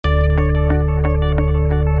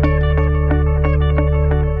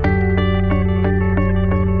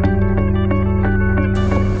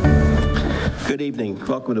evening.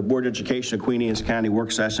 Welcome to the Board of Education of Queen Anne's County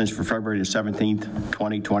work sessions for February the 17th,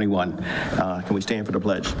 2021. Can we stand for the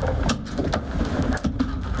pledge?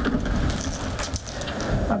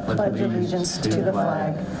 I pledge allegiance to the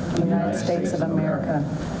flag of the United States of America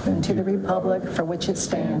and to the republic for which it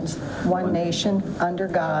stands, one nation, under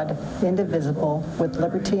God, indivisible, with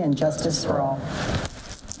liberty and justice for all.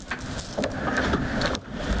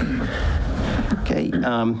 Okay,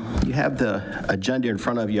 you have the agenda in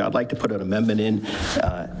front of you. I'd like to put an amendment in,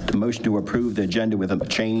 the motion to approve the agenda with a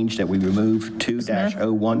change that we remove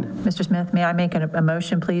 2-01. Mr. Smith, may I make a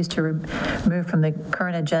motion, please, to remove from the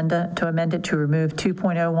current agenda, to amend it to remove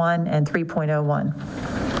 2.01 and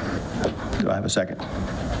 3.01? Do I have a second?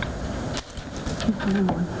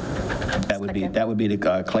 That would be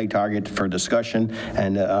the clay target for discussion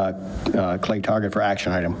and clay target for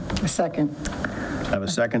action item. A second. Have a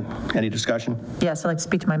second? Any discussion? Yes, I'd like to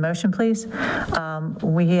speak to my motion, please.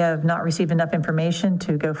 We have not received enough information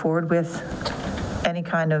to go forward with any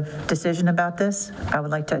kind of decision about this. I would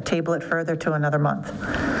like to table it further to another month.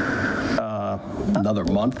 Another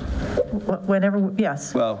month? Whenever,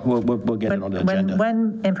 yes. Well, we'll get it on the agenda.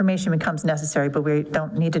 When information becomes necessary, but we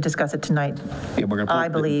don't need to discuss it tonight. Yeah, we're gonna I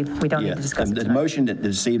believe we don't need to discuss it tonight. The motion that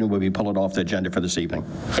this evening will be pulled off the agenda for this evening.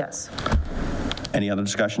 Yes. Any other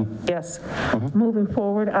discussion? Yes. Moving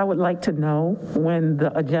forward, I would like to know when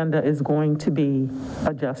the agenda is going to be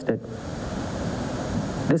adjusted.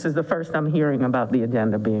 This is the first I'm hearing about the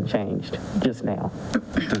agenda being changed just now.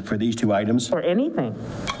 For these two items? Or anything.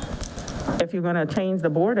 If you're going to change the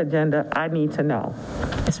board agenda, I need to know.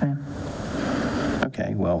 Yes, ma'am.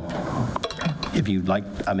 Okay, well, if you'd like,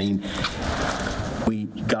 I mean, we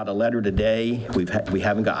got a letter today. I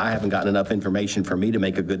haven't gotten enough information for me to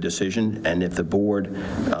make a good decision. And if the board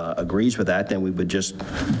agrees with that, then we would just,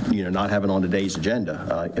 not have it on today's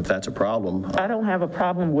agenda. If that's a problem. I don't have a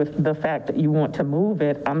problem with the fact that you want to move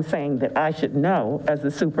it. I'm saying that I should know as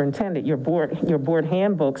the superintendent. Your board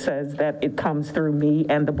handbook says that it comes through me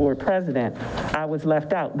and the board president. I was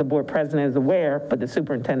left out. The board president is aware, but the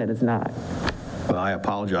superintendent is not. Well, I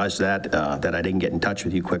apologize that I didn't get in touch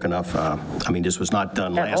with you quick enough. I mean, this was not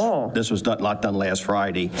done This was not done last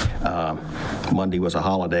Friday. Monday was a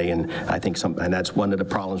holiday, and I think and that's one of the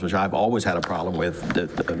problems which I've always had a problem with,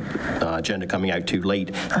 the agenda coming out too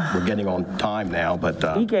late. We're getting on time now,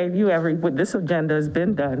 but he gave you this agenda has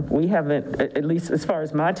been done. We haven't, at least as far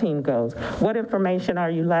as my team goes. What information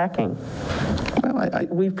are you lacking? Well,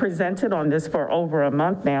 we've presented on this for over a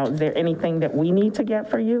month now. Is there anything that we need to get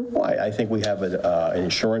for you? Well, I think we have an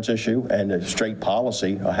insurance issue and a straight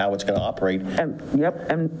policy of how it's going to operate.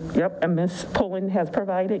 And Ms. Pullen has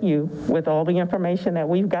provided you with all the information that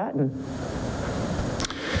we've gotten.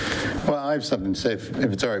 Well, I have something to say if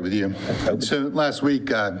it's all right with you. So last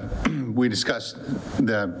week, we discussed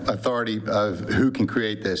the authority of who can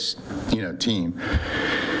create this, team.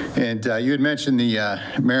 And you had mentioned the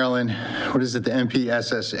Maryland, the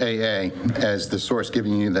MPSSAA as the source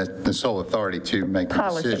giving you the sole authority to make the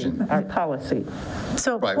decision. Our policy.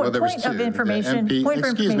 So right, well, point of information.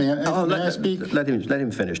 Excuse me, let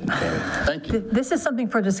him finish. Thank you. This is something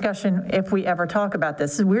for discussion if we ever talk about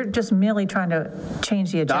this. We're just merely trying to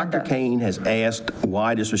change the agenda. Dr. Kane has asked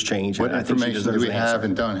why this was changed. What information do we have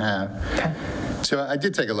and don't have? Okay. So I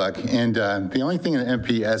did take a look, and the only thing in the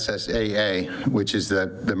MPSSAA, which is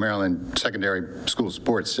the Maryland Secondary School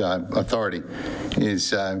Sports Authority,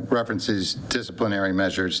 is references disciplinary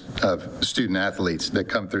measures of student athletes that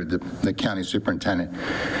come through the county superintendent.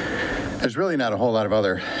 There's really not a whole lot of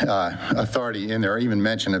other authority in there, or even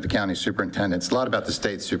mention of the county superintendent. It's a lot about the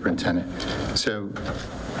state superintendent. So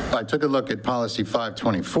I took a look at policy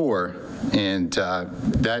 524, and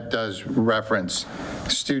that does reference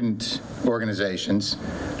student organizations,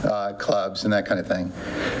 clubs, and that kind of thing.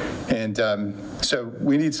 And so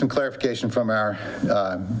we need some clarification from our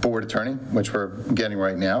board attorney, which we're getting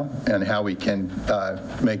right now, and how we can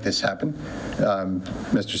make this happen.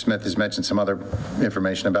 Mr. Smith has mentioned some other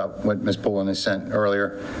information about what Ms. Pullen has sent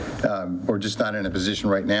earlier. We're just not in a position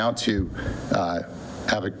right now to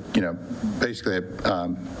have a, basically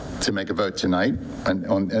to make a vote tonight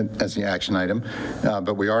as the action item,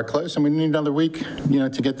 but we are close, and we need another week,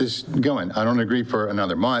 to get this going. I don't agree for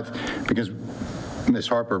another month because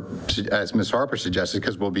as Ms. Harper suggested,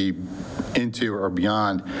 because we'll be into or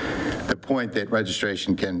beyond the point that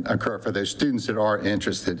registration can occur for those students that are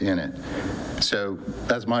interested in it. So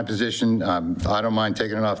that's my position. I don't mind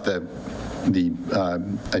taking it off the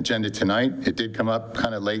agenda tonight. It did come up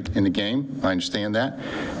kind of late in the game. I understand that.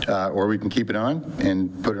 Or we can keep it on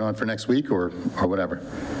and put it on for next week or whatever.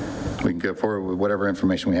 we can go forward with whatever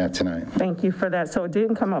information we have tonight. Thank you for that. So it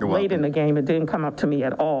didn't come up late in the game. It didn't come up to me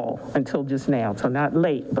at all until just now. So not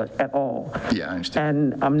late, but at all. Yeah, I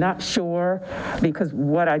understand. And I'm not sure, because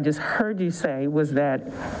what I just heard you say was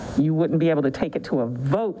that you wouldn't be able to take it to a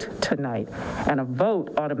vote tonight. And a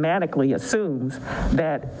vote automatically assumes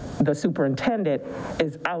that the superintendent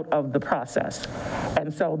is out of the process.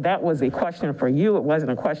 And so that was a question for you. It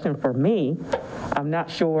wasn't a question for me. I'm not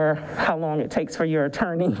sure how long it takes for your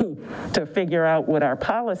attorney to figure out what our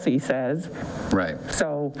policy says. Right.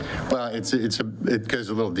 So, well, it goes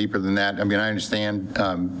a little deeper than that. I mean, I understand.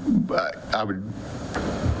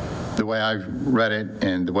 The way I've read it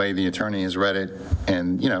and the way the attorney has read it,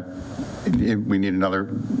 and, you know, we need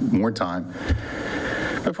more time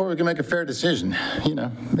before we can make a fair decision, you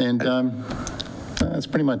know, and that's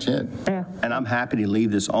pretty much it. yeah. And I'm happy to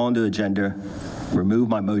leave this on the agenda, remove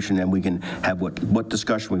my motion, and we can have what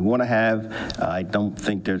discussion we want to have. I don't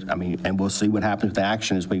think there's, I mean, and we'll see what happens with the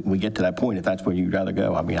action as we get to that point, if that's where you'd rather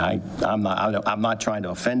go. I mean, I'm not trying to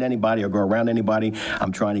offend anybody or go around anybody.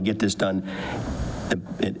 I'm trying to get this done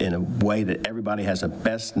in a way that everybody has the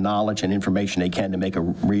best knowledge and information they can to make a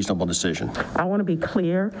reasonable decision. I want to be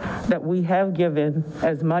clear that we have given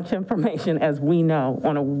as much information as we know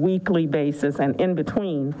on a weekly basis and in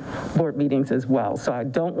between board meetings as well. So I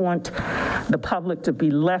don't want the public to be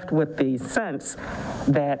left with the sense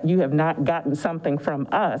that you have not gotten something from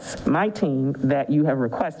us, my team, that you have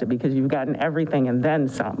requested, because you've gotten everything and then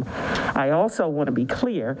some. I also want to be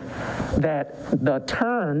clear that the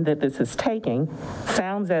turn that this is taking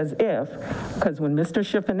sounds as if, because when Mr.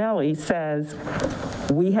 Schiafinelli says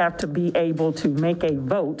we have to be able to make a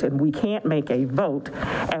vote and we can't make a vote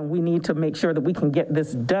and we need to make sure that we can get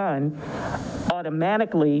this done,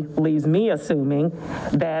 automatically leaves me assuming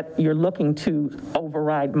that you're looking to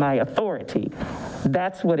override my authority.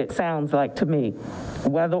 That's what it sounds like to me.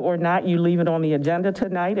 Whether or not you leave it on the agenda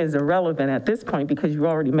tonight is irrelevant at this point, because you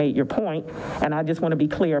already made your point, and I just want to be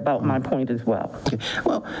clear about my point as well. Okay.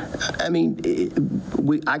 Well, I mean,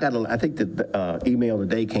 I think the email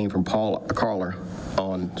today came from Carla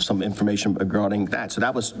on some information regarding that. So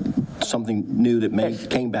that was something new that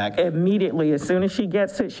came back. Immediately, as soon as she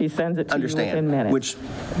gets it, she sends it to you within minutes. Which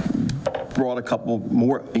brought a couple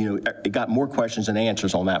more, you know, it got more questions and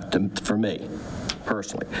answers on that for me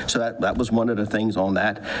personally. So that was one of the things on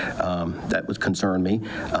that that was concerned me.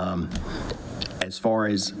 As far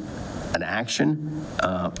as an action,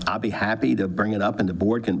 I'll be happy to bring it up, and the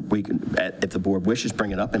board if the board wishes,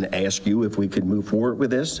 bring it up and ask you if we could move forward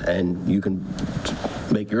with this, and you can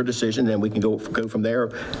make your decision, and we can go from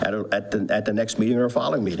there at the next meeting or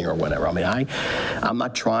following meeting or whatever. I mean, I'm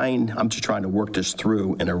just trying to work this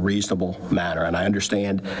through in a reasonable manner, and I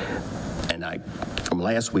understand, and from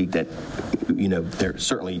last week that, you know, there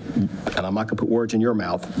certainly, and I'm not going to put words in your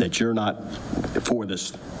mouth, that you're not for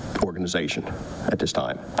this organization at this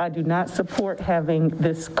time. I do not support having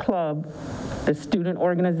this club, this student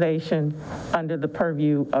organization, under the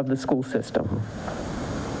purview of the school system.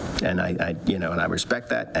 And and I respect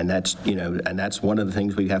that, and that's, you know, and that's one of the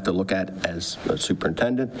things we have to look at as a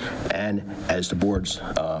superintendent and as the board's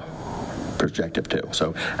perspective too.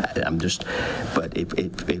 So but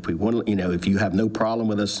if we want to, you know, if you have no problem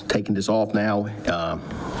with us taking this off now,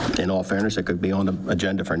 in all fairness, it could be on the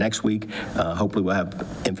agenda for next week. Hopefully we'll have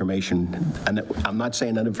information, and I'm not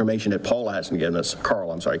saying that information that Paul hasn't given us,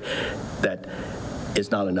 Carl, I'm sorry, that is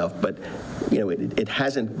not enough, but, you know, it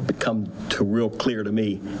hasn't become real clear to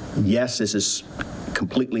me, yes, this is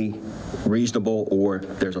completely reasonable, or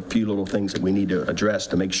there's a few little things that we need to address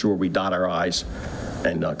to make sure we dot our I's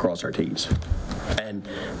and cross our T's. And,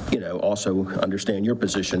 you know, also understand your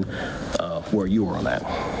position, where you are on that.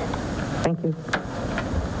 Thank you.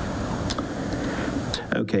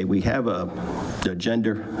 Okay, we have the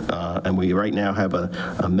agenda, and we right now have an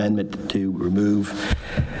amendment to remove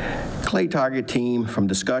Clay Target Team from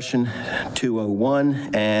discussion 201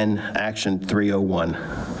 and action 301.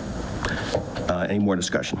 Any more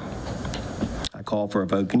discussion? I call for a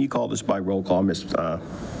vote. Can you call this by roll call, Ms.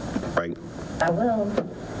 Wright? I will.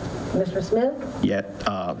 Mr. Smith?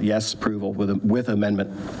 Yes, approval with amendment.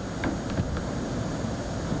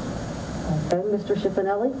 Okay, Mr.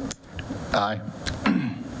 Schiafinelli? Aye.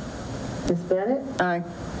 Ms. Bennett? Aye.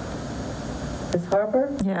 Ms.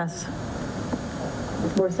 Harper? Yes.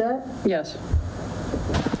 Ms. Morissette? Yes.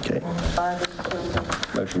 Okay, 5 is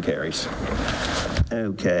affirmative. motion carries.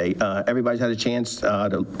 Okay, everybody's had a chance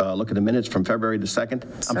to look at the minutes from February the 2nd?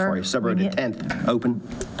 I'm sorry, February the 10th. Open.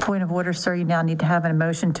 Point of order, sir, you now need to have a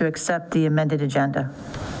motion to accept the amended agenda.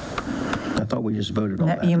 I thought we just voted on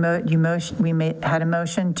that. Had a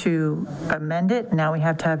motion to amend it. Now we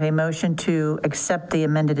have to have a motion to accept the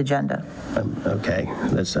amended agenda. Okay,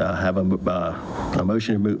 let's have a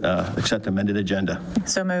motion to accept the amended agenda.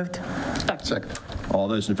 So moved. Second. All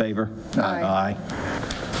those in favor? Aye.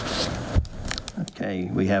 Okay,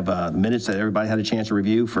 we have minutes that everybody had a chance to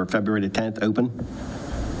review for February the 10th open.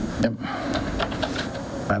 Yep.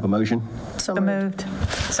 I have a motion. So moved.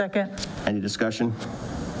 Second. Any discussion?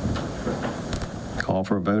 Call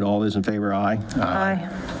for a vote. All those in favor, aye. Aye.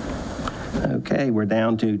 Okay, we're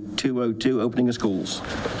down to 202, opening of schools.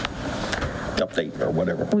 Update or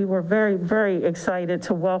whatever. We were very, very excited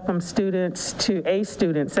to welcome students A-day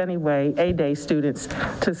students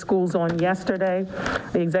to schools on yesterday.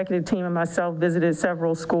 The executive team and myself visited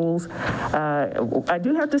several schools. I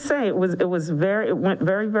do have to say it went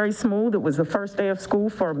very, very smooth. It was the first day of school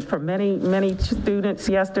for many students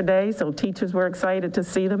yesterday, so teachers were excited to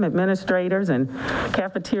see them, administrators and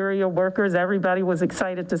cafeteria workers. Everybody was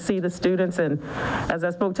excited to see the students, and as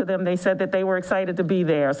I spoke to them, they said that they were excited to be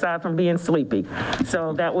there, aside from being sleepy.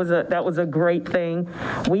 So that was a great thing.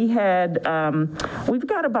 We've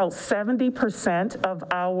got about 70% of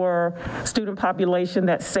our student population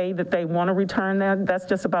that say that they want to return that. That's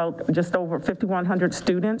just over 5,100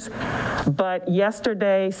 students. But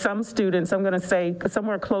yesterday, some students, I'm going to say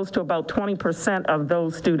somewhere close to about 20% of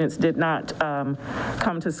those students did not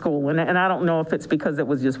come to school. And I don't know if it's because it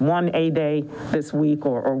was just one A-day this week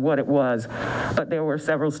or what it was, but there were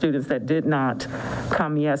several students that did not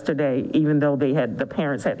come yesterday, even though the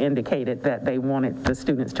parents had indicated that they wanted the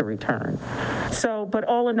students to return. So, but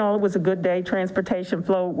all in all, it was a good day. Transportation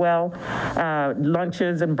flowed well.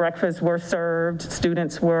 Lunches and breakfasts were served.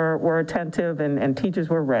 Students were attentive, and teachers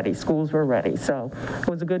were ready. Schools were ready. So it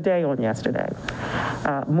was a good day on yesterday.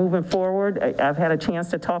 Moving forward, I've had a chance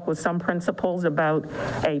to talk with some principals about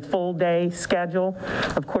a full day schedule.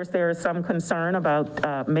 Of course, there is some concern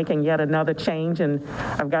about making yet another change, and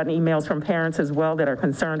I've gotten emails from parents as well that are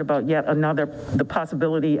concerned about the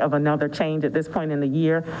possibility of another change at this point in the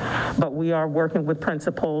year. But we are working with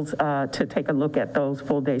principals to take a look at those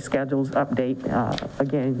full day schedules, update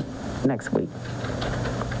again next week.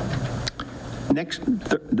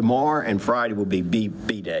 Tomorrow and Friday will be B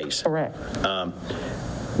days. Correct.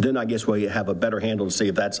 Then I guess we'll have a better handle to see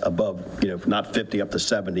if that's above, not 50 up to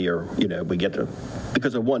 70, or, we get to,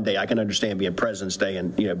 because of one day, I can understand being President's Day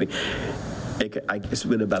and, I guess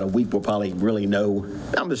within about a week, we'll probably really know.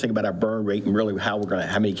 I'm just thinking about our burn rate and really how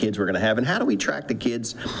many kids we're going to have, and how do we track the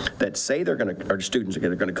kids that say or students are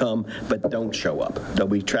going to come but don't show up? Are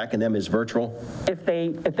we tracking them as virtual? If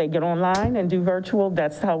they get online and do virtual,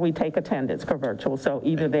 that's how we take attendance for virtual. So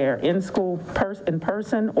either they're in school in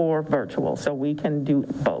person or virtual. So we can do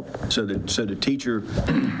both. So the teacher,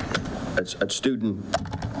 a student,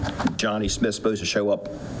 Johnny Smith's supposed to show up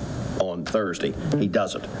on Thursday. He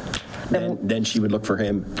doesn't. Then she would look for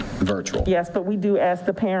him virtual. Yes, but we do ask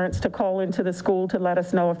the parents to call into the school to let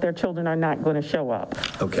us know if their children are not going to show up.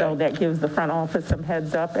 Okay. So that gives the front office some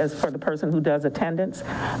heads up as for the person who does attendance,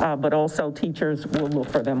 but also teachers will look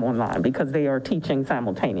for them online because they are teaching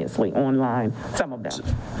simultaneously online, some of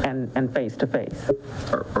them, and face-to-face.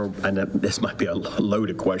 And this might be a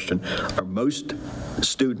loaded question. Are most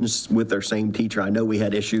students with their same teacher? I know we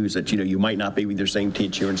had issues that, you might not be with your same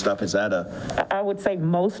teacher and stuff. Is that I would say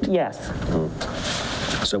most, yes.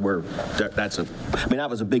 So that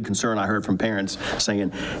was a big concern I heard from parents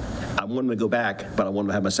saying, I want them to go back, but I want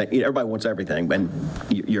them to have my same, everybody wants everything, and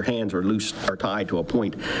your hands are loose or tied to a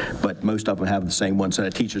point, but most of them have the same one, so the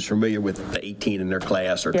teacher's familiar with the 18 in their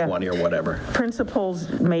class or 20 or whatever. Principals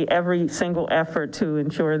made every single effort to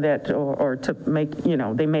ensure that, or to make,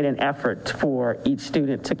 they made an effort for each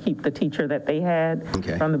student to keep the teacher that they had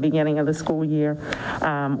from the beginning of the school year,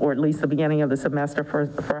 or at least the beginning of the semester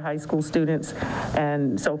for high school students,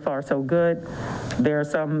 and so far so good. There are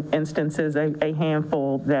some instances, a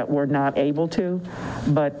handful, that were not able to,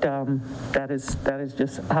 but that is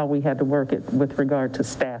just how we had to work it with regard to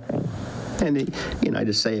staffing. And, I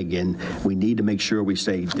just say again, we need to make sure we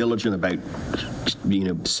stay diligent about,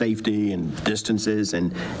 safety and distances.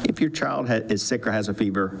 And if your child is sick or has a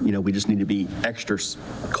fever, we just need to be extra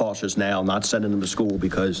cautious now, not sending them to school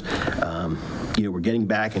because, we're getting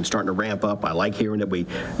back and starting to ramp up. I like hearing that we,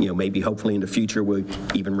 maybe hopefully in the future we'll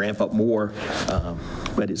even ramp up more.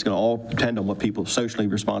 But it's going to all depend on what people's socially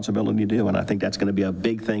responsibility do. And I think that's going to be a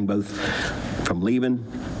big thing, both from leaving,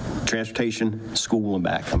 transportation, school, and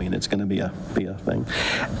back. I mean, it's going to be a thing.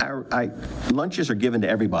 Lunches are given to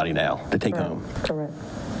everybody now to take home. Correct.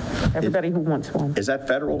 Everybody who wants one. Is that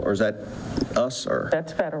federal or is that us or?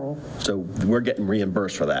 That's federal. So we're getting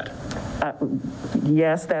reimbursed for that?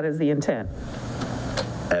 Yes, that is the intent.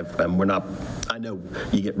 And we're not, I know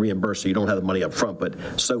you get reimbursed, so you don't have the money up front, but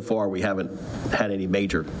so far we haven't had any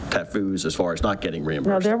major tafus as far as not getting No,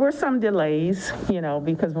 reimbursed. there were some delays,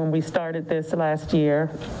 because when we started this last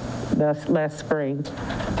spring,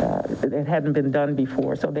 it hadn't been done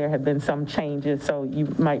before, so there had been some changes. So you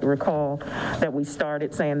might recall that we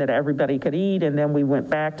started saying that everybody could eat, and then we went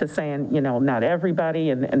back to saying, not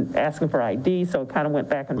everybody, and asking for ID, so it kind of went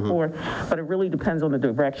back and forth. But it really depends on the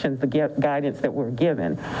directions, the guidance that we're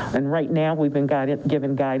given. And right now, we've been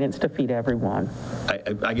given guidance to feed everyone.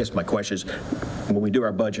 I guess my question is, when we do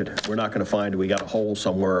our budget, we're not going to find we got a hole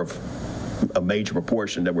somewhere of a major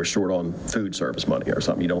proportion that we're short on food service money or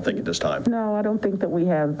something. You don't think at this time? No, I don't think that we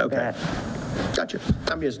have that. Gotcha.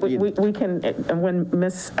 I mean, We can, and when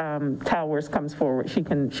Ms. Towers comes forward, she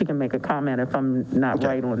can make a comment if I'm not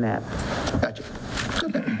right on that. Gotcha.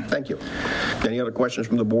 Okay. Thank you. Any other questions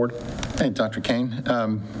from the board? Hey, Dr. Kane.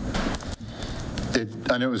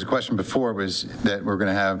 I know it was a question before, was that we're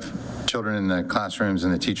going to have children in the classrooms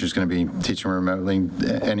and the teacher's going to be teaching remotely.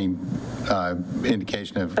 Any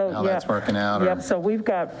indication of how that's working out? Yep, so we've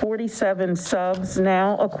got 47 subs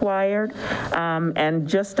now acquired, and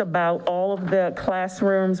just about all of the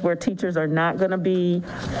classrooms where teachers are not going to be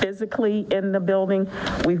physically in the building,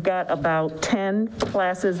 we've got about 10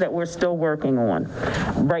 classes that we're still working on.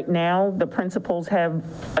 Right now, the principals have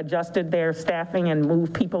adjusted their staffing and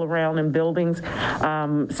moved people around in buildings.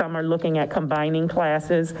 Some are looking at combining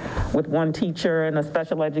classes with one teacher and a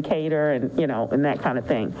special educator and, and that kind of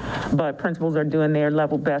thing. But principals are doing their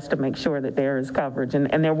level best to make sure that there is coverage,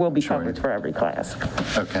 and there will be coverage for every class.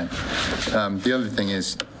 Okay. The other thing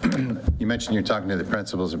is, you mentioned you're talking to the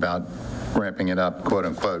principals about ramping it up, quote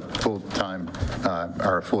unquote, full-time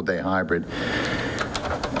or a full-day hybrid.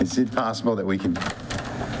 Is it possible that we can,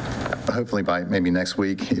 hopefully by maybe next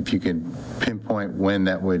week, if you could pinpoint when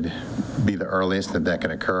that would be the earliest that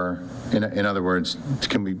can occur? In other words,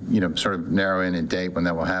 can we, sort of narrow in a date when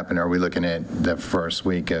that will happen? Are we looking at the first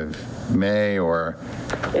week of May or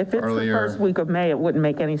If it's earlier? the first week of May, it wouldn't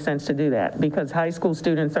make any sense to do that because high school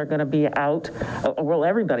students are going to be out. Well,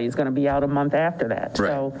 everybody's going to be out a month after that. Right.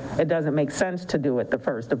 So it doesn't make sense to do it the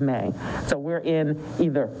 1st of May. So we're in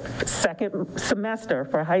either second semester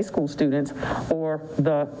for high school students or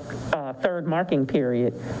the third marking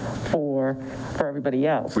period for everybody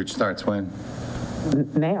else. Which starts when?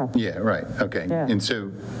 Now. Yeah, right, okay. Yeah. And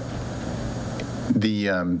so the,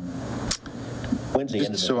 When's the end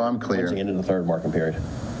of the, so I'm clear. When's the end of the third marking period?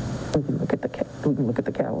 We can look at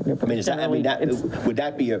the calendar. I mean, is that, would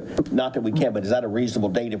that be not that we can, but is that a reasonable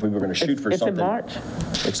date if we were going to shoot for something? It's in March.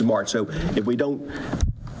 It's in March. So if we don't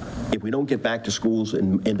get back to schools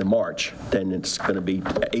into March, then it's going to be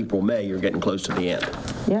April, May, you're getting close to the end.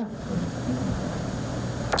 Yeah.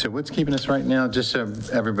 So what's keeping us right now, just so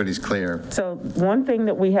everybody's clear? So one thing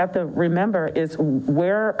that we have to remember is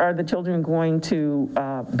where are the children going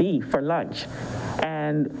to be for lunch?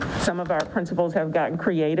 And some of our principals have gotten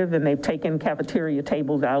creative and they've taken cafeteria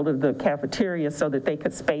tables out of the cafeteria so that they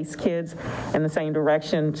could space kids in the same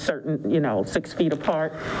direction, 6 feet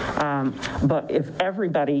apart. But if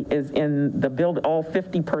everybody is in the building, all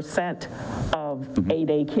 50% of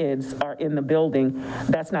 8A kids are in the building,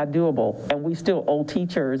 that's not doable. And we still owe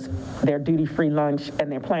teachers their duty-free lunch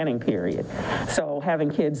and their planning period. So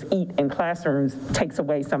having kids eat in classrooms takes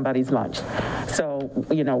away somebody's lunch. So,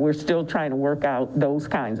 we're still trying to work out those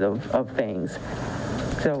kinds of things.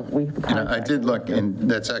 So we. I did look, and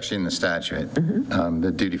that's actually in the statute,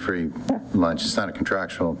 the duty-free lunch. It's not a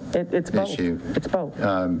contractual issue. It's both.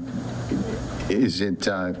 Is it?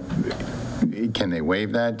 Can they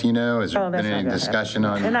waive that? Do you know? Has there been any discussion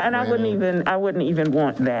on? And I wouldn't even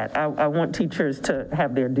want that. I want teachers to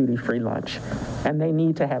have their duty-free lunch, and they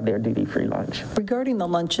need to have their duty-free lunch. Regarding the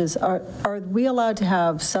lunches, are we allowed to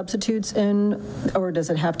have substitutes in, or does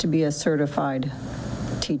it have to be a certified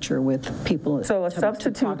teacher with people? So a to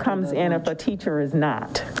substitute comes in lunch? if a teacher is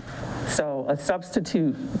not. So a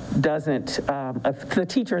substitute doesn't, if the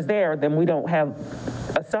teacher is there, then we don't have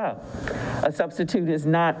a sub. A substitute is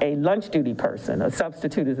not a lunch duty person. A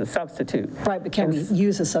substitute is a substitute. Right, but can we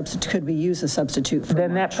use a substitute? Could we use a substitute for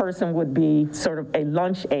Then lunch? that person would be sort of a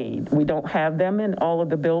lunch aide. We don't have them in all of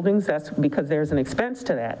the buildings. That's because there's an expense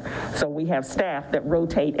to that. So we have staff that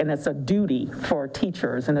rotate, and it's a duty for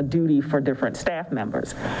teachers and a duty for different staff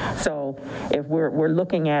members. So if we're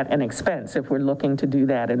looking at an expense, if we're looking to do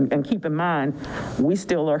that, and keep in mind, we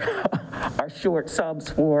still are short subs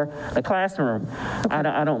for the classroom.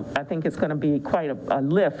 I think it's going to be quite a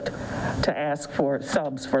lift to ask for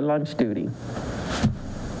subs for lunch duty.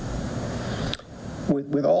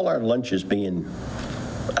 With all our lunches being,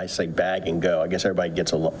 I say bag and go, I guess everybody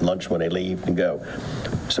gets a lunch when they leave and go.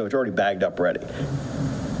 So it's already bagged up ready.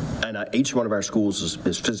 And each one of our schools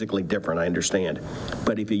is physically different, I understand.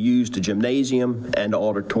 But if you use the gymnasium and the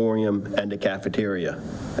auditorium and the cafeteria,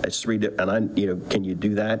 it's can you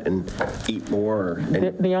do that and eat more?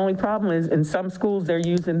 The only problem is in some schools, they're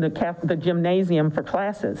using the gymnasium for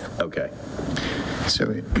classes. Okay. So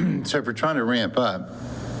if we're trying to ramp up,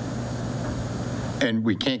 and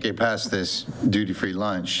we can't get past this duty-free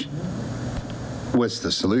lunch, what's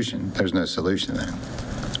the solution? There's no solution then.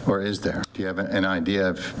 Or is there? Do you have an idea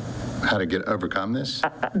of how to overcome this?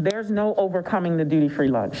 There's no overcoming the duty-free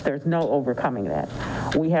lunch. There's no overcoming that.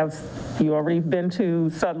 You already been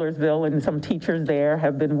to Sudlersville, and some teachers there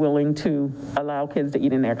have been willing to allow kids to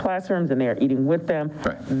eat in their classrooms, and they're eating with them.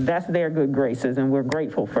 Right. That's their good graces, and we're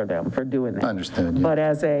grateful for them for doing that. Understood. Yeah. But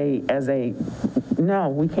no,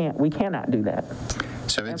 we cannot do that.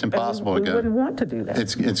 So it's impossible to go. We wouldn't want to do that.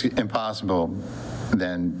 It's impossible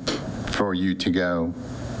then for you to go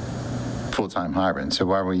full-time hybrid. So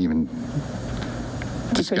why are we even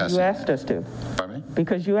discussing? Because you asked us to. Pardon me?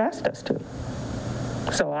 Because you asked us to.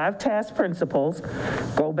 So I've tasked principals,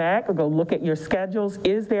 go back or go look at your schedules.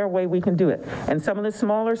 Is there a way we can do it? And some of the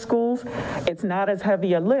smaller schools, it's not as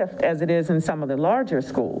heavy a lift as it is in some of the larger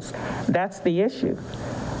schools. That's the issue.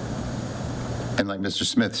 And like Mr.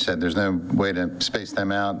 Smith said, there's no way to space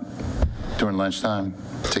them out during lunchtime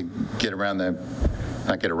to get around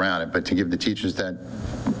not get around it, but to give the teachers their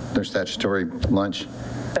statutory lunch.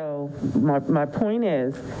 So my point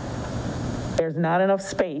is, there's not enough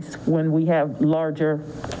space when we have larger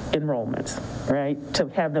enrollments, right, to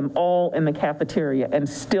have them all in the cafeteria and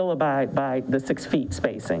still abide by the 6 feet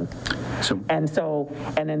spacing. And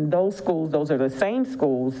in those schools, those are the same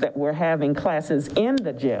schools that we're having classes in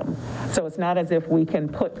the gym. So it's not as if we can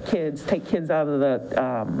take kids out of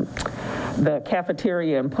the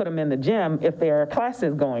cafeteria and put them in the gym if there are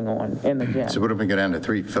classes going on in the gym. So what if we go down to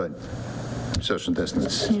 3 foot social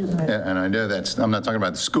distance? And I know I'm not talking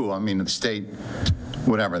about the school, I mean the state,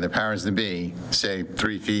 whatever, the powers that be say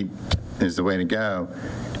 3 feet is the way to go.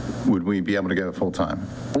 Would we be able to go full-time?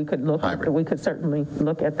 We could certainly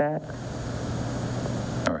look at that.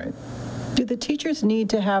 All right. Do the teachers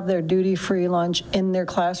need to have their duty-free lunch in their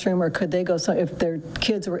classroom, or could they go, if their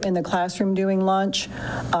kids were in the classroom doing lunch,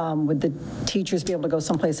 would the teachers be able to go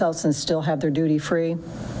someplace else and still have their duty-free?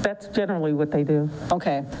 That's generally what they do.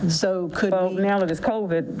 Okay, so now that it's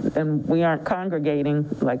COVID and we aren't congregating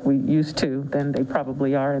like we used to, then they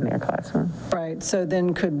probably are in their classroom. Right, so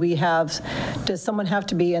then does someone have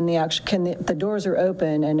to be in the doors are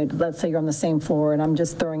open and let's say you're on the same floor, and I'm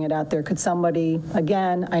just throwing it out there, could somebody,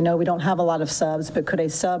 again, I know we don't have a lot of subs, but could a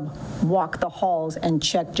sub walk the halls and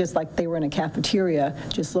check just like they were in a cafeteria,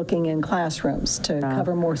 just looking in classrooms to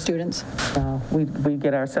cover more students? We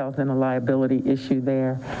get ourselves in a liability issue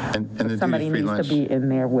there. And the somebody duty-free needs lunch to be in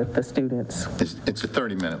there with the students. It's a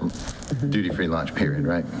 30-minute duty-free lunch period,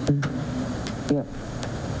 right? Yep.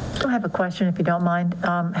 I have a question, if you don't mind.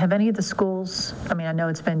 Have any of the schools, I know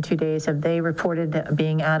it's been 2 days, have they reported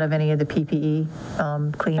being out of any of the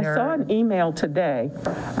PPE cleaner? I saw an email today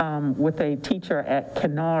with a teacher at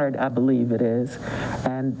Kennard, I believe it is,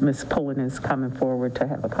 and Ms. Pullen is coming forward to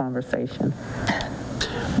have a conversation.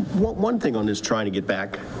 One thing on this, trying to get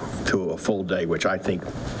back to a full day, which I think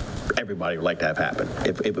everybody would like to have happen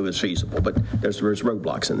if it was feasible, but there's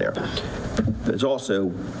roadblocks in there. There's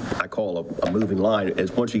also, I call a moving line,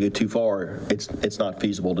 is once you get too far, it's not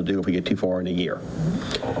feasible to do if we get too far in a year.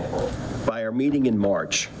 By our meeting in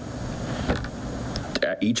March,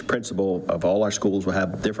 each principal of all our schools will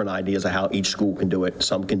have different ideas of how each school can do it.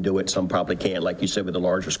 Some can do it, some probably can't. Like you said, with the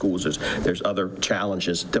larger schools, there's other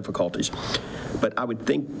challenges, difficulties. But I would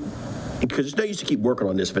think, because there's no use to keep working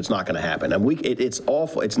on this if it's not going to happen. And it's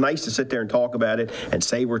awful. It's nice to sit there and talk about it and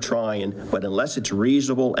say we're trying, but unless it's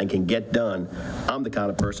reasonable and can get done, I'm the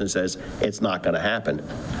kind of person that says it's not going to happen.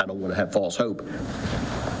 I don't want to have false hope.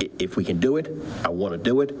 If we can do it, I want to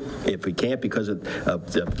do it. If we can't because of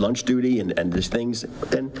the lunch duty and these things,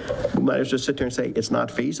 then we might as well sit there and say it's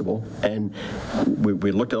not feasible. And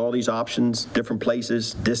we looked at all these options, different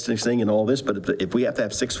places, distancing and all this, but if we have to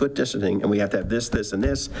have 6 foot distancing and we have to have this, and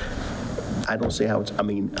this, I don't see how it's, I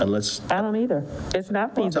mean, unless, I don't either. It's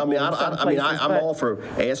not feasible. I'm all for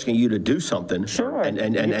asking you to do something. Sure.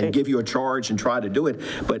 And give you a charge and try to do it,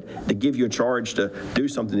 but to give you a charge to do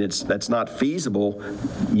something that's not feasible,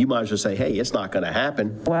 you might as well say, hey, it's not going to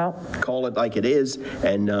happen. Well, call it like it is,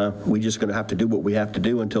 and we're just going to have to do what we have to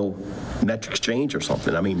do until metrics change or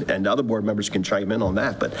something. I mean, and other board members can chime in on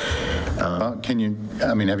that, but. Can you,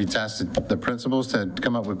 I mean, have you tasked the principals to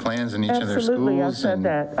come up with plans in each of their schools? Absolutely,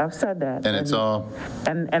 I've said that. And it's all.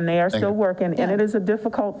 And they are still working, and it is a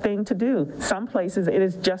difficult thing to do. Some places it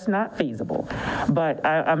is just not feasible. But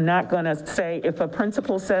I'm not going to say, if a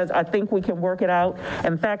principal says, I think we can work it out.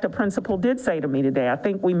 In fact, a principal did say to me today, I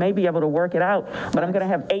think we may be able to work it out, but I'm going to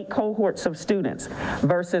have 8 cohorts of students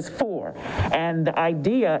versus 4. And the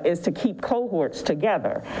idea is to keep cohorts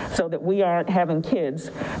together so that we aren't having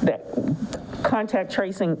kids that contact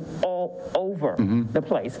tracing all over the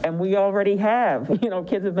place. And we already have,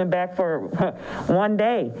 kids have been back for 1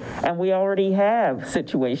 day, and we already have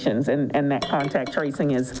situations, and that contact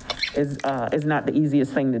tracing is not the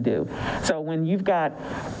easiest thing to do. So when you've got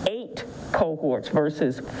 8 cohorts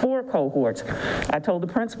versus 4 cohorts, I told the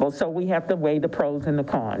principal, so we have to weigh the pros and the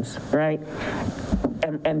cons, right?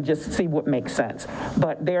 And just see what makes sense.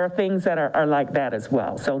 But there are things that are like that as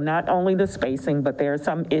well. So not only the spacing, but there's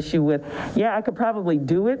some issue with, I could probably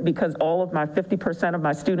do it because all of my 50% of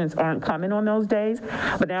my students aren't coming on those days,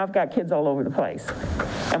 but now I've got kids all over the place.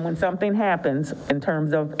 And when something happens in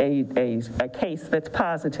terms of a case that's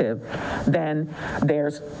positive, then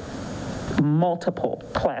there's multiple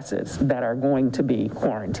classes that are going to be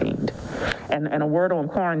quarantined. And a word on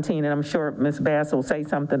quarantine, and I'm sure Ms. Bass will say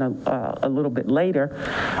something a little bit later.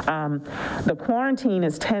 The quarantine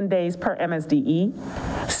is 10 days per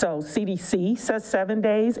MSDE. So CDC says 7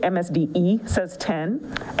 days, MSDE says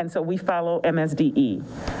 10, and so we follow MSDE.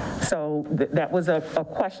 So that was a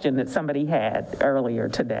question that somebody had earlier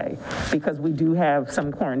today, because we do have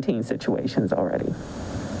some quarantine situations already.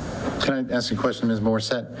 Can I ask a question, Ms.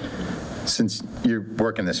 Morissette? Since you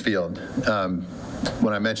work in this field,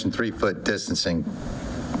 when I mentioned 3-foot distancing,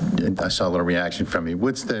 I saw a little reaction from you.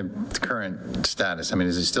 What's the current status? I mean,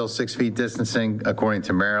 is it still 6 feet distancing according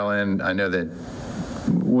to Maryland? I know that.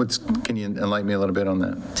 Can you enlighten me a little bit on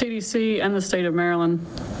that? CDC and the state of Maryland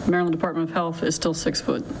Department of Health is still 6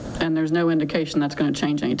 foot, and there's no indication that's going to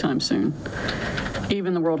change anytime soon.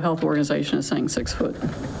 Even the World Health Organization is saying 6 foot.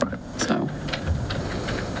 Right. So.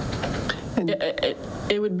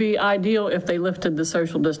 It would be ideal if they lifted the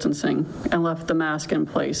social distancing and left the mask in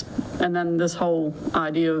place. And then this whole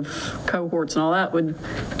idea of cohorts and all that would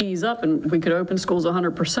ease up, and we could open schools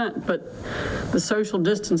 100%. But the social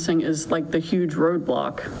distancing is like the huge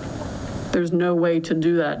roadblock. There's no way to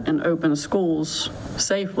do that and open schools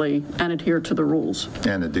safely and adhere to the rules.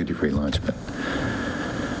 And the duty-free lunch. But.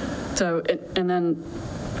 So, and then,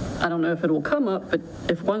 I don't know if it will come up, but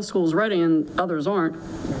if one school's ready and others aren't,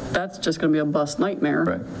 that's just going to be a bus nightmare.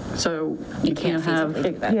 Right. So you can't have.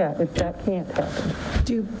 If that can't happen.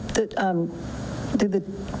 Do the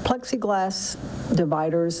plexiglass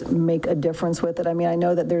dividers make a difference with it? I mean, I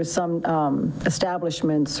know that there's some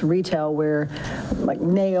establishments, retail, where like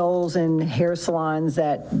nails and hair salons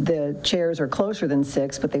that the chairs are closer than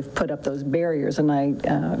 6, but they've put up those barriers,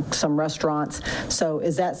 and some restaurants. So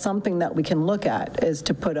is that something that we can look at, is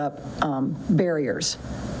to put up barriers?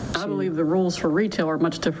 I believe the rules for retail are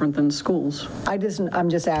much different than schools. I'm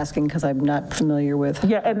just asking because I'm not familiar with.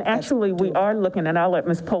 Yeah, and actually we are looking, and I'll let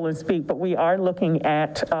Ms. Pullen speak, but we are looking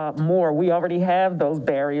at more. We already have those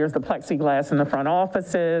barriers, the plexiglass in the front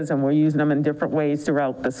offices, and we're using them in different ways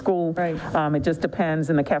throughout the school. Right. It just depends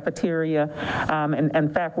in the cafeteria. And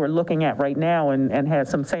in fact, we're looking at right now and had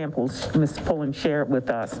some samples Ms. Pullen shared with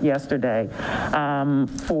us yesterday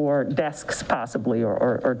for desks possibly,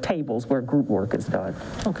 or tables where group work is done.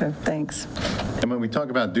 Okay, thanks. And when we talk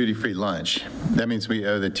about duty-free lunch, that means we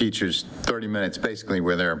owe the teachers 30 minutes basically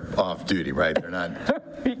where they're off duty, right? They're not,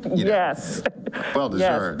 Yes.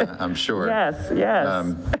 Well-deserved, yes. I'm sure. Yes.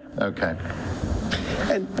 Okay.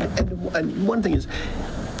 And one thing is,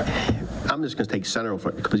 I'm just going to take Central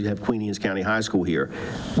because you have Queen Anne's County High School here.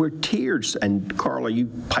 We're tiered, and Carla, you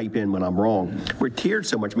pipe in when I'm wrong. We're tiered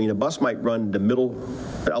so much. I mean, a bus might run the middle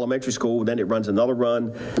elementary school, then it runs another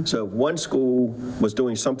run. So if one school was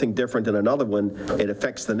doing something different than another one, it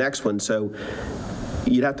affects the next one. So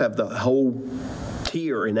you'd have to have the whole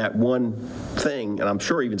tier in that one thing, and I'm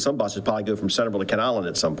sure even some buses probably go from Centerville to Canal Island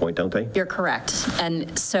at some point, don't they? You're correct.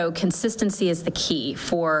 And so consistency is the key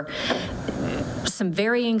for some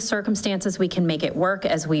varying circumstances, we can make it work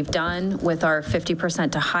as we've done with our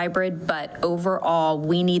 50% to hybrid, but overall,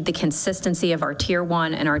 we need the consistency of our tier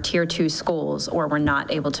 1 and our tier 2 schools, or we're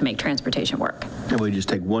not able to make transportation work. And we just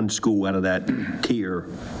take one school out of that tier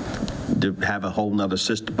to have a whole nother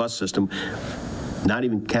bus system, not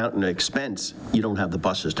even counting the expense, you don't have the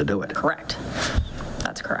buses to do it. Correct.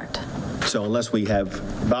 That's correct. So unless we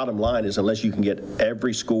have, bottom line is unless you can get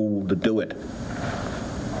every school to do it,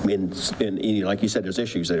 like you said, there's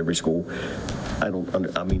issues at every school. I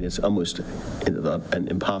mean, it's almost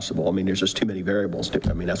impossible. I mean, there's just too many variables.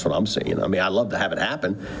 I mean, that's what I'm saying. I mean, I love to have it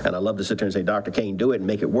happen, and I love to sit there and say, Dr. Kane, do it and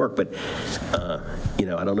make it work. But,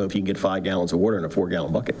 I don't know if you can get 5 gallons of water in a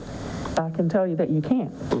 4-gallon bucket. I can tell you that you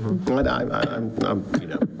can't.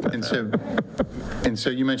 And so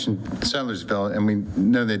you mentioned Sudlersville, and we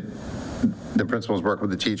know that the principals work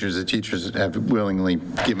with the teachers. The teachers have willingly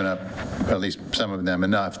given up, at least some of them,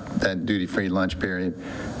 enough, that duty-free lunch period.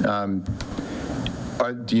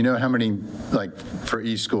 Do you know how many, like for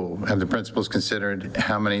each school, have the principals considered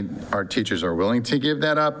how many our teachers are willing to give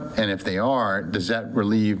that up? And if they are, does that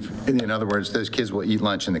relieve, in other words, those kids will eat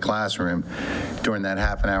lunch in the classroom during that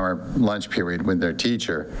half-an-hour lunch period with their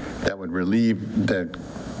teacher, that would relieve the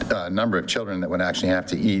number of children that would actually have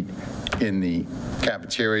to eat in the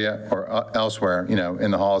cafeteria or elsewhere, in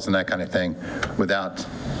the halls and that kind of thing, with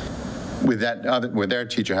their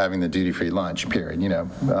teacher having the duty-free lunch period,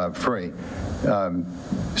 free.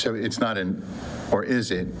 So it's not or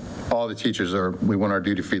is it, all the teachers we want our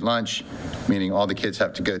duty-free lunch, meaning all the kids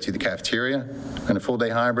have to go to the cafeteria in a full-day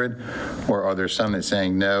hybrid, or are there some that's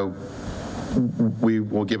saying, no, we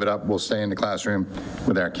will give it up, we'll stay in the classroom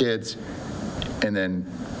with our kids, and then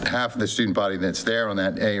half of the student body that's there on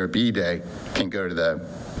that A or B day can go to the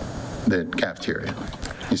cafeteria.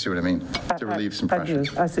 You see what I mean? To relieve some pressure. I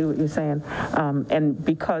do. I see what you're saying. And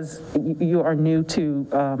because you are new to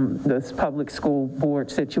this public school board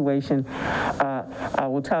situation, I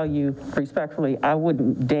will tell you respectfully, I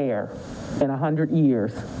wouldn't dare in 100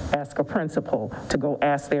 years ask a principal to go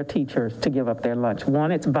ask their teachers to give up their lunch. One,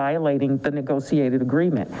 it's violating the negotiated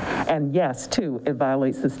agreement. And yes, two, it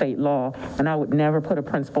violates the state law. And I would never put a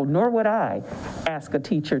principal, nor would I, ask a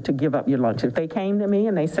teacher to give up your lunch. If they came to me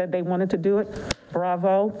and they said they wanted to do it,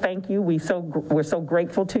 bravo, thank you, we're so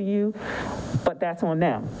grateful to you, but that's on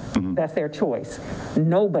them. Mm-hmm. That's their choice.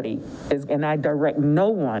 Nobody is, and I direct no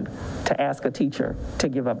one to ask a teacher to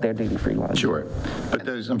give up their duty-free lunch. Sure, but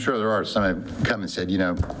I'm sure there are some that come and said,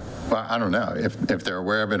 well, I don't know if they're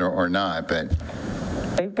aware of it or not, but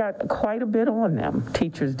they've got quite a bit on them,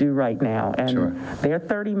 teachers do right now, and sure. Their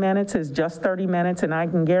 30 minutes is just 30 minutes, and I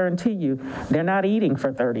can guarantee you they're not eating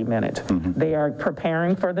for 30 minutes. Mm-hmm. They are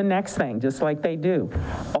preparing for the next thing, just like they do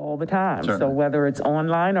all the time. Certainly. So whether it's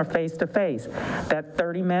online or face-to-face, that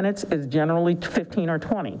 30 minutes is generally 15 or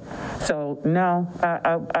 20. So no,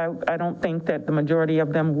 I don't think that the majority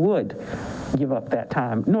of them would give up that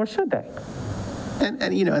time, nor should they. And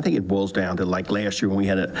I think it boils down to, like last year when we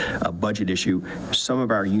had a budget issue, some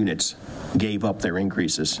of our units gave up their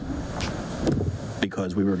increases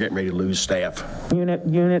because we were getting ready to lose staff.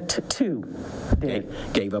 Unit 2 did.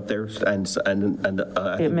 Gave up their, and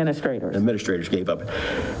the administrators. Administrators gave up.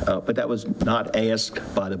 But that was not asked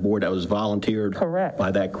by the board. That was volunteered. Correct.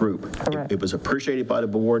 By that group. Correct. It was appreciated by the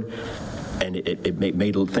board, and it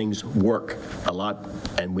made things work a lot,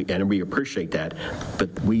 and we appreciate that. But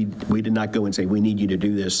we did not go and say, we need you to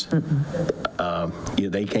do this.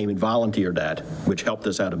 They came and volunteered that, which helped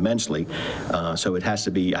us out immensely. So it has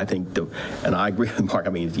to be, I think, and I agree with Mark,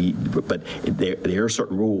 but there are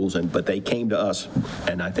certain rules, but they came to us,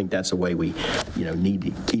 and I think that's the way we, need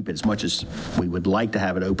to keep it as much as we would like to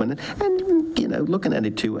have it open. And, looking at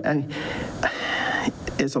it too,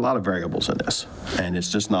 there's a lot of variables in this, and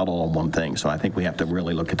it's just not all on one thing. So I think we have to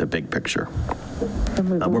really look at the big picture.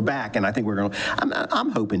 We're back, and I think we're going to,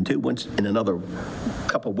 I'm hoping too, once in another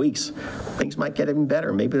couple of weeks, things might get even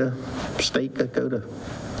better. Maybe the state could go to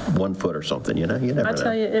 1 foot or something, you never know. I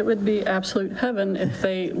tell you, it would be absolute heaven if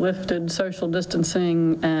they lifted social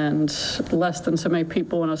distancing and less than so many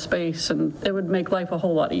people in a space, and it would make life a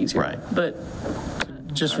whole lot easier. Right. But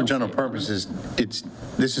just for general purposes,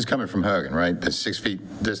 this is coming from Hogan, right? The 6 feet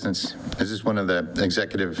distance. Is this one of the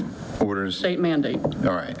executive orders? State mandate.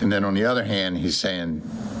 All right. And then on the other hand, he's saying,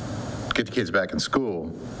 get the kids back in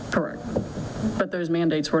school. Correct. But those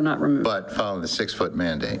mandates were not removed. But follow the 6-foot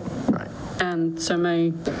mandate. Right. And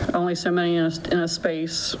only so many in a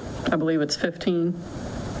space. I believe it's 15.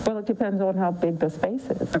 Well, it depends on how big the space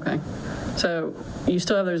is. Okay. So you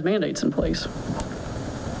still have those mandates in place.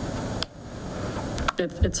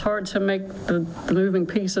 It's hard to make the moving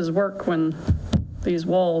pieces work when these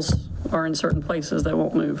walls are in certain places that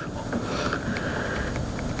won't move.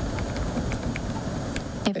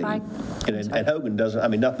 If I And Hogan doesn't, I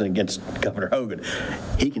mean, nothing against Governor Hogan.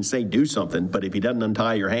 He can say do something, but if he doesn't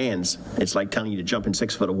untie your hands, it's like telling you to jump in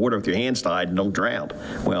 6 foot of water with your hands tied and don't drown.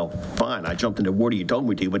 Well, fine, I jumped in the water you told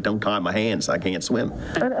me to, but don't tie my hands. I can't swim.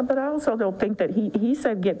 But I also don't think that he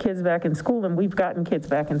said get kids back in school, and we've gotten kids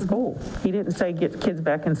back in school. He didn't say get kids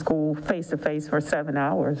back in school face-to-face for 7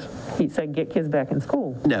 hours. He said get kids back in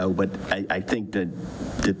school. No, but I think that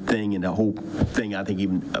the thing and the whole thing, I think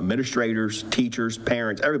even administrators, teachers,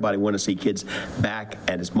 parents, everybody want to see kids back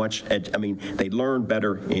at as much, I mean, they learn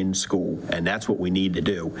better in school, and that's what we need to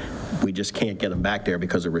do. We just can't get them back there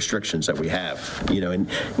because of restrictions that we have, and,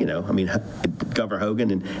 I mean, Governor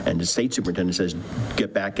Hogan and the state superintendent says,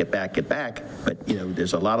 get back, but,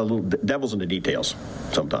 there's a lot of little devils in the details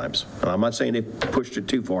sometimes. And I'm not saying they've pushed it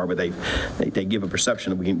too far, but they give a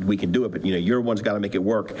perception that we can do it, but, you're the ones got to make it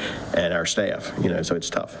work, and our staff, so it's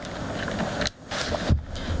tough.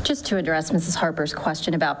 Just to address Mrs. Harper's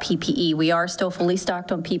question about PPE, we are still fully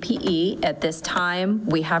stocked on PPE. At this time,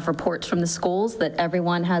 we have reports from the schools that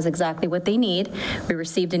everyone has exactly what they need. We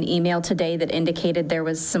received an email today that indicated there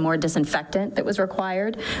was some more disinfectant that was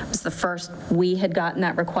required. It was the first we had gotten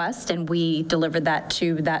that request, and we delivered that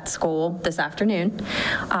to that school this afternoon.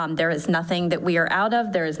 There is nothing that we are out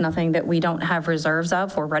of. There is nothing that we don't have reserves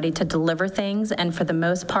of. We're ready to deliver things, and for the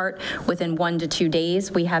most part, within 1 to 2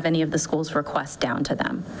 days, we have any of the schools' requests down to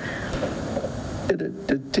them.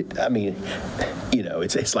 I mean,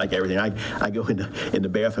 it's like everything. I go in the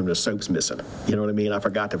bathroom, the soap's missing. You know what I mean? I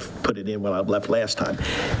forgot to put it in when I left last time.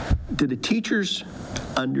 Do the teachers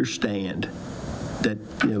understand that,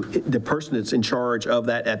 the person that's in charge of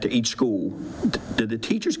that at each school, do the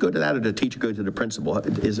teachers go to that, or do the teacher go to the principal?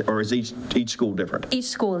 Or is each school different? Each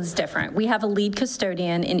school is different. We have a lead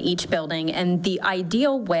custodian in each building, and the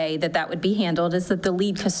ideal way that would be handled is that the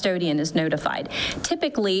lead custodian is notified.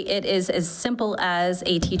 Typically, it is as simple as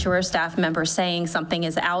a teacher or staff member saying something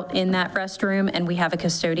is out in that restroom, and we have a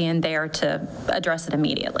custodian there to address it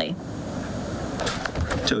immediately.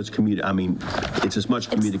 So it's it's as much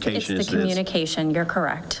communication as it's the communication. You're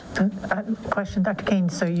correct. Question, Dr. Kane.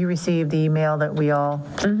 So you received the email that we all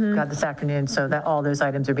got this afternoon, so that all those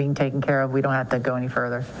items are being taken care of. We don't have to go any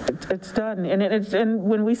further. It's done. And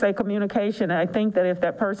when we say communication, I think that if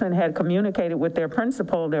that person had communicated with their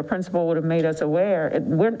principal would have made us aware.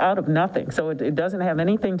 We're out of nothing. So it doesn't have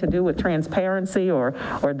anything to do with transparency or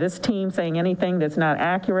this team saying anything that's not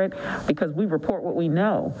accurate, because we report what we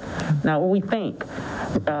know, not what we think.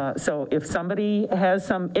 So if somebody has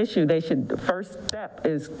some issue, the first step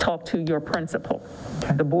is talk to your principal.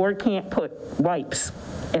 Okay. The board can't put wipes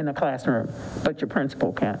in a classroom, but your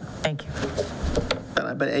principal can. Thank you.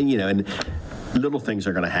 And little things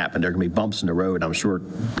are going to happen. There are going to be bumps in the road. I'm sure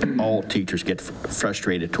all teachers get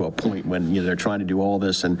frustrated to a point when they're trying to do all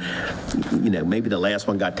this, and maybe the last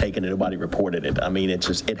one got taken and nobody reported it. I mean,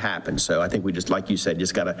 it happens. So I think we just, like you said,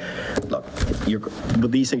 just got to look.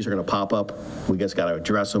 But these things are going to pop up. We just got to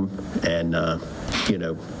address them and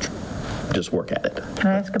just work at it. Can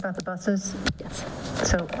I ask about the buses? Yes.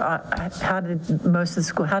 So how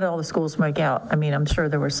did all the schools make out? I mean, I'm sure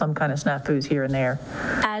there were some kind of snafus here and there.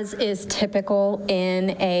 As is typical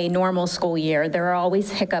in a normal school year, there are always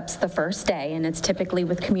hiccups the first day, and it's typically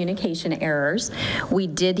with communication errors. We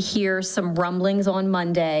did hear some rumblings on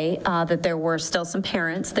Monday that there were still some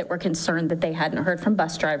parents that were concerned that they hadn't heard from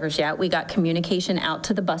bus drivers yet. We got communication out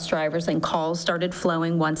to the bus drivers, and calls started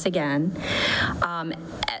flowing once again.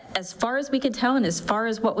 As far as we could tell, and as far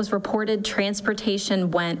as what was reported,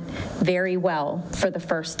 transportation went very well for the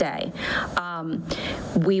first day.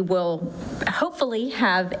 We will hopefully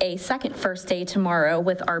have a second first day tomorrow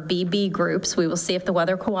with our BB groups. We will see if the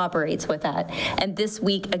weather cooperates with that. And this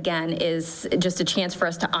week, again, is just a chance for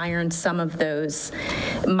us to iron some of those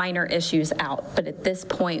minor issues out. But at this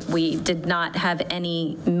point, we did not have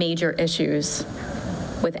any major issues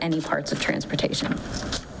with any parts of transportation.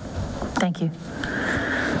 Thank you.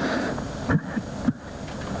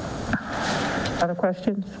 Other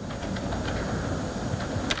questions?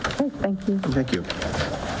 Okay, thank you. Thank you.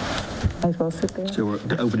 Might as well sit there. So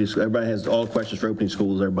everybody has all questions for opening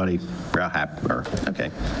schools. Everybody happy?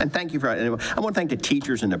 Okay. And thank you for. I want to thank the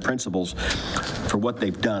teachers and the principals for what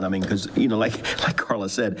they've done. I mean, because like Carla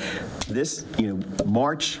said, this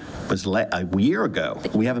March was a year ago.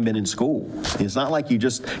 We haven't been in school. It's not like you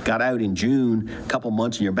just got out in June, a couple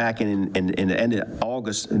months, and you're back in the end of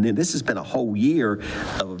August. And then this has been a whole year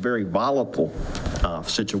of a very volatile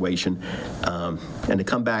situation, and to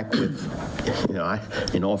come back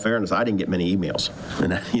with, in all fairness, I didn't get many emails,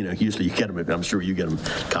 and usually you get them, I'm sure you get them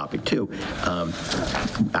copied too.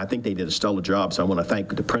 I think they did a stellar job, so I want to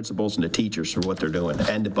thank the principals and the teachers for what they're doing,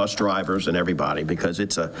 and the bus drivers and everybody, because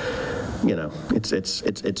it's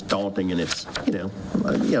it's daunting, and it's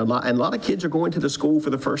a lot of kids are going to the school for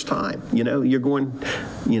the first time. You're going,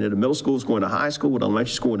 the middle school's going to high school, the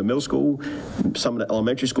elementary school to middle school. Some of the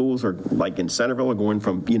elementary schools are like in Centerville are going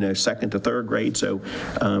from second to third grade. So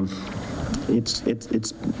it's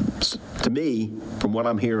to me, from what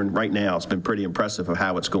I'm hearing right now, it's been pretty impressive of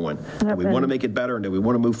how it's going. Do we want to make it better, and do we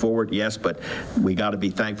want to move forward? Yes, but we got to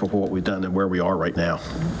be thankful for what we've done and where we are right now.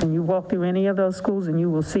 And you walk through any of those schools and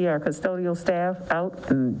you will see our custodial staff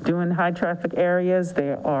out and doing high traffic areas.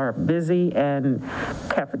 They are busy, and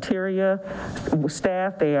cafeteria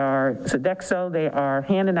staff, they are Sodexo, they are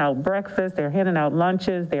handing out breakfast, they're handing out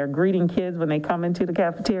lunches, they are greeting kids when they come into the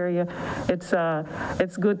cafeteria.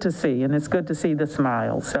 It's good to see, and it's good to see the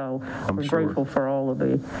smile. So we're grateful for all of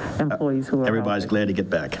the employees who are Everybody's out glad to get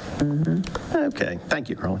back. Okay, thank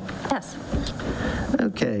you, Carly. Yes.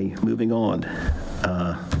 Okay, moving on.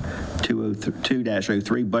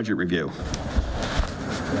 202-03 budget review.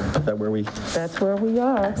 Is that where we? That's where we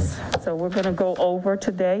are. So we're going to go over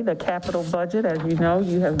today the capital budget. As you know,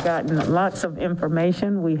 you have gotten lots of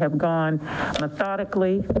information. We have gone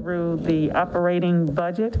methodically through the operating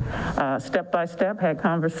budget, step by step, had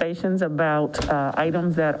conversations about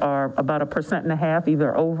items that are about 1.5%,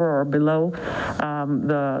 either over or below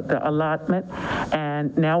the allotment.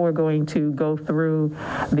 And now we're going to go through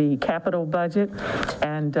the capital budget,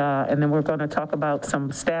 and then we're going to talk about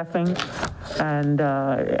some staffing. And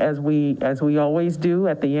as we always do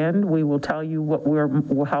at the end, we will tell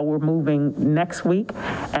you how we're moving next week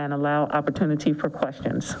and allow opportunity for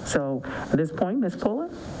questions. So at this point, Ms. Pullen.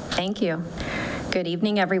 Thank you. Good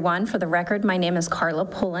evening, everyone. For the record, my name is Carla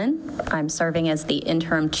Pullen. I'm serving as the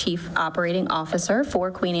interim chief operating officer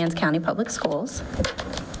for Queen Anne's County Public Schools.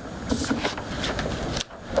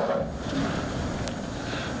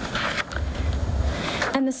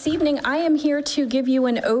 And this evening, I am here to give you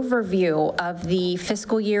an overview of the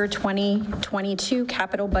fiscal year 2022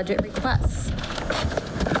 capital budget requests.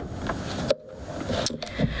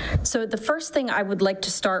 So the first thing I would like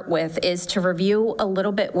to start with is to review a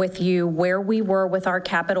little bit with you where we were with our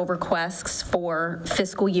capital requests for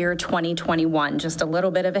fiscal year 2021, just a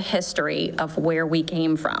little bit of a history of where we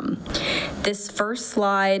came from. This first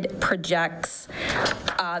slide projects,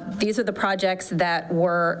 these are the projects that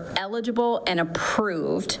were eligible and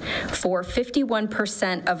approved for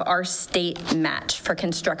 51% of our state match for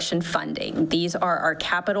construction funding. These are our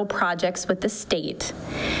capital projects with the state,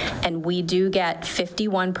 and we do get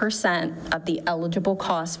 51% of the eligible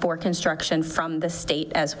costs for construction from the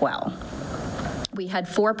state as well. We had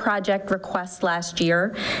 4 project requests last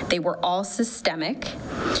year. They were all systemic.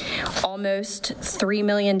 Almost $3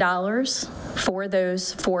 million for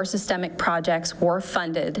those 4 systemic projects were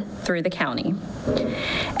funded through the county.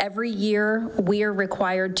 Every year, we are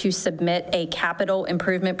required to submit a capital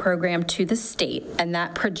improvement program to the state, and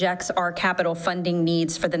that projects our capital funding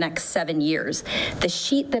needs for the next 7 years. The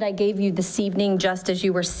sheet that I gave you this evening, just as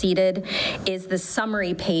you were seated, is the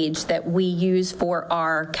summary page that we use for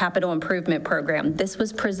our capital improvement program. This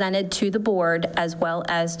was presented to the board as well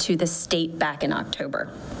as to the state back in October.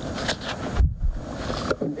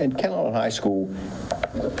 And Caroline High School,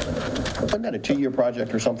 wasn't that a 2-year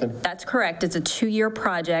project or something? That's correct. It's a 2-year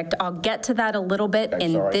project. I'll get to that a little bit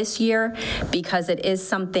this year because it is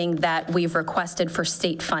something that we've requested for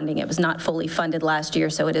state funding. It was not fully funded last year,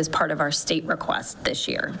 so it is part of our state request this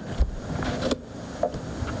year.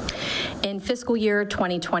 In fiscal year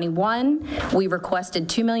 2021, we requested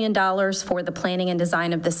 $2 million for the planning and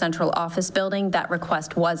design of the central office building. That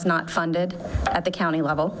request was not funded at the county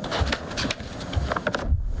level.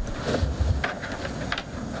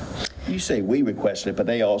 You say we requested it, but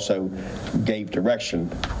they also gave direction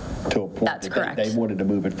to a point. That's correct. They wanted to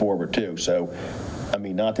move it forward too. So, I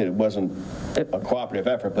mean, not that it wasn't a cooperative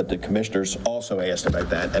effort, but the commissioners also asked about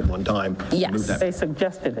that at one time. Yes. Move that. They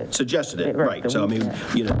suggested it. Suggested it, right. So, I mean,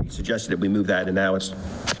 he suggested that we move that, and now it's.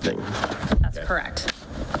 That's correct.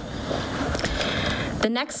 The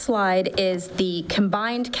next slide is the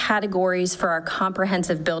combined categories for our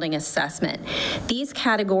comprehensive building assessment. These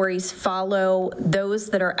categories follow those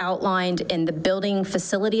that are outlined in the building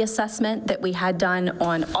facility assessment that we had done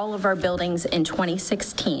on all of our buildings in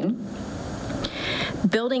 2016.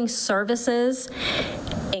 Building services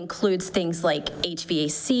includes things like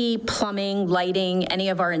HVAC, plumbing, lighting, any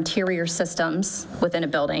of our interior systems within a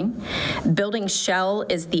building. Building shell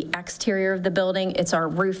is the exterior of the building. It's our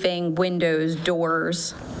roofing, windows,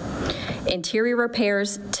 doors. Interior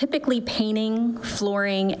repairs, typically painting,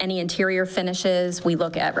 flooring, any interior finishes. We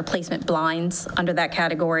look at replacement blinds under that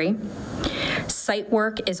category. Site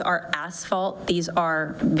work is our asphalt. These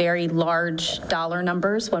are very large dollar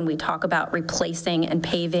numbers when we talk about replacing and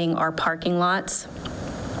paving our parking lots.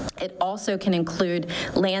 It also can include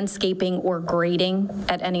landscaping or grading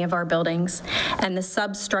at any of our buildings, and the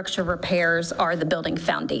substructure repairs are the building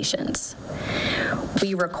foundations.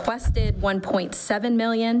 We requested $1.7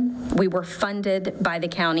 million. We were funded by the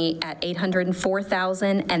county at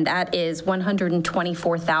 $804,000, and that is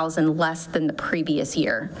 $124,000 less than the previous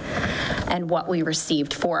year and what we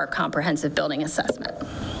received for our comprehensive building assessment.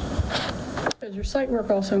 Does your site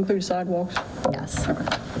work also include sidewalks? Yes.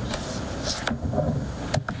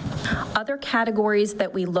 Other categories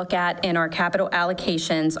that we look at in our capital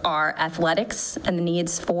allocations are athletics and the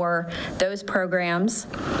needs for those programs,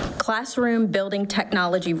 classroom building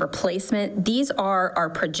technology replacement. These are our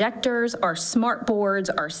projectors, our smart boards,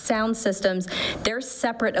 our sound systems. They're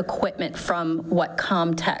separate equipment from what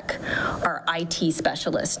ComTech, our IT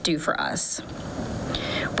specialists, do for us.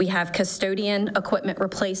 We have custodian equipment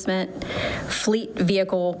replacement, fleet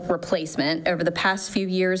vehicle replacement. Over the past few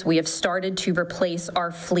years, we have started to replace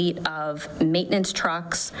our fleet of maintenance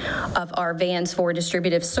trucks, of our vans for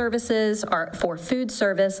distributive services, for food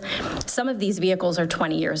service. Some of these vehicles are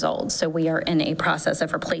 20 years old, so we are in a process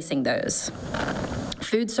of replacing those.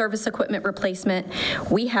 Food service equipment replacement.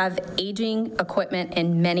 We have aging equipment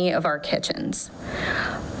in many of our kitchens.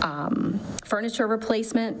 Furniture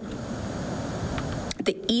replacement.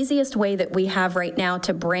 The easiest way that we have right now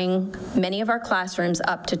to bring many of our classrooms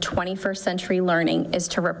up to 21st century learning is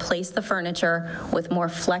to replace the furniture with more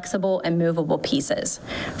flexible and movable pieces.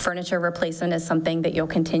 Furniture replacement is something that you'll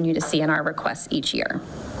continue to see in our requests each year.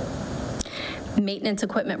 Maintenance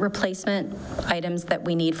equipment replacement, items that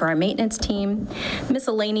we need for our maintenance team.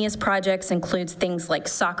 Miscellaneous projects includes things like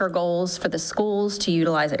soccer goals for the schools to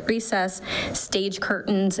utilize at recess. Stage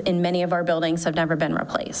curtains in many of our buildings have never been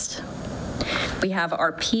replaced. We have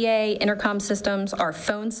our PA intercom systems, our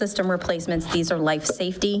phone system replacements. These are life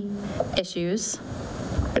safety issues.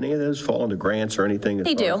 Any of those fall into grants or anything?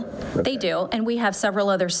 They do. Okay. They do. And we have several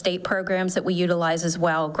other state programs that we utilize as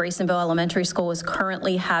well. Graysonville Elementary School is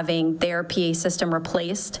currently having their PA system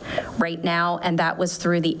replaced right now, and that was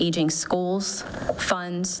through the Aging Schools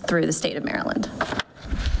funds through the state of Maryland.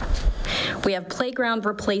 We have playground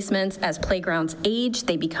replacements. As playgrounds age,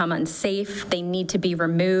 they become unsafe. They need to be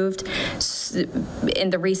removed. In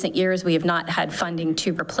the recent years, we have not had funding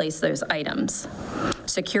to replace those items.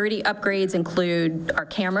 Security upgrades include our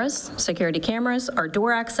cameras, security cameras, our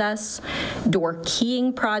door access, door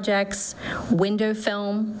keying projects, window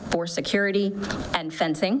film for security, and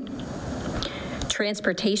fencing.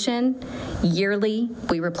 Transportation, yearly,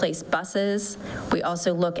 we replace buses. We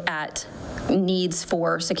also look at needs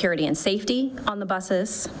for security and safety on the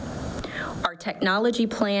buses. Our technology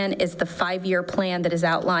plan is the 5-year plan that is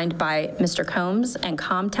outlined by Mr. Combs and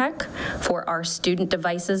ComTech for our student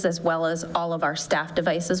devices as well as all of our staff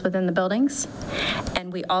devices within the buildings.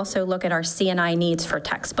 And we also look at our C&I needs for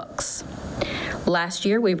textbooks. Last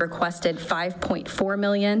year, we requested $5.4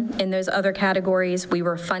 million. In those other categories, we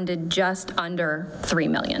were funded just under $3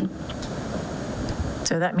 million.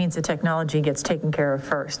 So that means the technology gets taken care of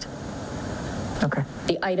first. Okay.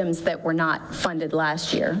 The items that were not funded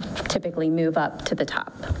last year typically move up to the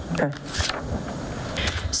top. Okay.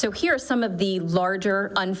 So here are some of the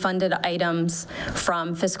larger unfunded items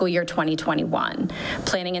from fiscal year 2021.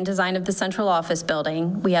 Planning and design of the central office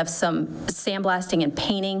building. We have some sandblasting and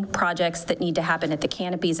painting projects that need to happen at the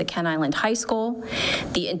canopies at Kent Island High School.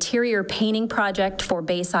 The interior painting project for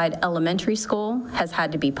Bayside Elementary School has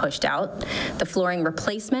had to be pushed out. The flooring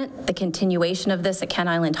replacement, the continuation of this at Kent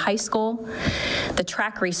Island High School. The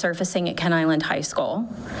track resurfacing at Kent Island High School.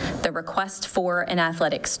 The request for an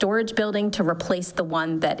athletic storage building to replace the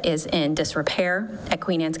one that is in disrepair at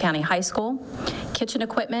Queen Anne's County High School, kitchen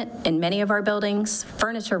equipment in many of our buildings,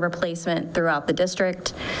 furniture replacement throughout the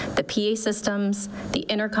district, the PA systems, the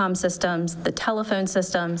intercom systems, the telephone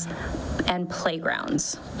systems, and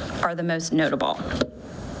playgrounds are the most notable.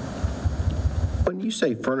 When you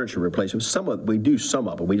say furniture replacement, we do some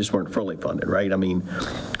of it, we just weren't fully funded, right? I mean,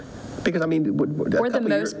 because, I mean, for the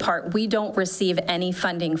most part, we don't receive any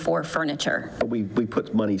funding for furniture. We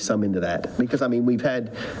put money some into that because, I mean, we've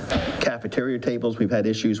had cafeteria tables we've had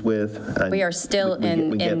issues with. We are still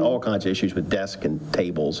we get all kinds of issues with desks and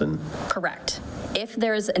tables and. Correct. If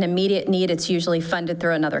there's an immediate need, it's usually funded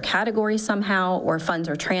through another category somehow, or funds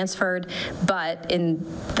are transferred. But in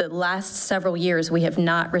the last several years, we have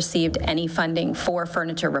not received any funding for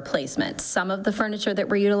furniture replacement. Some of the furniture that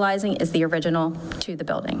we're utilizing is the original to the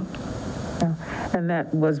building. And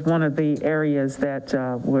that was one of the areas that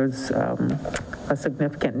was a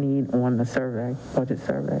significant need on the survey, budget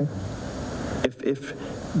survey.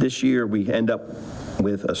 If this year we end up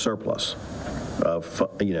with a surplus of,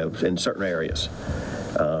 in certain areas,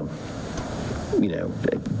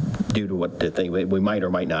 due to what the thing, we might or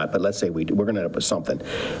might not, but let's say we're going to end up with something.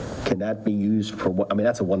 Can that be used for what? I mean,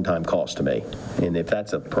 that's a one-time cost to me. And if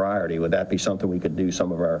that's a priority, would that be something we could do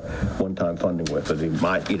some of our one-time funding with? Would be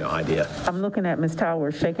my, idea. I'm looking at Ms.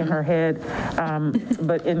 Towers shaking her head,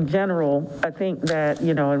 but in general, I think that,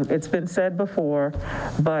 it's been said before,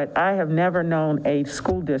 but I have never known a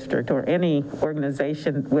school district or any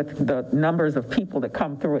organization with the numbers of people that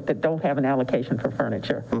come through it that don't have an allocation for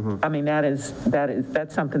furniture. I mean,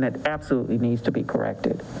 that's something that absolutely needs to be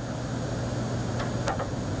corrected.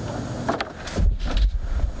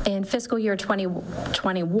 In fiscal year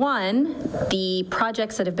 2021, the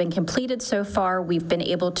projects that have been completed so far, we've been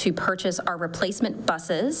able to purchase our replacement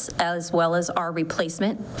buses as well as our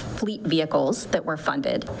replacement fleet vehicles that were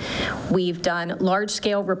funded. We've done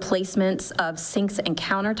large-scale replacements of sinks and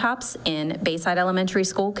countertops in Bayside Elementary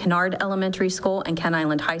School, Kennard Elementary School, and Ken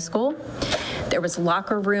Island High School. There was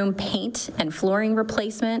locker room paint and flooring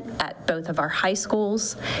replacement at both of our high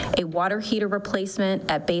schools, a water heater replacement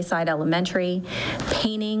at Bayside Elementary,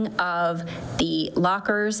 painting of the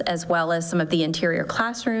lockers as well as some of the interior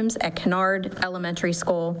classrooms at Kennard Elementary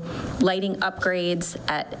School, lighting upgrades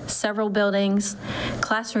at several buildings,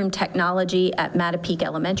 classroom technology at Mattapique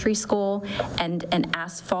Elementary School, and an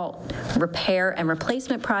asphalt repair and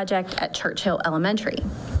replacement project at Churchill Elementary.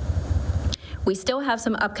 We still have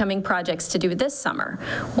some upcoming projects to do this summer.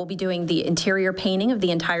 We'll be doing the interior painting of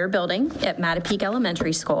the entire building at Mattapique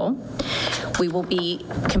Elementary School. We will be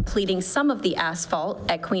completing some of the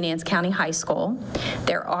asphalt at Queen Anne's County High School.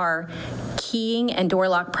 There are keying and door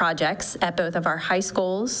lock projects at both of our high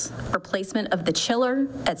schools, replacement of the chiller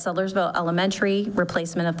at Sudlersville Elementary,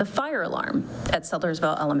 replacement of the fire alarm at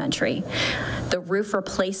Sudlersville Elementary. The roof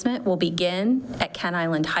replacement will begin at Ken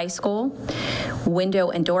Island High School,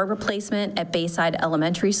 window and door replacement at Bayside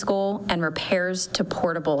Elementary School, and repairs to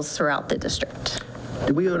portables throughout the district.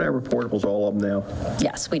 Do we own our portables, all of them now?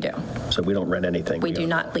 Yes, we do. So we don't rent anything? We do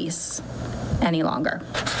not lease any longer.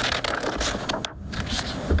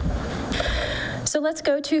 So let's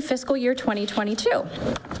go to fiscal year 2022.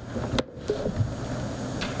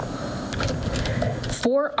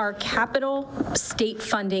 For our capital state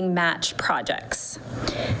funding match projects.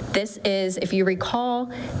 This is, if you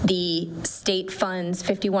recall, the state funds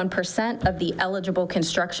 51% of the eligible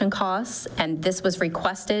construction costs, and this was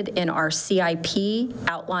requested in our CIP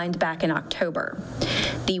outlined back in October.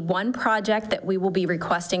 The one project that we will be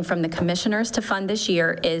requesting from the commissioners to fund this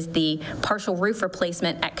year is the partial roof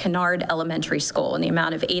replacement at Kennard Elementary School in the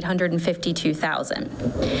amount of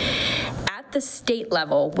 $852,000. At the state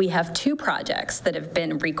level, we have two projects that have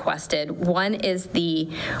been requested. One is the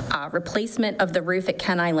replacement of the roof at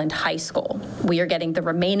Ken Island High School. We are getting the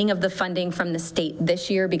remaining of the funding from the state this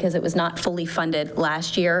year because it was not fully funded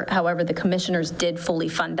last year. However, the commissioners did fully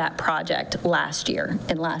fund that project last year,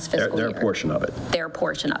 in last fiscal year. Their portion of it. Their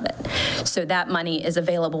portion of it. So that money is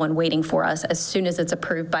available and waiting for us as soon as it's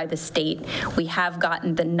approved by the state. We have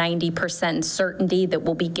gotten the 90% certainty that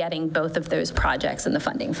we'll be getting both of those projects and the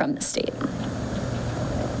funding from the state.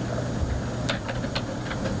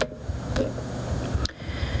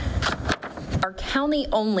 Our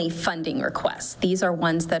county-only funding requests, these are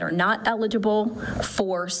ones that are not eligible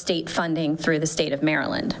for state funding through the state of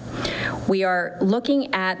Maryland. We are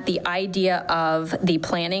looking at the idea of the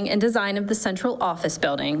planning and design of the central office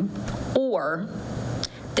building or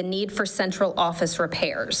the need for central office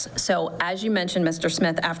repairs. So as you mentioned, Mr.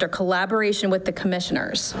 Smith, after collaboration with the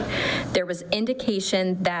commissioners, there was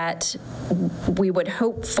indication that we would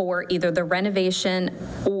hope for either the renovation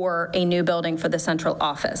or a new building for the central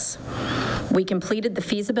office. We completed the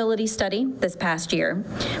feasibility study this past year.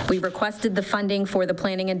 We requested the funding for the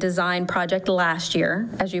planning and design project last year,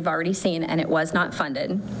 as you've already seen, and it was not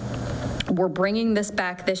funded. We're bringing this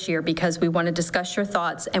back this year because we want to discuss your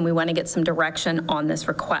thoughts and we want to get some direction on this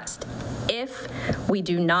request. If we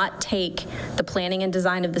do not take the planning and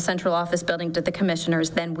design of the central office building to the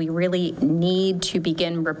commissioners, then we really need to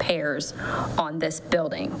begin repairs on this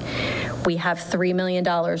building. We have $3 million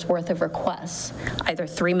worth of requests, either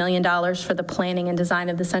 $3 million for the planning and design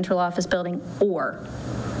of the central office building or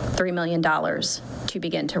 $3 million to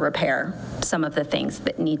begin to repair some of the things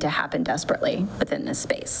that need to happen desperately within this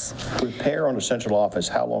space. Repair on the central office,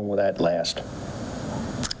 how long will that last?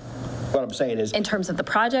 What I'm saying is... In terms of the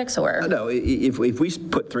projects, or? No, if we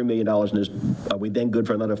put $3 million in this, are we then good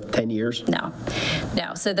for another 10 years? No.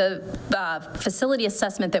 So the facility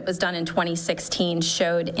assessment that was done in 2016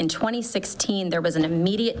 showed in 2016 there was an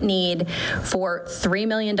immediate need for $3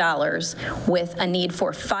 million with a need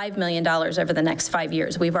for $5 million over the next 5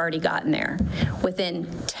 years. We've already gotten there. Within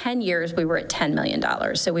 10 years, we were at $10 million.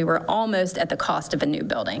 So we were almost at the cost of a new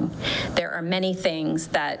building. There are many things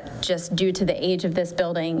that, just due to the age of this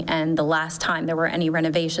building and the last time there were any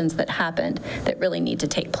renovations that happened, that really need to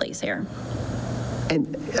take place here.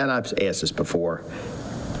 And I've asked this before,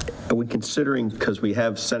 are we considering, because we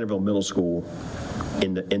have Centerville Middle School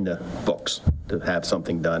in the books, to have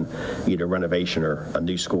something done, either renovation or a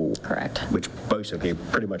new school? Correct. Which basically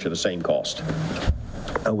pretty much are the same cost.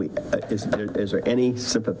 Is there any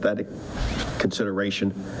sympathetic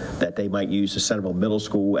consideration that they might use the Centerville Middle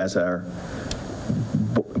School as our,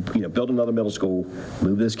 build another middle school,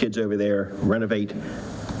 move those kids over there, renovate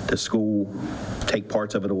the school, take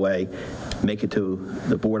parts of it away, make it to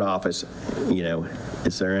the board office,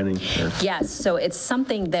 is there any? Yes, so it's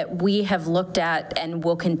something that we have looked at and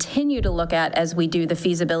will continue to look at as we do the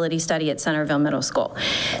feasibility study at Centerville Middle School.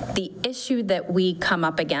 The issue that we come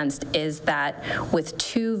up against is that with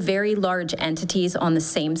two very large entities on the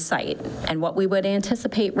same site, and what we would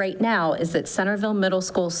anticipate right now is that Centerville Middle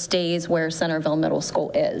School stays where Centerville Middle School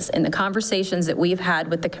is. In the conversations that we've had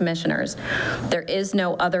with the commissioners, there is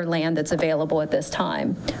no other land that's available at this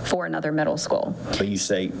time for another middle school. But you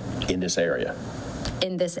say in this area?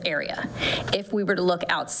 In this area. If we were to look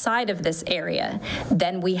outside of this area,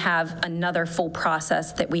 then we have another full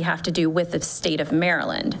process that we have to do with the state of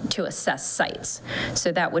Maryland to assess sites.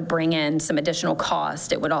 So that would bring in some additional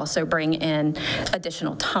cost. It would also bring in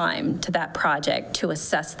additional time to that project to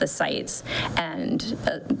assess the sites and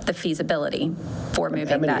the feasibility for moving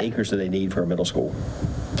that. How many acres do they need for a middle school?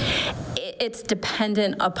 It's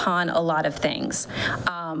dependent upon a lot of things.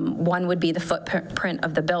 One would be the footprint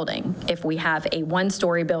of the building. If we have a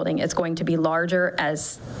one-story building, it's going to be larger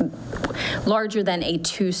than a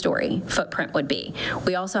two-story footprint would be.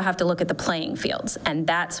 We also have to look at the playing fields, and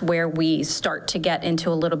that's where we start to get into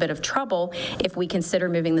a little bit of trouble if we consider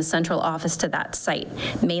moving the central office to that site,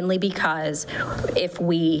 mainly because if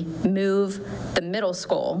we move the middle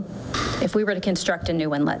school, if we were to construct a new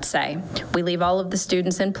one, let's say, we leave all of the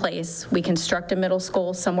students in place, we construct a middle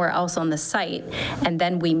school somewhere else on the site, and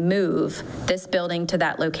then we move this building to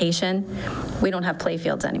that location, we don't have play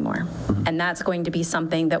fields anymore. And that's going to be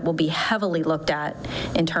something that will be heavily looked at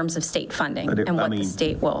in terms of state funding and what the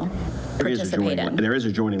state will participate in. There is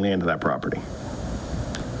adjoining land to that property.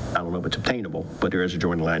 I don't know if it's obtainable, but there is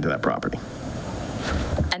adjoining land to that property.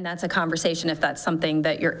 And that's a conversation, if that's something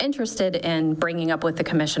that you're interested in bringing up with the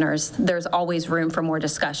commissioners, there's always room for more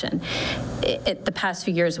discussion. The past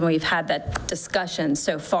few years when we've had that discussion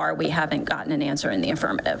so far, we haven't gotten an answer in the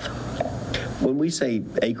affirmative. When we say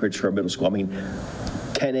acreage for a middle school, I mean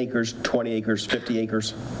 10 acres, 20 acres, 50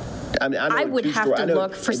 acres? I would have to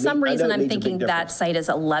look. For some reason, I'm thinking that site is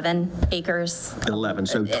 11 acres. 11,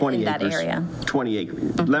 so 20 in acres. that area. 20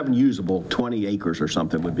 acres, 11 usable, 20 acres or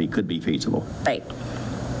something could be feasible. Right.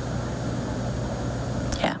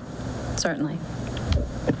 Yeah, certainly.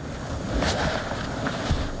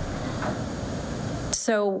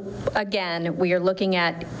 So again, we are looking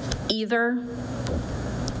at either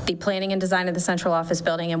the planning and design of the central office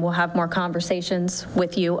building, and we'll have more conversations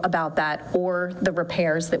with you about that, or the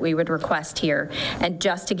repairs that we would request here. And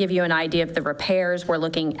just to give you an idea of the repairs, we're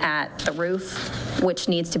looking at the roof, which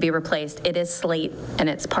needs to be replaced. It is slate, and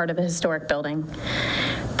it's part of a historic building.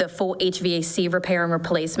 The full HVAC repair and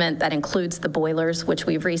replacement, that includes the boilers, which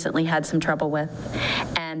we've recently had some trouble with,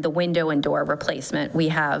 and the window and door replacement. We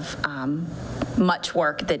have much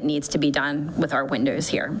work that needs to be done with our windows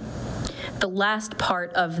here. The last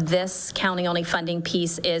part of this county-only funding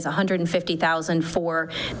piece is $150,000 for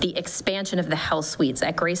the expansion of the health suites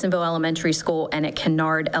at Graysonville Elementary School and at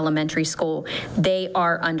Kennard Elementary School. They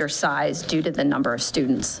are undersized due to the number of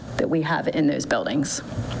students that we have in those buildings.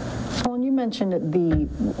 Colin, you mentioned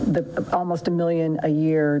the almost $1 million a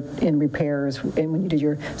year in repairs and when you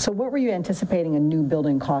did so what were you anticipating a new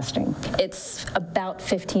building costing? It's about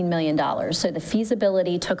 $15 million. So the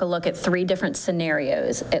feasibility took a look at 3 different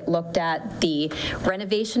scenarios. It looked at the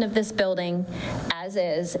renovation of this building as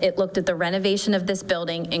is. It looked at the renovation of this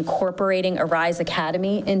building, incorporating Arise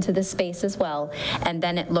Academy into this space as well. And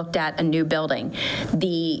then it looked at a new building.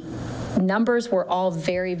 The numbers were all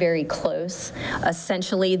very, very close.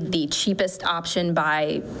 Essentially, the cheapest option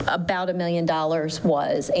by about $1 million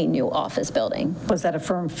was a new office building. Was that a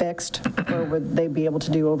firm fixed, or would they be able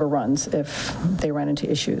to do overruns if they ran into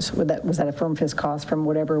issues? Was that a firm fixed cost from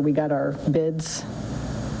whatever we got our bids?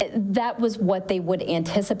 That was what they would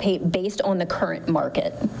anticipate based on the current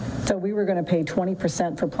market. So we were going to pay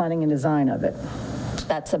 20% for planning and design of it.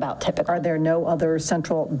 That's about typical. Are there no other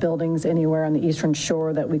central buildings anywhere on the Eastern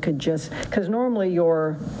Shore that we could just, because normally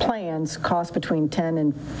your plans cost between 10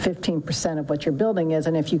 and 15% of what your building is,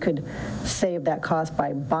 and if you could save that cost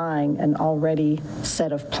by buying an already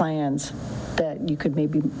set of plans, that you could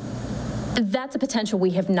maybe. That's a potential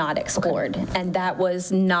we have not explored, okay. And that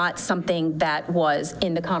was not something that was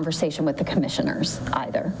in the conversation with the commissioners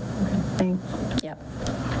either. Okay. Thanks. Yep.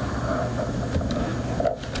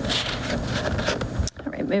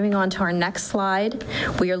 Moving on to our next slide,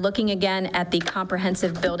 we are looking again at the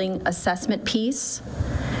comprehensive building assessment piece.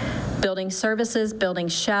 Building services, building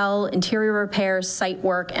shell, interior repairs, site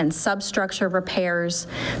work, and substructure repairs.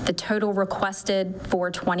 The total requested for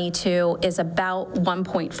 22 is about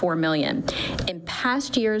 $1.4 million. In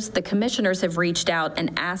past years, the commissioners have reached out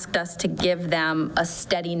and asked us to give them a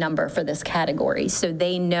steady number for this category, so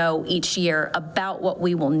they know each year about what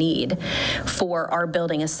we will need for our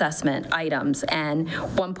building assessment items, and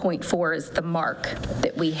 1.4 is the mark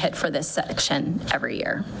that we hit for this section every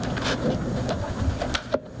year.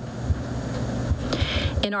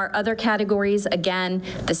 In our other categories, again,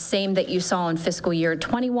 the same that you saw in fiscal year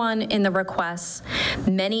 21 in the requests.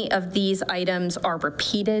 Many of these items are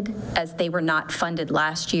repeated as they were not funded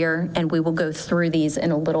last year, and we will go through these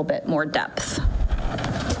in a little bit more depth.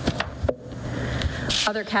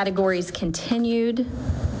 Other categories continued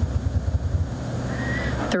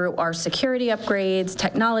through our security upgrades,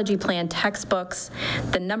 technology plan, textbooks.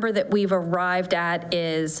 The number that we've arrived at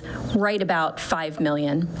is right about $5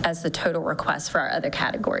 million as the total request for our other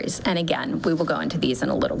categories. And again, we will go into these in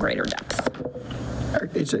a little greater depth.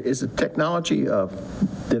 Is it technology, do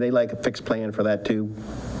they like a fixed plan for that too?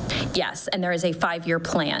 Yes, and there is a 5-year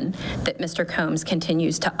plan that Mr. Combs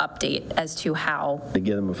continues to update as to how. They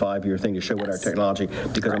give them a 5-year thing to show what our technology,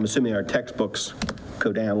 because correct. I'm assuming our textbooks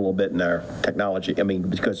go down a little bit in our technology. I mean,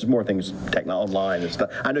 because there's more things online and stuff.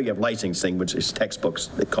 I know you have licensing, which is textbooks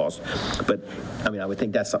that cost, but I mean, I would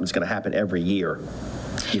think that's something that's going to happen every year.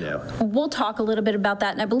 You know. We'll talk a little bit about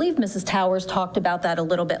that, and I believe Mrs. Towers talked about that a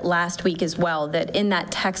little bit last week as well, that in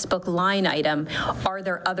that textbook line item, are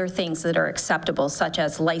there other things that are acceptable, such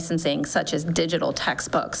as licensing, such as digital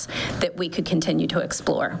textbooks, that we could continue to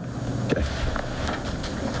explore. Okay.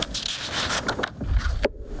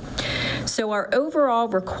 So our overall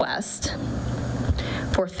request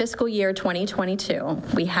for fiscal year 2022,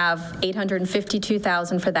 we have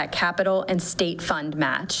 $852,000 for that capital and state fund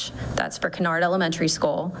match. That's for Kennard Elementary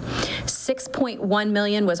School. $6.1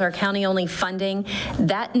 million was our county-only funding.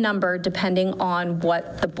 That number, depending on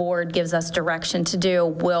what the board gives us direction to do,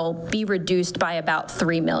 will be reduced by about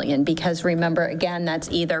 $3 million, because remember, again, that's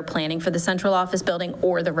either planning for the central office building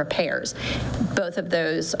or the repairs. Both of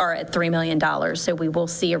those are at $3 million, so we will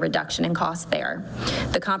see a reduction in cost there.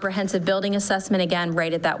 The comprehensive building assessment, again,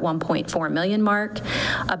 right at that 1.4 million mark.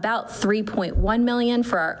 About 3.1 million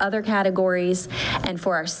for our other categories, and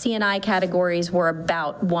for our C&I categories, we're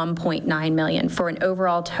about 1.9 million, for an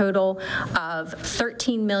overall total of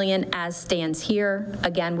 13 million as stands here.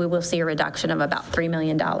 Again, we will see a reduction of about $3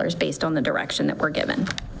 million based on the direction that we're given.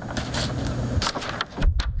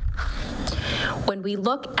 When we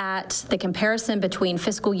look at the comparison between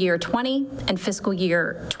fiscal year 20 and fiscal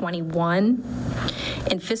year 21,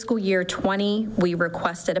 in fiscal year 20, we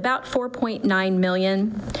requested about 4.9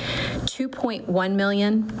 million. 2.1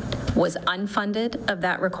 million was unfunded of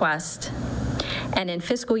that request. And in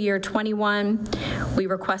fiscal year 21, we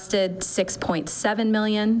requested 6.7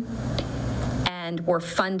 million and were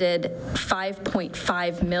funded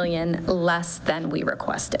 5.5 million less than we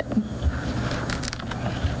requested.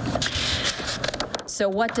 So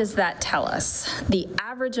what does that tell us? The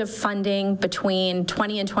average of funding between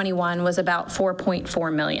 20 and 21 was about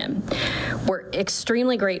 4.4 million. We're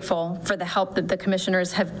extremely grateful for the help that the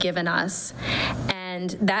commissioners have given us, and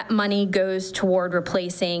that money goes toward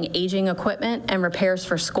replacing aging equipment and repairs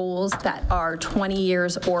for schools that are 20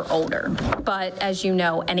 years or older. But as you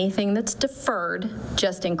know, anything that's deferred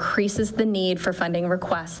just increases the need for funding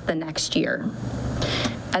requests the next year.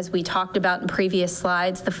 As we talked about in previous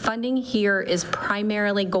slides, the funding here is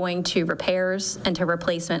primarily going to repairs and to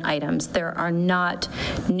replacement items. There are not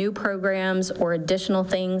new programs or additional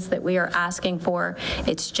things that we are asking for.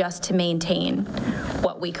 It's just to maintain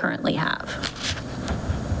what we currently have.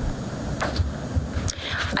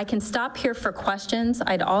 I can stop here for questions.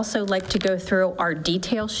 I'd also like to go through our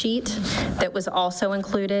detail sheet that was also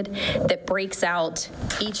included that breaks out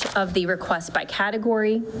each of the requests by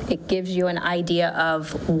category. It gives you an idea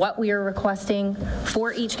of what we are requesting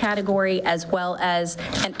for each category, as well as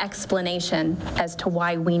an explanation as to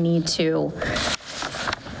why we need to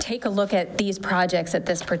take a look at these projects at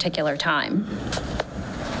this particular time.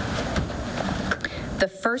 The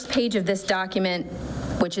first page of this document,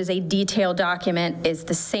 which is a detailed document, is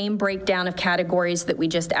the same breakdown of categories that we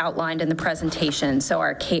just outlined in the presentation. So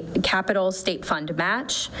our capital state fund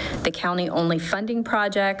match, the county-only funding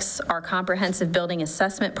projects, our comprehensive building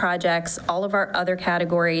assessment projects, all of our other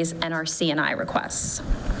categories, and our C&I requests.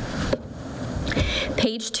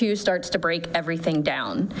 Page 2 starts to break everything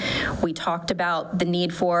down. We talked about the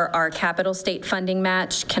need for our capital state funding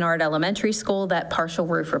match, Kennard Elementary School, that partial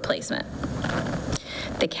roof replacement.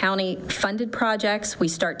 The county-funded projects, we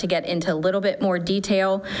start to get into a little bit more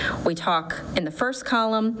detail. We talk in the first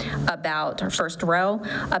column about, or first row,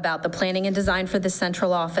 about the planning and design for the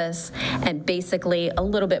central office, and basically a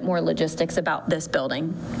little bit more logistics about this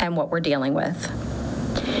building and what we're dealing with.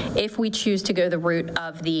 If we choose to go the route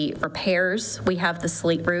of the repairs, we have the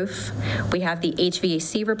slate roof, we have the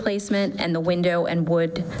HVAC replacement, and the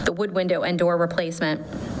wood window and door replacement,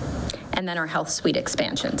 and then our health suite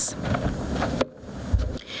expansions.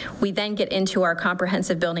 We then get into our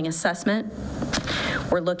comprehensive building assessment.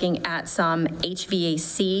 We're looking at some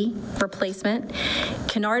HVAC replacement.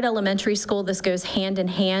 Kennard Elementary School, this goes hand in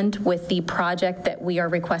hand with the project that we are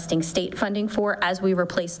requesting state funding for. As we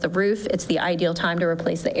replace the roof, it's the ideal time to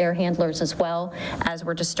replace the air handlers as well, as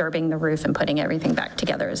we're disturbing the roof and putting everything back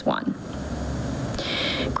together as one.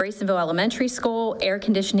 Graysonville Elementary School, air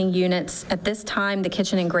conditioning units. At this time, the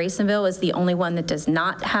kitchen in Graysonville is the only one that does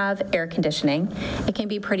not have air conditioning. It can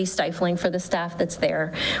be pretty stifling for the staff that's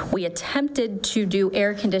there. We attempted to do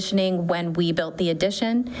air conditioning when we built the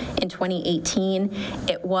addition in 2018.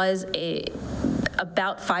 It was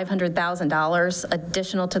about $500,000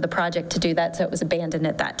 additional to the project to do that, so it was abandoned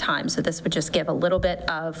at that time. So this would just give a little bit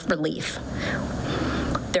of relief.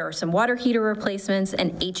 There are some water heater replacements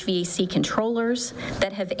and HVAC controllers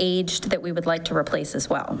that have aged that we would like to replace as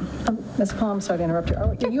well. Ms. Palm, sorry to interrupt you.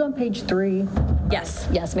 Are you on page 3? Yes,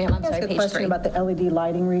 yes, ma'am. I'm sorry, page 3. I have a question about the LED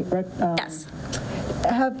lighting. Yes.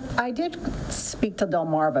 I did speak to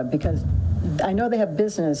Delmarva because I know they have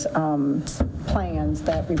business plans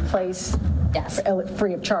that replace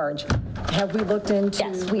free of charge. Have we looked into?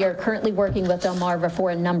 Yes, we are currently working with Delmarva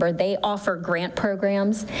for a number. They offer grant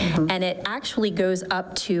programs, and it actually goes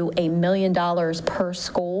up to $1 million per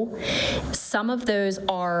school. Some of those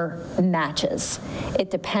are matches.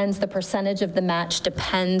 It depends, the percentage of the match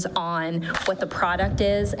depends on what the product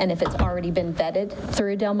is and if it's already been vetted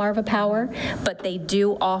through Delmarva Power, but they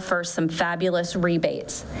do offer some fabulous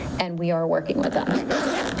rebates, and we are working with them.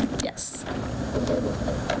 Yes.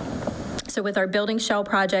 So with our building shell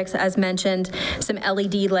projects, as mentioned, some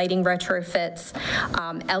LED lighting retrofits.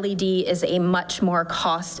 LED is a much more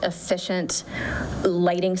cost-efficient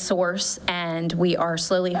lighting source, and we are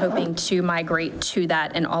slowly hoping to migrate to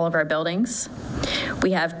that in all of our buildings.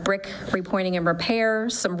 We have brick repointing and repair,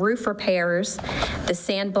 some roof repairs, the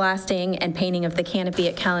sandblasting and painting of the canopy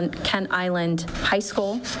at Kent Island High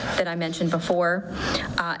School that I mentioned before,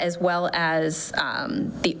 as well as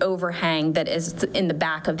the overhang that is in the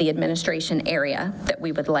back of the administration area that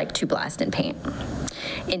we would like to blast and paint.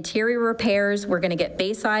 Interior repairs, we're going to get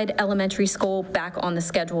Bayside Elementary School back on the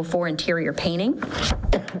schedule for interior painting.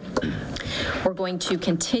 We're going to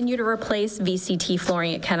continue to replace VCT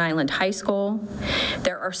flooring at Kent Island High School.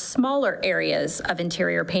 There are smaller areas of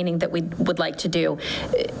interior painting that we would like to do.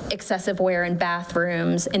 Excessive wear in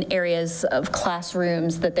bathrooms, in areas of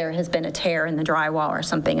classrooms that there has been a tear in the drywall or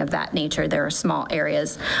something of that nature. There are small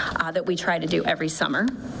areas that we try to do every summer.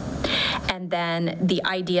 And then the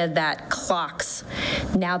idea that clocks,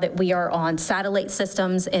 now that we are on satellite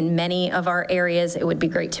systems in many of our areas, it would be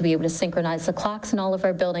great to be able to synchronize the clocks in all of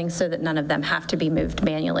our buildings so that none of them have to be moved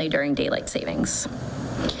manually during daylight savings.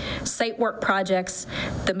 Site work projects,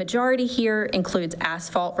 the majority here includes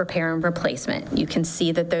asphalt repair and replacement. You can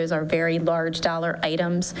see that those are very large dollar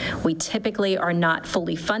items. We typically are not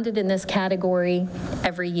fully funded in this category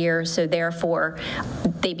every year, so therefore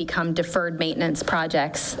they become deferred maintenance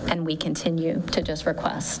projects, and we continue to just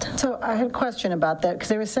request. So I had a question about that, because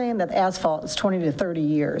they were saying that asphalt is 20 to 30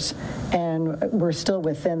 years, and we're still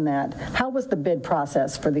within that. How was the bid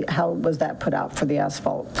process how was that put out for the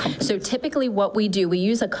asphalt company? So typically what we do, we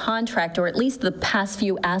use a contract, or at least the past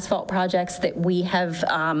few asphalt projects that we have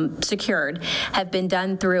secured have been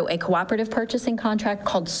done through a cooperative purchasing contract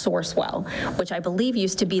called Sourcewell, which I believe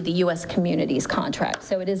used to be the U.S. Communities contract.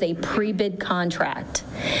 So it is a pre-bid contract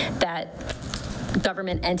that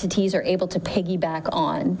government entities are able to piggyback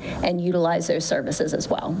on and utilize those services as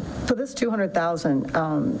well. So this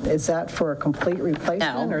 $200,000, is that for a complete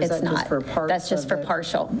replacement? No, or is it's that not. Just for parts? That's just for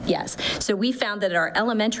partial, yes. So we found that at our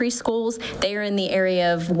elementary schools, they are in the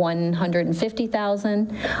area of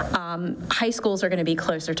 150,000. High schools are going to be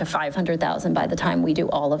closer to 500,000 by the time we do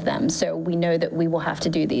all of them. So we know that we will have to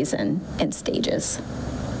do these in stages.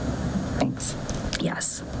 Thanks.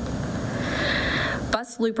 Yes.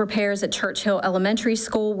 Bus loop repairs at Churchill Elementary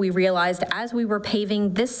School, we realized as we were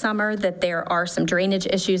paving this summer that there are some drainage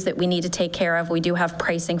issues that we need to take care of. We do have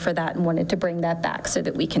pricing for that and wanted to bring that back so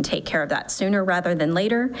that we can take care of that sooner rather than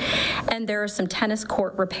later. And there are some tennis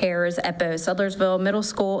court repairs at both Sudlersville Middle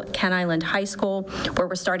School, Ken Island High School, where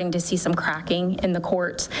we're starting to see some cracking in the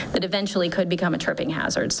courts that eventually could become a tripping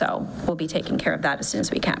hazard. So we'll be taking care of that as soon as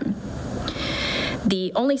we can.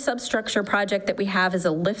 The only substructure project that we have is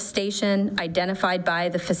a lift station identified by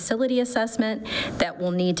the facility assessment that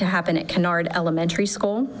will need to happen at Kennard Elementary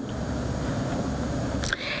School.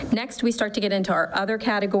 Next, we start to get into our other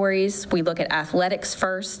categories. We look at athletics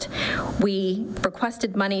first. We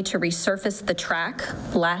requested money to resurface the track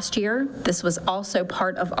last year. This was also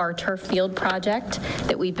part of our turf field project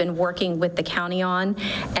that we've been working with the county on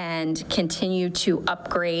and continue to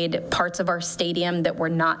upgrade parts of our stadium that were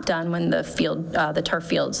not done when the turf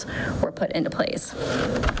fields were put into place.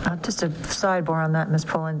 Just a sidebar on that, Ms.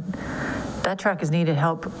 Pullen. That track has needed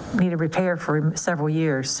repair for several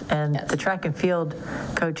years, and yes. The track and field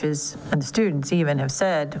coaches and the students even have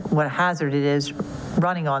said what a hazard it is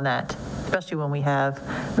running on that, especially when we have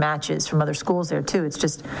matches from other schools there too.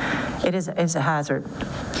 It's a hazard.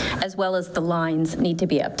 As well as the lines need to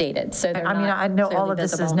be updated, so they're not I know all of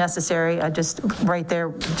this visible. is necessary. Right there,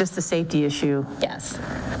 just the safety issue. Yes.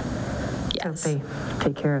 Yes. So they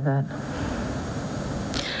take care of that.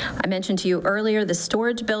 I mentioned to you earlier the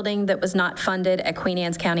storage building that was not funded at Queen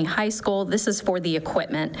Anne's County High School. This is for the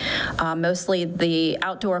equipment, mostly the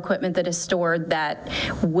outdoor equipment that is stored that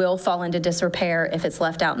will fall into disrepair if it's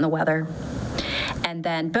left out in the weather. And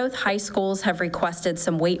then both high schools have requested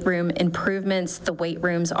some weight room improvements. The weight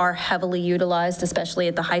rooms are heavily utilized, especially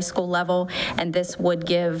at the high school level, and this would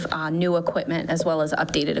give new equipment as well as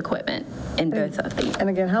updated equipment in both of these. And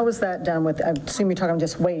again, how was that done with, I assume you're talking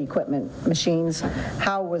just weight equipment, machines.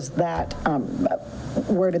 How was that,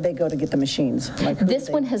 where did they go to get the machines? This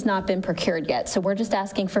one has not been procured yet, so we're just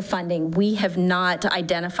asking for funding. We have not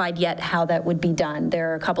identified yet how that would be done.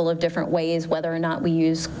 There are a couple of different ways, whether or not we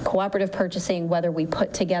use cooperative purchasing, whether we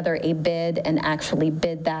put together a bid and actually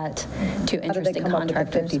bid that to interested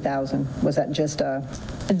contractors. $50,000? Was that just a?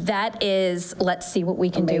 That is, let's see what we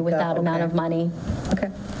can do with that amount of money.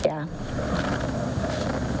 Okay. Yeah.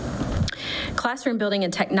 Classroom building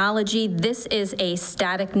and technology, this is a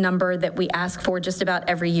static number that we ask for just about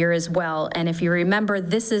every year as well. And if you remember,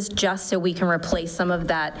 this is just so we can replace some of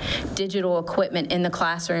that digital equipment in the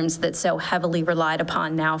classrooms that's so heavily relied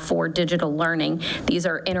upon now for digital learning. These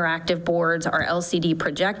are interactive boards, our LCD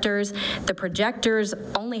projectors. The projectors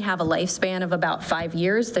only have a lifespan of about 5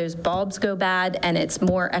 years. Those bulbs go bad, and it's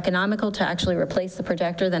more economical to actually replace the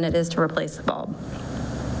projector than it is to replace the bulb.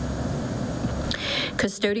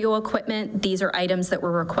 Custodial equipment, these are items that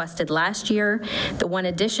were requested last year. The one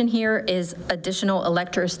addition here is additional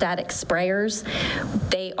electrostatic sprayers.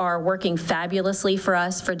 They are working fabulously for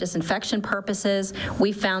us for disinfection purposes.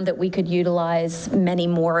 We found that we could utilize many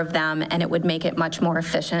more of them, and it would make it much more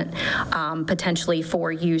efficient, potentially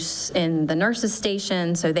for use in the nurses'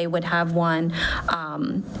 station, so they would have one.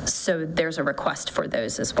 So there's a request for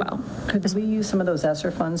those as well. Could we use some of those ESSER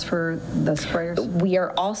funds for the sprayers? We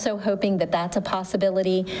are also hoping that that's a possibility.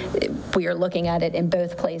 We are looking at it in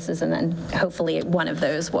both places, and then hopefully one of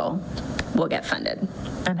those will get funded.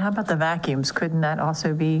 And how about the vacuums? Couldn't that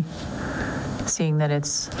also be, seeing that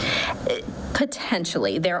it's?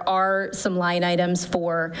 Potentially. There are some line items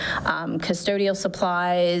for custodial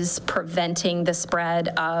supplies, preventing the spread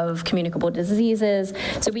of communicable diseases.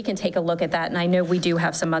 So we can take a look at that. And I know we do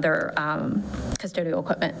have some other custodial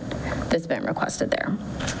equipment that's been requested there.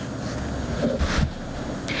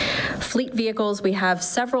 Fleet vehicles, we have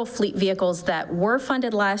several fleet vehicles that were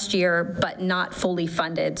funded last year, but not fully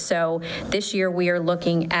funded. So this year we are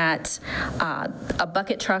looking at a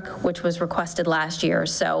bucket truck, which was requested last year.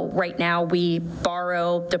 So right now we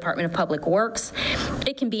borrow Department of Public Works.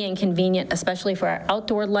 It can be inconvenient, especially for our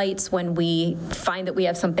outdoor lights when we find that we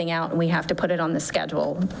have something out and we have to put it on the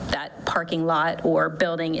schedule. That parking lot or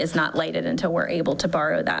building is not lighted until we're able to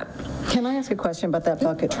borrow that. Can I ask a question about that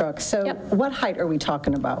bucket truck? So what height are we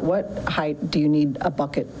talking about? What height do you need a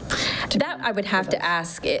bucket to That I would have to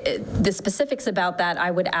ask. The specifics about that, I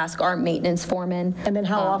would ask our maintenance foreman. And then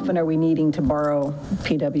how often are we needing to borrow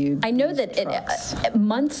PW? I know that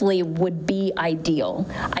monthly would be ideal.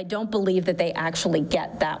 I don't believe that they actually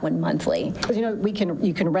get that one monthly. Because, you know,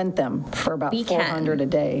 you can rent them for about $400 a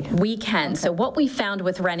day. We can. Okay. So what we found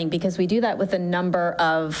with renting, because we do that with a number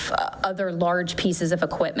of other large pieces of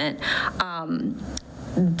equipment,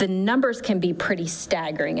 the numbers can be pretty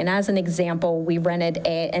staggering. And as an example, we rented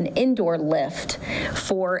an indoor lift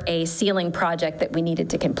for a ceiling project that we needed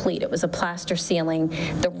to complete. It was a plaster ceiling.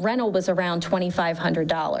 The rental was around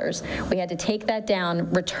 $2,500. We had to take that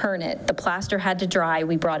down, return it. The plaster had to dry.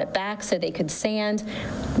 We brought it back so they could sand.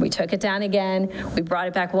 We took it down again. We brought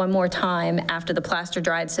it back one more time after the plaster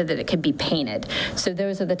dried so that it could be painted. So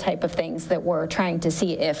those are the type of things that we're trying to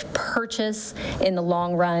see if purchase in the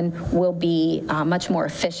long run will be much more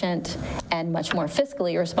efficient and much more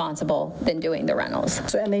fiscally responsible than doing the rentals.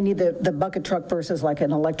 So, and they need the bucket truck versus like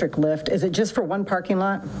an electric lift. Is it just for one parking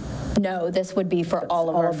lot? No, this would be for all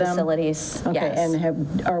of our facilities. Okay, yes.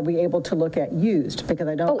 And are we able to look at used? Because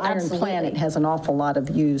I know Iron absolutely. Planet has an awful lot of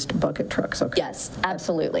used bucket trucks. Okay. Yes,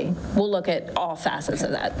 absolutely. We'll look at all facets of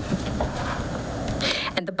that.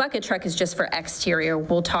 And the bucket truck is just for exterior.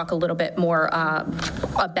 We'll talk a little bit more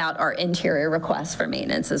about our interior requests for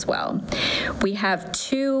maintenance as well. We have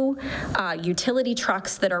two utility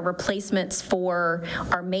trucks that are replacements for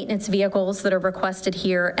our maintenance vehicles that are requested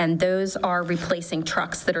here, and those are replacing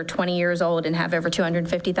trucks that are 20 years old and have over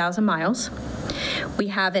 250,000 miles. We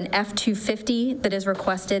have an F-250 that is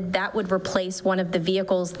requested. That would replace one of the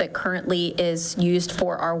vehicles that currently is used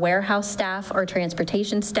for our warehouse staff, our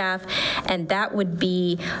transportation staff, and that would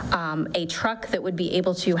be a truck that would be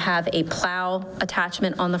able to have a plow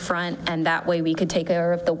attachment on the front, and that way we could take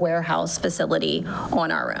care of the warehouse facility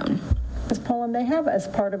on our own. Ms. Pullen, they have, as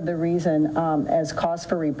part of the reason, as costs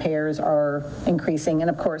for repairs are increasing, and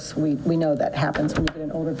of course we know that happens when you get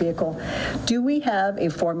an older vehicle, do we have a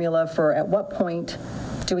formula for at what point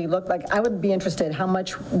do we look like? I would be interested, how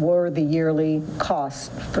much were the yearly costs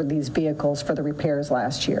for these vehicles for the repairs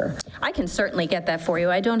last year? I can certainly get that for you.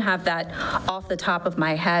 I don't have that off the top of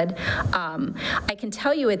my head. I can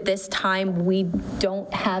tell you at this time, we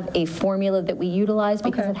don't have a formula that we utilize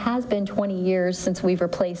because it has been 20 years since we've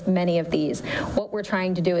replaced many of these. What we're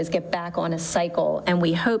trying to do is get back on a cycle, and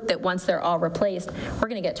we hope that once they're all replaced, we're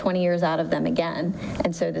going to get 20 years out of them again,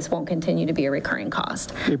 and so this won't continue to be a recurring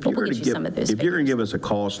cost. If you're going to give us a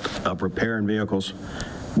cost of repairing vehicles,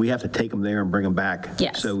 we have to take them there and bring them back.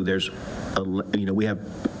 Yes. So there's, we have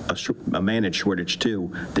a managed shortage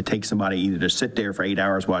too, to take somebody either to sit there for 8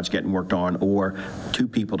 hours while it's getting worked on, or two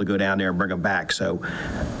people to go down there and bring them back. So,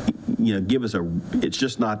 give us it's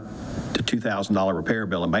just not the $2,000 repair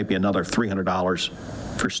bill. It might be another $300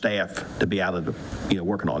 for staff to be out of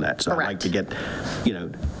working on that. So I'd like to get,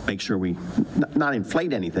 make sure we not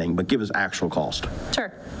inflate anything, but give us actual cost.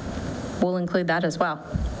 Sure. We'll include that as well.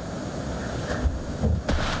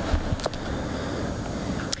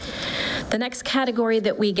 The next category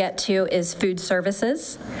that we get to is food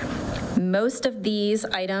services. Most of these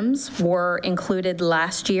items were included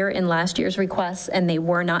last year in last year's requests, and they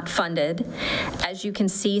were not funded. As you can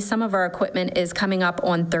see, some of our equipment is coming up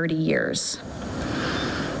on 30 years.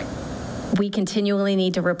 We continually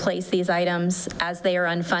need to replace these items. As they are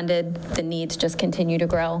unfunded, the needs just continue to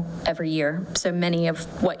grow every year. So many of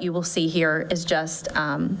what you will see here is just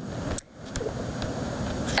at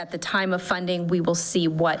the time of funding, we will see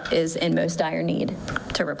what is in most dire need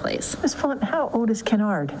to replace. Ms. Pullen, how old is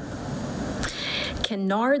Kennard?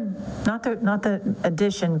 Kennard, not the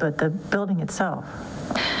addition, but the building itself.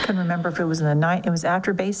 I couldn't remember if it was in the night. It was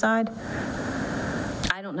after Bayside.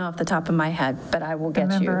 I don't know off the top of my head, but I will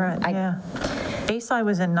get you. Yeah. Bayside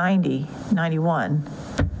was in 91.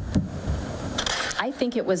 I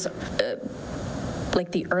think it was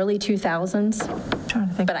like the early 2000s. I'm trying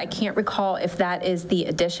to think. But I can't recall if that is the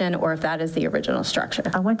addition or if that is the original structure.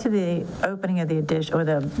 I went to the opening of the addition, or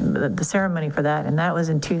the ceremony for that, and that was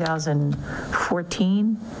in 2004.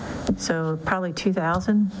 14, so probably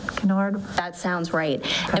 2,000, Kennard? That sounds right.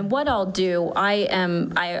 And what I'll do, I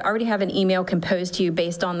already have an email composed to you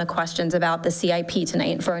based on the questions about the CIP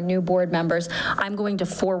tonight for our new board members. I'm going to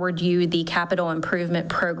forward you the capital improvement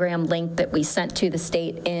program link that we sent to the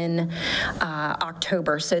state in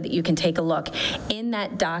October so that you can take a look. In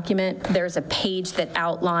that document, there's a page that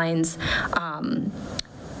outlines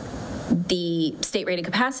the state rated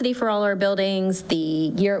capacity for all our buildings, the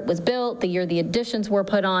year it was built, the year the additions were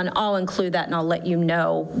put on. I'll include that and I'll let you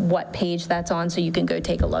know what page that's on so you can go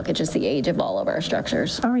take a look at just the age of all of our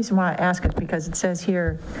structures. The only reason why I ask is because it says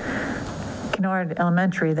here, Kennard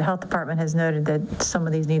Elementary, the health department has noted that some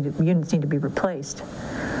of these units need to be replaced.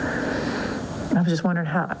 I was just wondering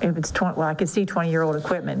how, if it's 20, well, I could see 20-year-old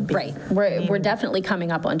equipment. Right, we're definitely coming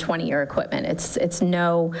up on 20-year equipment. It's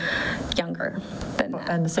no younger than that.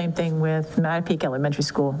 And the same thing with Mattapique Elementary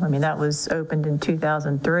School. I mean, that was opened in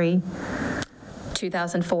 2003.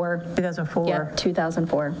 2004. 2004. Yep,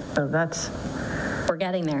 2004. So that's. We're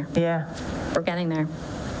getting there. Yeah. We're getting there.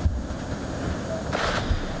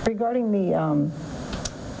 Regarding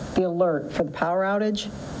the alert for the power outage,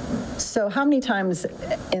 so how many times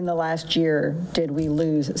in the last year did we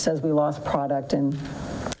lose? It says we lost product and.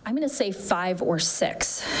 I'm going to say 5 or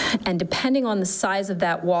 6. And depending on the size of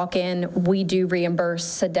that walk-in, we do reimburse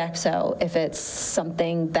Sodexo if it's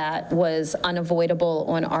something that was unavoidable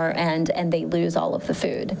on our end and they lose all of the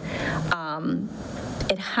food.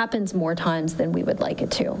 It happens more times than we would like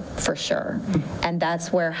it to, for sure. And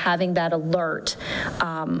that's where having that alert,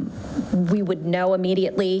 we would know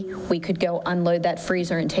immediately. We could go unload that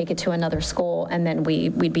freezer and take it to another school, and then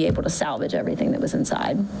we'd be able to salvage everything that was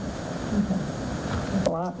inside. A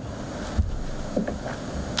lot.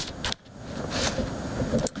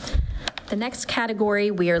 The next category,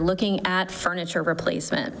 we are looking at furniture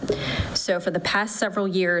replacement. So for the past several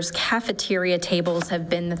years, cafeteria tables have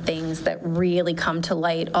been the things that really come to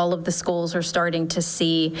light. All of the schools are starting to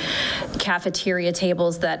see cafeteria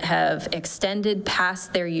tables that have extended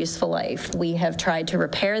past their useful life. We have tried to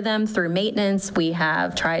repair them through maintenance. We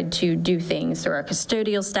have tried to do things through our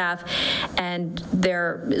custodial staff, and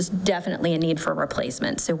there is definitely a need for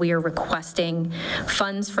replacement. So we are requesting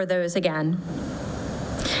funds for those again.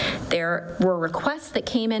 There were requests that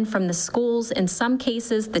came in from the schools. In some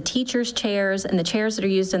cases, the teachers' chairs and the chairs that are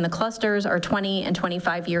used in the clusters are 20 and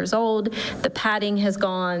 25 years old. The padding has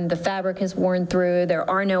gone, the fabric has worn through, there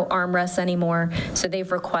are no armrests anymore. So they've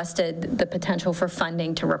requested the potential for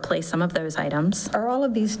funding to replace some of those items. Are all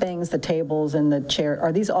of these things, the tables and the chair,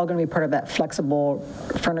 are these all going to be part of that flexible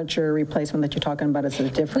furniture replacement that you're talking about? Is it a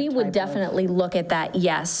different We would definitely look at that,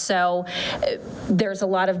 yes. So there's a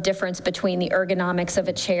lot of difference between the ergonomics of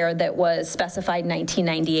a chair that was specified in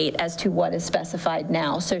 1998 as to what is specified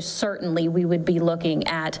now. So certainly we would be looking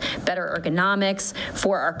at better ergonomics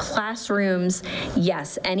for our classrooms.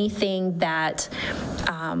 Yes, anything that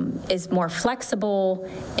is more flexible,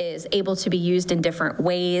 is able to be used in different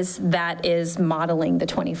ways, that is modeling the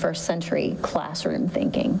 21st century classroom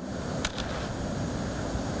thinking.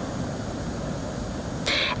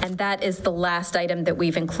 And that is the last item that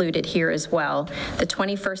we've included here as well. The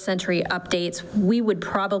 21st century updates, we would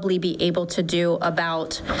probably be able to do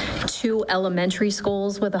about 2 elementary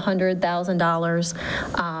schools with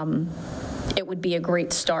 $100,000. It would be a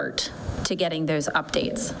great start to getting those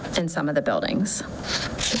updates in some of the buildings.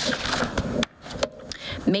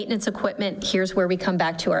 Maintenance equipment, here's where we come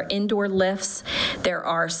back to our indoor lifts. There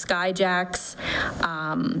are skyjacks,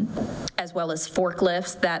 as well as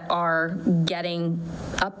forklifts that are getting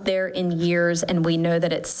up there in years, and we know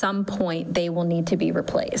that at some point they will need to be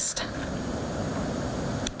replaced.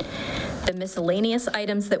 The miscellaneous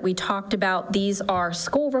items that we talked about, these are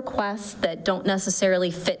school requests that don't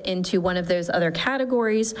necessarily fit into one of those other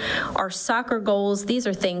categories. Our soccer goals, these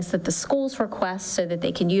are things that the schools request so that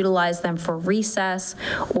they can utilize them for recess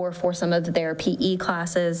or for some of their PE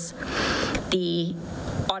classes. The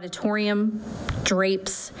auditorium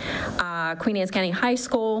drapes, Queen Anne's County High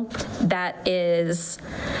School, that is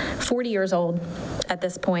 40 years old at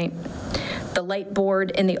this point. The light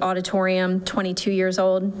board in the auditorium, 22 years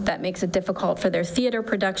old. That makes it difficult for their theater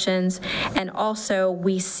productions. And also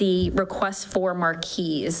we see requests for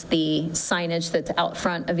marquees, the signage that's out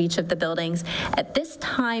front of each of the buildings. At this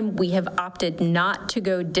time, we have opted not to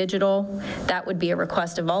go digital. That would be a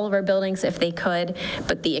request of all of our buildings if they could,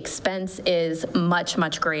 but the expense is much,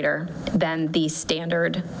 much greater than the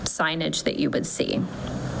standard signage that you would see.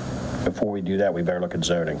 Before we do that, we better look at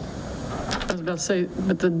zoning. I was about to say,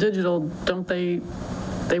 but the digital, don't they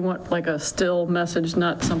They want like a still message,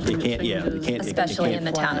 not something that changes. Especially in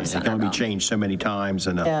the town of It can Centerville. be changed so many times,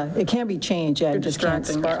 and Yeah, it can be changed, yeah, it just can't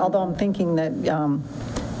distracting. spark. Although I'm thinking that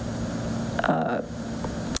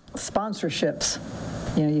sponsorships,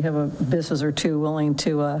 you have a business or two willing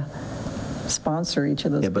to sponsor each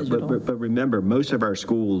of those yeah, digital. but remember, most of our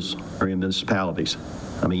schools are in municipalities.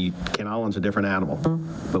 I mean, Kent Island's a different animal,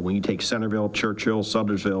 but when you take Centerville, Churchill,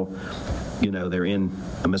 Sudlersville, they're in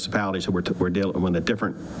a municipality, so we're dealing with a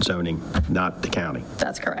different zoning, not the county.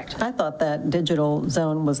 That's correct. I thought that digital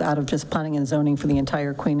zone was out of just planning and zoning for the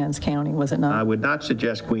entire Queen Anne's County, was it not? I would not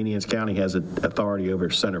suggest Queen Anne's County has authority over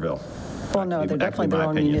Centerville. Well, no, they're definitely their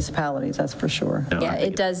own municipalials, that's for sure. No, Yeah,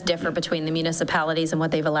 it does differ between the municipalities and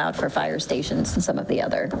what they've allowed for fire stations and some of the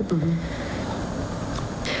other.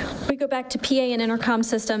 We go back to PA and intercom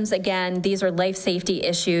systems. Again, these are life safety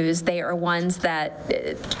issues. They are ones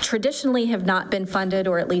that traditionally have not been funded,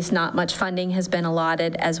 or at least not much funding has been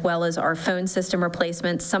allotted, as well as our phone system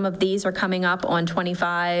replacements. Some of these are coming up on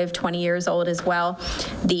 25, 20 years old as well.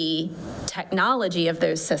 The technology of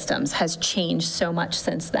those systems has changed so much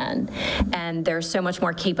since then, and there's so much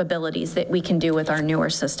more capabilities that we can do with our newer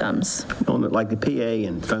systems. Like the PA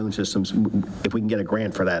and phone systems, if we can get a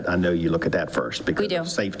grant for that, I know you look at that first, because We do. of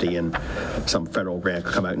safety, and some federal grant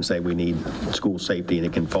could come out and say we need school safety, and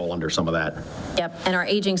it can fall under some of that. Yep, and our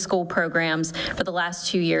aging school programs, for the last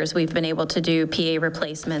 2 years, we've been able to do PA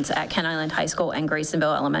replacements at Kent Island High School and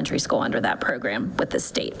Graysonville Elementary School under that program with the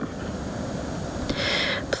state.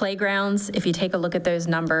 Playgrounds, if you take a look at those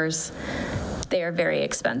numbers, they are very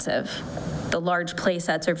expensive. The large play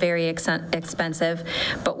sets are very expensive,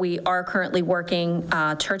 but we are currently working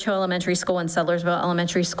Churchill Elementary School and Sudlersville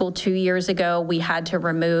Elementary School 2 years ago. We had to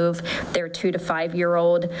remove their 2 to 5 year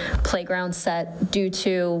old playground set due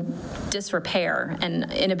to disrepair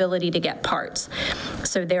and inability to get parts.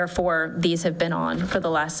 So therefore, these have been on for the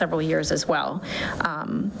last several years as well.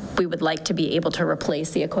 We would like to be able to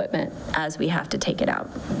replace the equipment as we have to take it out.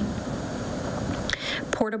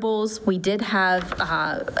 Portables, we did have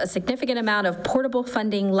a significant amount of portable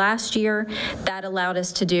funding last year. That allowed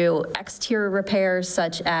us to do exterior repairs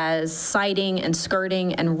such as siding and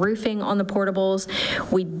skirting and roofing on the portables.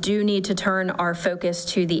 We do need to turn our focus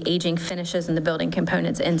to the aging finishes and the building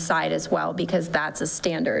components inside as well, because that's a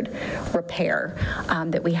standard repair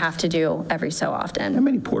that we have to do every so often. How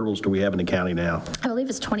many portables do we have in the county now? I believe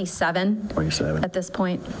it's 27. 27. At this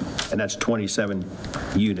point. And that's 27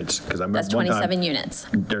 units, because I remember That's one time, 27 units.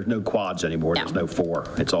 there's no quads anymore. No. There's no 4.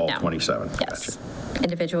 It's all No. 27. Yes, Gotcha.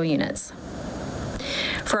 individual units.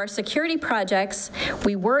 For our security projects,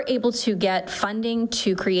 we were able to get funding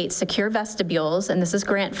to create secure vestibules, and this is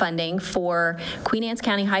grant funding for Queen Anne's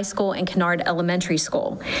County High School and Kennard Elementary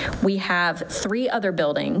School. We have 3 other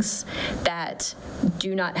buildings that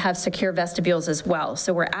do not have secure vestibules as well.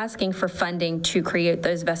 So we're asking for funding to create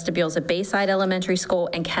those vestibules at Bayside Elementary School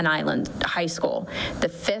and Kent Island High School. The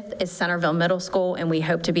 5th is Centerville Middle School, and we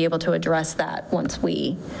hope to be able to address that once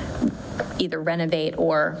we either renovate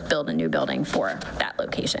or build a new building for that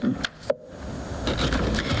location.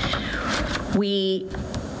 We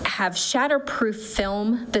have shatterproof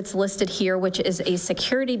film that's listed here, which is a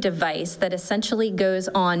security device that essentially goes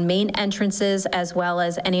on main entrances as well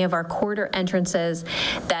as any of our corridor entrances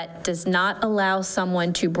that does not allow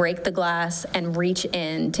someone to break the glass and reach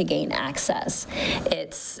in to gain access.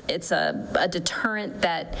 It's a deterrent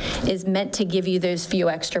that is meant to give you those few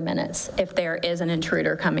extra minutes if there is an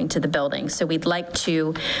intruder coming to the building. So we'd like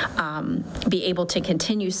to be able to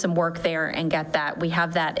continue some work there and get that. We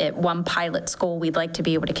have that at one pilot school. We'd like to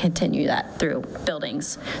be able to continue that through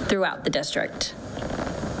buildings throughout the district.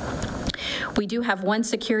 We do have one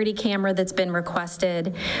security camera that's been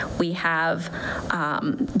requested. We have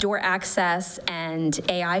door access and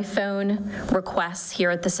AI phone requests here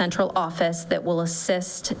at the central office that will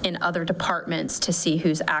assist in other departments to see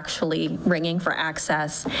who's actually ringing for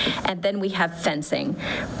access. And then we have fencing.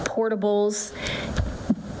 Portables,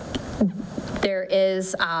 there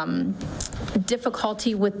is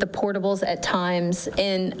difficulty with the portables at times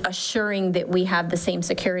in assuring that we have the same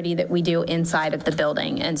security that we do inside of the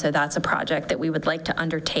building. And so that's a project that we would like to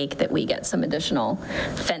undertake, that we get some additional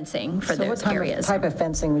fencing for those areas. So what type of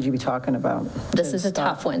fencing would you be talking about? This is a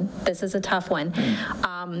tough one. This is a tough one.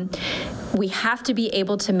 We have to be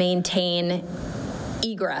able to maintain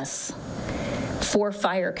egress for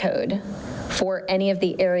fire code for any of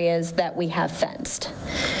the areas that we have fenced.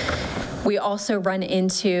 We also run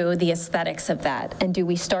into the aesthetics of that, and do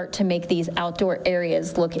we start to make these outdoor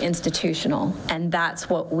areas look institutional? And that's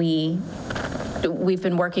what we've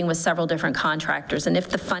been working with several different contractors, and if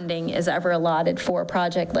the funding is ever allotted for a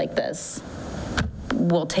project like this,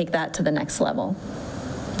 we'll take that to the next level.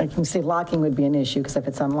 I can see locking would be an issue, because if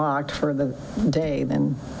it's unlocked for the day,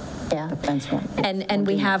 then Yeah. the fence won't. And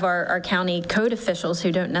we have our county code officials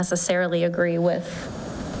who don't necessarily agree with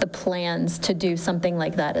the plans to do something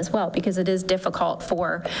like that as well, because it is difficult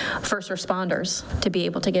for first responders to be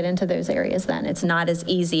able to get into those areas then. It's not as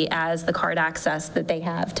easy as the card access that they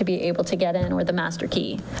have to be able to get in, or the master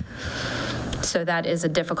key. So that is a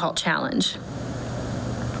difficult challenge.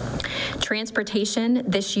 Transportation,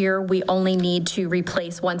 this year, we only need to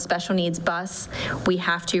replace one special needs bus. We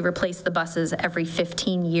have to replace the buses every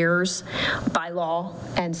 15 years by law,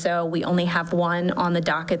 and so we only have one on the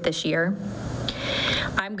docket this year.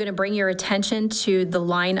 I'm going to bring your attention to the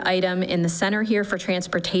line item in the center here for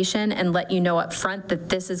transportation and let you know up front that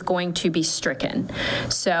this is going to be stricken.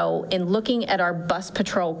 So in looking at our bus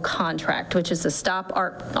patrol contract, which is a stop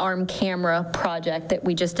arm camera project that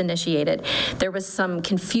we just initiated, there was some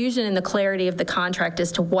confusion in the clarity of the contract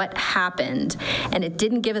as to what happened, and it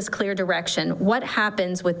didn't give us clear direction. What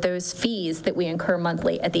happens with those fees that we incur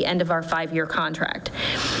monthly at the end of our 5-year contract?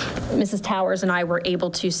 Mrs. Towers and I were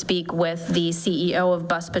able to speak with the CEO of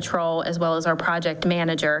Bus Patrol as well as our project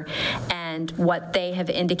manager, and what they have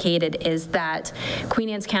indicated is that Queen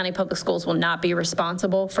Anne's County Public Schools will not be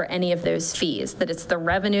responsible for any of those fees, that it's the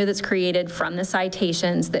revenue that's created from the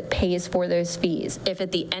citations that pays for those fees. If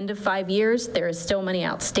at the end of 5 years there is still money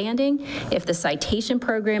outstanding, if the citation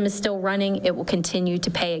program is still running, it will continue to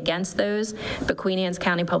pay against those, but Queen Anne's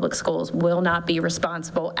County Public Schools will not be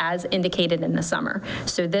responsible as indicated in the summer.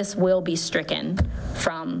 So this will be stricken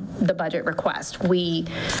from the budget request. We,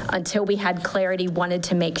 until we had clarity, wanted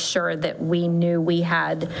to make sure that we knew we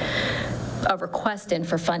had a request in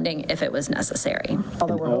for funding if it was necessary.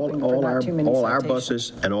 Although we're hoping for not too many all our citations.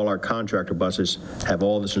 buses and all our contractor buses have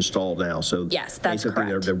all this installed now. So Yes, that's basically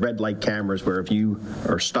correct. they're red light cameras where if you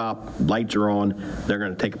are stopped, lights are on, they're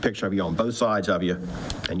going to take a picture of you on both sides of you,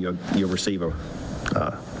 and you'll receive a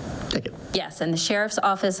ticket. Yes, and the sheriff's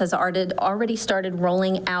office has already started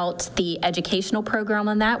rolling out the educational program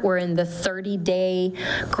on that. We're in the 30-day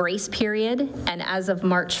grace period, and as of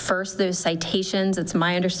March 1st, those citations, it's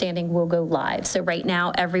my understanding, will go live. So right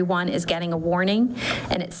now, everyone is getting a warning,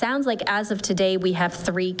 and it sounds like as of today, we have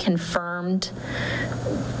 3 confirmed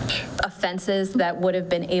offenses that would have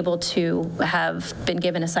been able to have been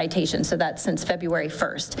given a citation. So that's since February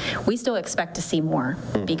 1st. We still expect to see more,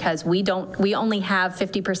 because we only have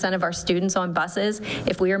 50% of our students on buses.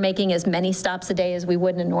 If we are making as many stops a day as we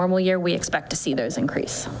would in a normal year, we expect to see those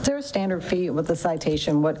increase. Is there a standard fee with the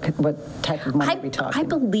citation? What type of money are we talking? I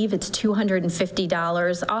believe it's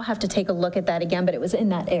 $250. I'll have to take a look at that again, but it was in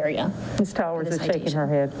that area. Ms. Towers is shaking her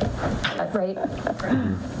head. Right?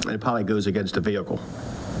 And it probably goes against the vehicle,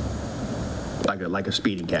 like a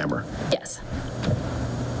speeding camera. Yes.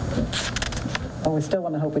 Well, we still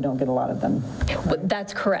want to hope we don't get a lot of them. Well,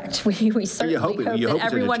 that's correct. We certainly hope that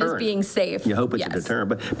everyone is being safe. You hope it's Yes. a deterrent,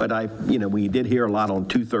 but we did hear a lot on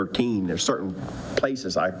 213. There's certain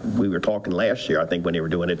places we were talking last year, I think, when they were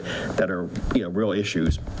doing it, that are real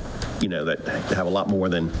issues, that have a lot more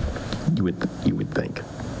than you would think.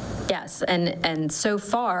 Yes, and so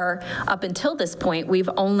far, up until this point, we've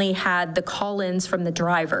only had the call-ins from the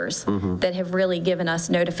drivers that have really given us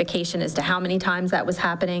notification as to how many times that was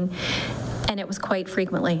happening, and it was quite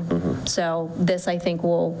frequently. So this, I think,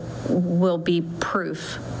 will be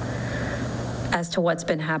proof as to what's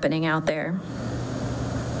been happening out there.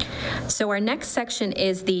 So our next section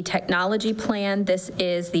is the technology plan. This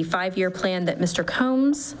is the 5-year plan that Mr.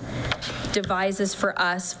 Combs devises for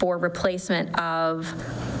us for replacement of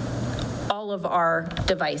all of our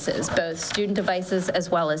devices, both student devices as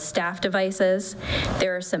well as staff devices.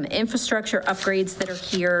 There are some infrastructure upgrades that are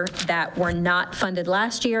here that were not funded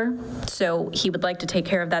last year, so he would like to take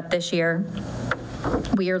care of that this year.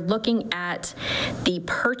 We are looking at the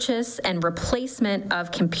purchase and replacement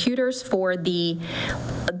of computers for the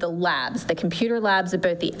labs, the computer labs at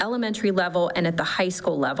both the elementary level and at the high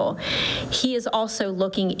school level. He is also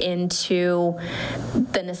looking into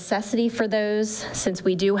the necessity for those, since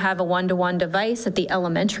we do have a one-to-one device at the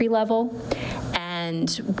elementary level,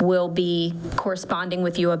 and we'll be corresponding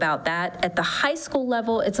with you about that. At the high school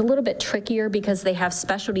level, it's a little bit trickier because they have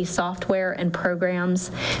specialty software and programs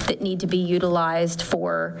that need to be utilized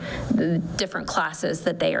for the different classes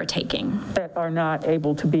that they are taking. That are not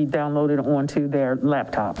able to be downloaded onto their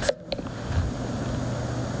laptops.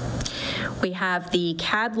 We have the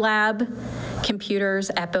CAD lab computers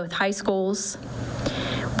at both high schools.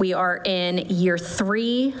 We are in year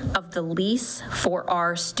 3 of the lease for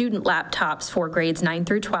our student laptops for grades 9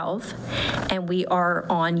 through 12, and we are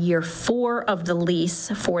on year 4 of the lease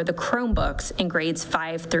for the Chromebooks in grades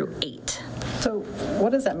 5 through 8. So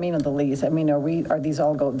What does that mean of the lease? I mean, are these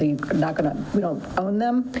all we don't own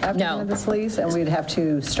them after the end of this lease, and we'd have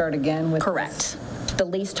to start again with? Correct. The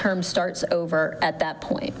lease term starts over at that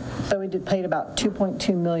point. So we paid about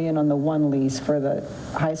 $2.2 million on the one lease for the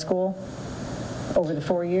high school over the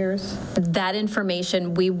 4 years? That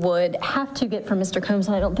information we would have to get from Mr. Combs,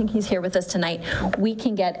 and I don't think he's here with us tonight. We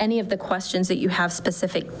can get any of the questions that you have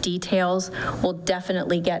specific details. We'll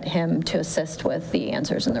definitely get him to assist with the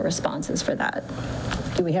answers and the responses for that.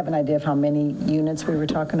 Do we have an idea of how many units we were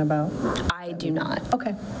talking about? I do not.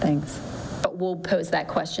 Okay, thanks. But we'll pose that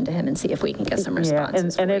question to him and see if we can get some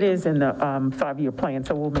responses. And it is in the 5-year plan,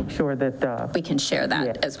 so we'll make sure that we can share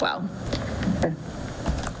that as well. Okay.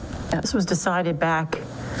 This was decided back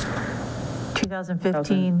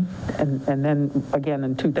 2015. And then again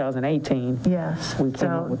in 2018. Yes. We came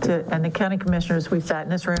up with this. And the county commissioners, we sat in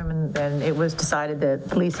this room and it was decided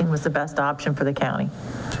that leasing was the best option for the county.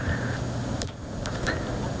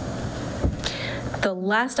 The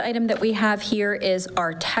last item that we have here is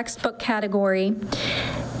our textbook category.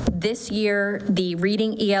 This year, the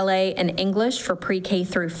reading, ELA, and English for pre-K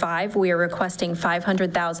through 5, we are requesting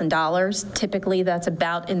 $500,000. Typically, that's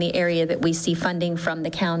about in the area that we see funding from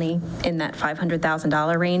the county in that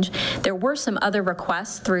 $500,000 range. There were some other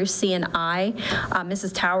requests through CNI.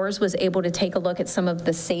 Mrs. Towers was able to take a look at some of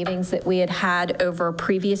the savings that we had had over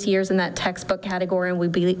previous years in that textbook category, and we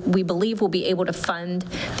believe we'll be able to fund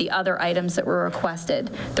the other items that were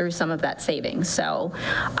requested through some of that savings. So,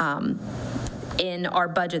 in our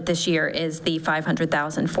budget this year is the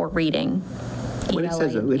 $500,000 for reading. When it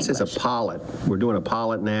says a pilot, we're doing a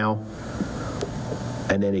pilot now,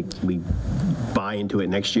 and then we buy into it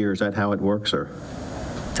next year. Is that how it works, or?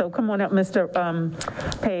 So come on up, Mr.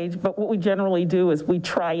 Page, but what we generally do is we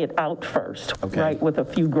try it out first, right, with a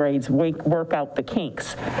few grades, work out the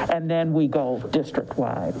kinks, and then we go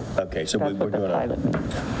district-wide. Okay, so we're doing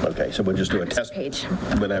okay, so we'll just do a test page.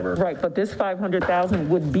 Whatever. Right, but this $500,000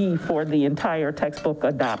 would be for the entire textbook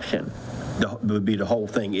adoption. Would be the whole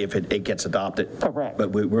thing if it gets adopted. Correct.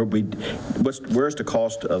 But where's the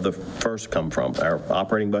cost of the first come from? Our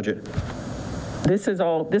operating budget? This is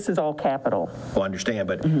all capital. Well, I understand,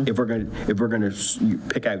 but if we're going to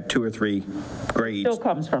pick out 2 or 3 grades, Still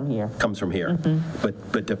comes from here. Comes from here.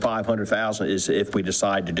 But the $500,000 is if we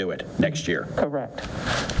decide to do it next year. Correct.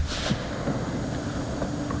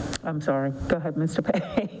 I'm sorry. Go ahead, Mr.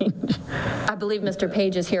 Page. I believe Mr.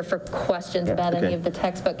 Page is here for questions about any of the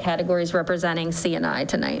textbook categories representing CNI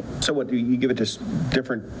tonight. So what, do you give it to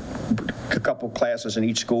a couple classes in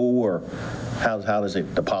each school, or how does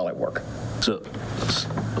the pilot work?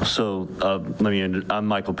 I'm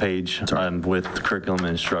Michael Page. I'm with Curriculum and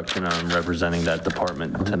Instruction. I'm representing that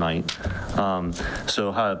department tonight.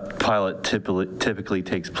 So how a pilot typically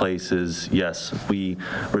takes place is, yes, we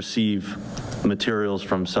receive materials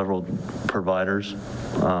from several providers,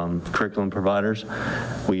 curriculum providers.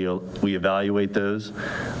 We evaluate those.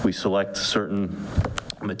 We select certain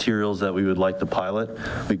materials that we would like to pilot.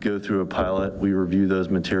 We go through a pilot, we review those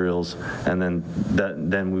materials, and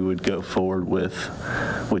then we would go forward with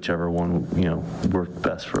whichever one worked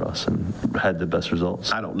best for us and had the best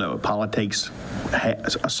results. I don't know. A pilot takes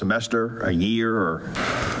a semester, a year, or?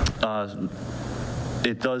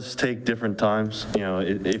 It does take different times.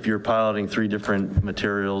 If you're piloting 3 different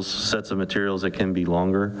sets of materials, it can be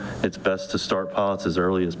longer. It's best to start pilots as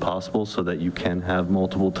early as possible so that you can have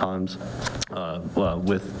multiple times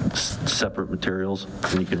with separate materials,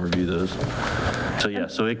 and you can review those. So yeah,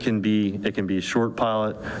 so it can be a short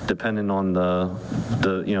pilot, depending on the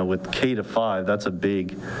with K to 5, that's a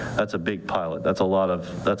big pilot. That's a lot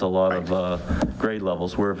of grade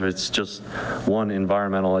levels. Where if it's just one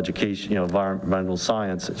environmental education, environmental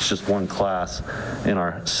science, it's just one class in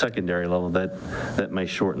our secondary level that may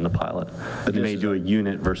shorten the pilot. But you may do a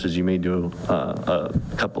unit versus you may do a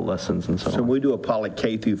couple lessons and so on. So we do a pilot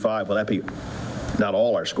K through 5. Will that be not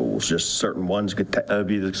all our schools, just certain ones? That would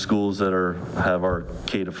be the schools that have our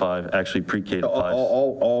K to 5, actually pre-K to 5.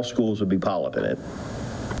 All schools would be piloting it.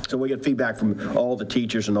 So we get feedback from all the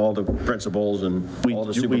teachers and all the principals and all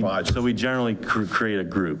the supervisors. So we generally create a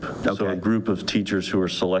group. Okay. So a group of teachers who are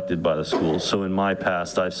selected by the schools. So in my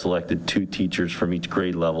past, I've selected 2 teachers from each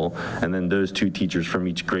grade level, and then those 2 teachers from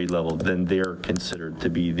each grade level, then they're considered to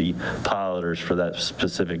be the piloters for that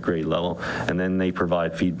specific grade level, and then they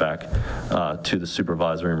provide feedback to the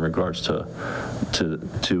supervisor in regards to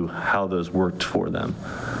how those worked for them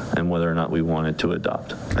and whether or not we wanted to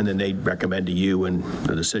adopt. And then they recommend to you, and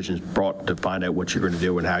the decision's brought to find out what you're going to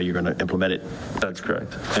do and how you're going to implement it. That's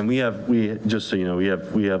correct. And just so you know,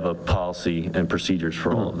 we have a policy and procedures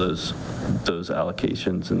for all of those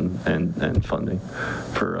allocations and funding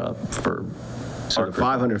for So the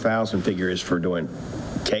 500,000 figure is for doing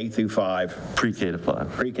K through 5, Pre-K to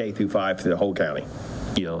 5, pre-K through 5 for the whole county.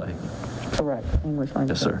 ELA. Correct. English language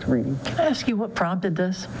Yes, sir. reading. Can I ask you what prompted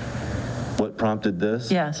this? What prompted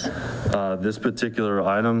this? Yes. This particular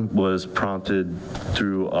item was prompted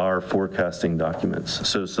through our forecasting documents.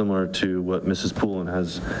 So similar to what Mrs. Poulin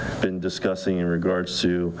has been discussing in regards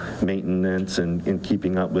to maintenance and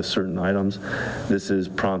keeping up with certain items, this is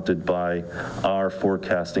prompted by our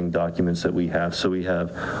forecasting documents that we have. So we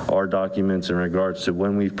have our documents in regards to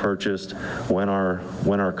when we've purchased, when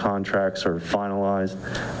our contracts are finalized,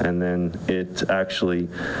 and then it actually,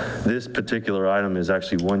 this particular item is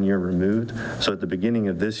actually 1 year removed. So at the beginning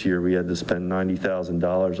of this year, we had to spend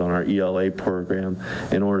 $90,000 on our ELA program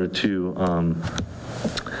in order to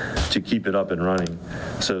keep it up and running.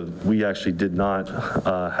 So we actually did not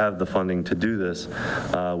have the funding to do this.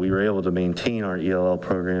 We were able to maintain our ELL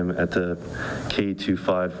program at the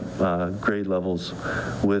K-5 grade levels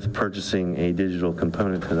with purchasing a digital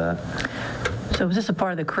component to that. So was this a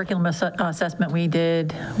part of the curriculum assessment we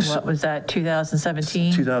did? What was that,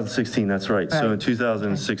 2017? 2016, that's right. So in Right.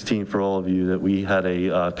 2016, for all of you, that we had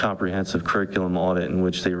a comprehensive curriculum audit in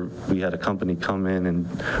which we had a company come in and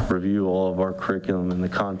review all of our curriculum and the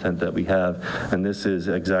content that we have. And this is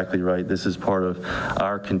exactly right. This is part of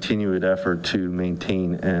our continued effort to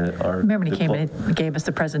maintain our. Remember when he came in and gave us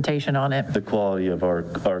the presentation on it? The quality of our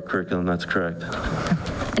curriculum, that's correct.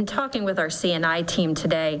 In talking with our CNI team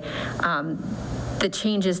today, the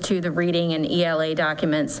changes to the reading and ELA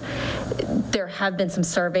documents, there have been some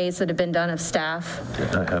surveys that have been done of staff.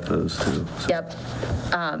 I have those too. So. Yep.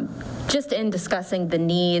 Just in discussing the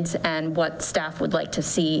needs and what staff would like to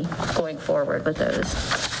see going forward with those.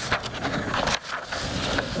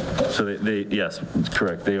 So yes,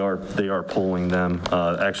 correct. They are polling them.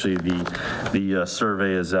 Actually, the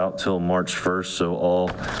survey is out till March 1st, so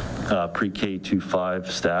all pre-K to 5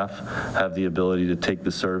 staff have the ability to take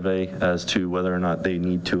the survey as to whether or not they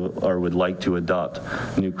need to or would like to adopt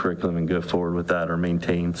new curriculum and go forward with that or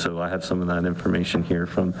maintain. So I have some of that information here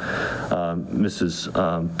from Mrs.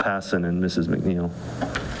 Passon and Mrs. McNeil.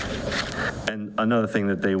 And another thing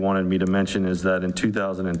that they wanted me to mention is that in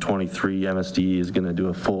 2023, MSDE is going to do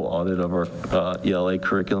a full audit of our ELA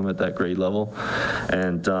curriculum at that grade level.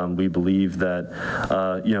 And we believe that,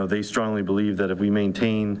 they strongly believe that if we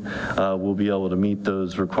maintain, we'll be able to meet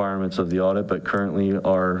those requirements of the audit, but currently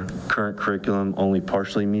our current curriculum only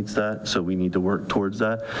partially meets that, so we need to work towards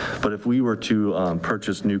that. But if we were to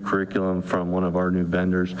purchase new curriculum from one of our new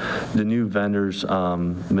vendors, the new vendors'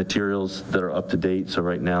 materials that are up to date, so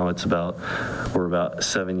right now we're about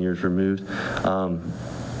 7 years removed.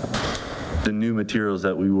 The new materials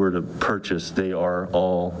that we were to purchase, they are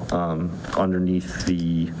all underneath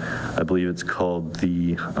I believe it's called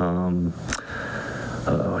the, I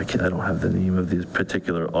don't have the name of the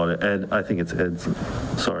particular audit. I think it's Ed's,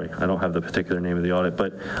 sorry, I don't have the particular name of the audit,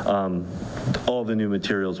 but all the new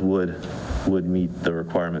materials would meet the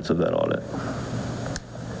requirements of that audit.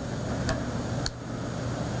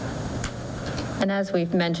 And as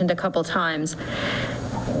we've mentioned a couple times,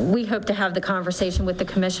 we hope to have the conversation with the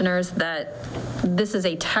commissioners that this is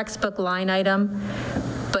a textbook line item,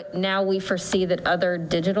 but now we foresee that other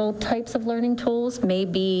digital types of learning tools may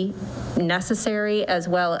be necessary as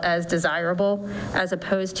well as desirable, as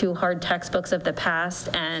opposed to hard textbooks of the past,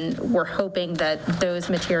 and we're hoping that those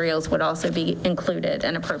materials would also be included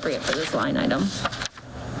and appropriate for this line item.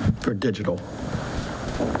 For digital.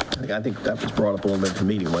 I think that was brought up a little bit at the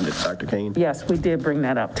meeting, wasn't it, Dr. Kane? Yes, we did bring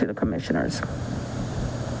that up to the commissioners.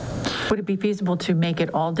 Would it be feasible to make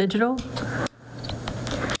it all digital?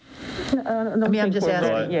 I'm just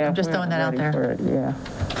asking. I'm just throwing that out there. Yeah.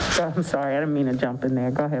 So, I'm sorry, I didn't mean to jump in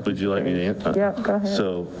there. Go ahead. Would you like me to answer? Yeah, go ahead.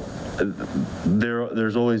 So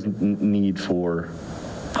there's always need for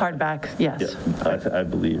Hardback, yes. Yeah, I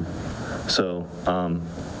believe. So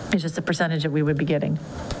It's just the percentage that we would be getting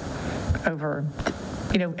over,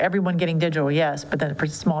 everyone getting digital, yes, but then a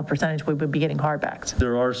small percentage we would be getting hardbacks.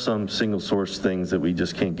 there are some single source things that we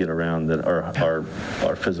just can't get around that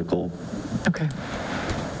are physical. Okay.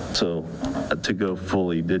 So to go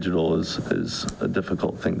fully digital is a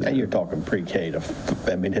difficult thing to And do. you're talking pre-K to,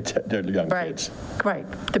 they're young kids. Right.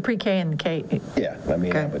 The pre-K and K. Yeah,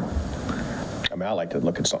 Okay. I like to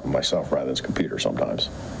look at something myself rather than a computer sometimes.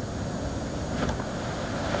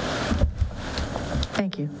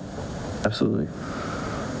 Thank you. Absolutely.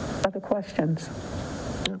 Other questions?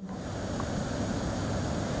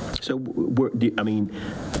 So,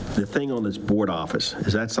 the thing on this board office,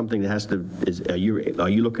 is that something that has to, are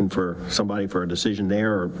you looking for somebody for a decision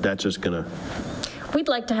there, or that's just going to? We'd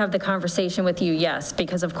like to have the conversation with you, yes,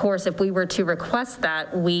 because of course, if we were to request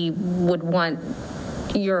that, we would want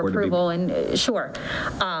your approval and, sure.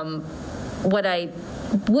 What I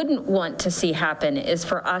wouldn't want to see happen is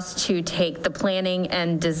for us to take the planning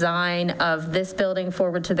and design of this building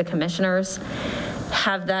forward to the commissioners,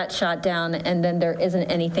 have that shot down, and then there isn't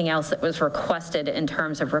anything else that was requested in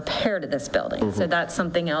terms of repair to this building. So that's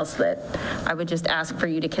something else that I would just ask for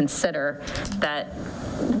you to consider, that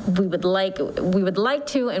we would like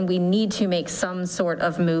to, and we need to make some sort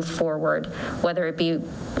of move forward, whether it be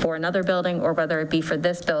for another building or whether it be for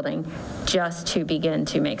this building, just to begin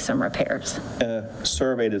to make some repairs.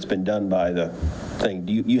 Survey that's been done by the thing,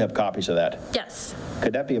 do you have copies of that? Yes.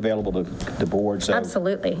 Could that be available to the board? So,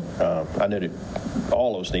 absolutely. I know that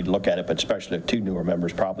all of us need to look at it, but especially if 2 newer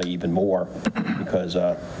members, probably even more, because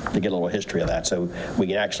to get a little history of that. So we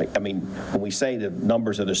can actually, I mean, when we say the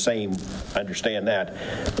numbers are the same, I understand that,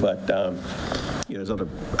 but there's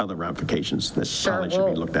other ramifications that probably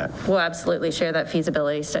should be looked at. We'll absolutely share that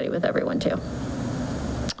feasibility study with everyone too.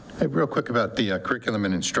 Hey, real quick about the curriculum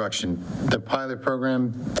and instruction, the pilot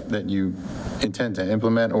program that you intend to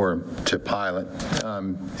implement or to pilot,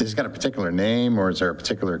 is it got a particular name, or is there a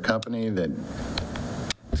particular company that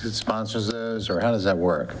sponsors those, or how does that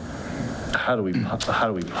work? How do we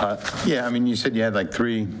Yeah, I mean, you said you had like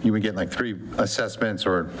 3, you would get like 3 assessments,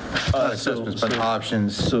 or not assessments, but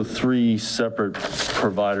options. So 3 separate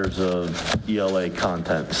providers of ELA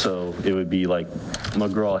content. So it would be like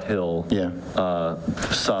McGraw-Hill,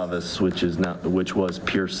 Savas, which was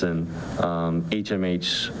Pearson,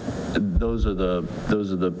 HMH. Those are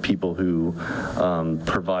the people who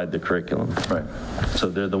provide the curriculum. Right. So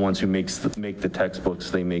they're the ones who make the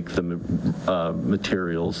textbooks. They make the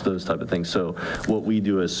materials, those type of things. So what we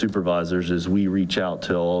do as supervisors is we reach out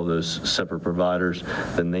to all of those separate providers.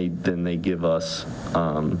 Then they give us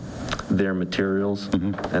their materials,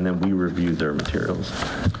 and then we review their materials.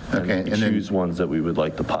 Okay, and choose ones that we would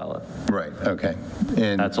like to pilot. Right. Okay.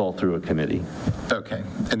 And that's all through a committee. Okay.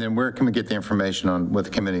 And then where can we get the information on what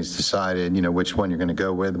the committee's decided, which one you're going to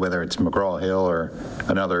go with, whether it's McGraw-Hill or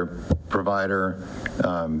another provider?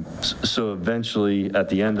 So eventually, at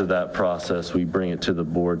the end of that process, we bring it to the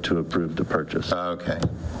board to approve the purchase. Okay.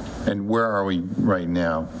 And where are we right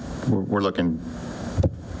now? We're looking...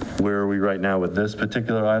 Where are we right now with this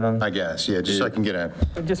particular item? I guess, yeah, just so I can get a...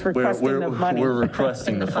 Just requesting the money. We're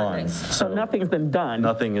requesting the funds. So nothing's been done.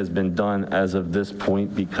 Nothing has been done as of this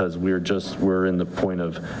point, because we're in the point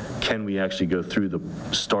of, can we actually go through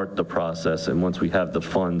start the process, and once we have the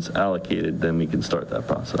funds allocated, then we can start that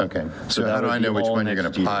process. Okay, so how do I know which one you're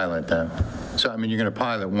going to pilot, though? So, I mean, you're going to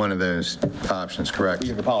pilot one of those options, correct?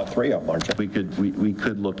 You can pilot 3 of them, aren't you? We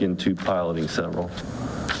could look into piloting several.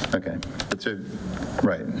 Okay, so,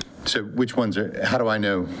 right. So which ones how do I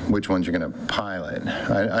know which ones you're going to pilot?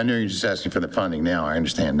 I know you're just asking for the funding now, I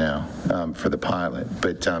understand now, for the pilot,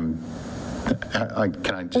 but can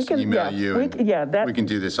I just email you? We can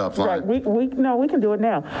do this offline. Right. No, we can do it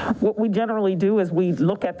now. What we generally do is we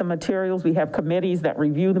look at the materials. We have committees that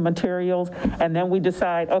review the materials, and then we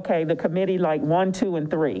decide, okay, the committee like 1, 2, and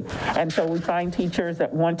 3. And so we find teachers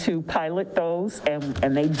that want to pilot those,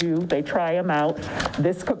 and they try them out.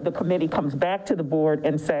 The committee comes back to the board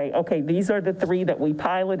and say, okay, these are the 3 that we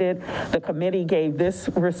piloted. The committee gave this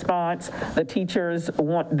response. The teachers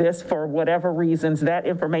want this for whatever reasons. That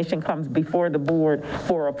information comes before the board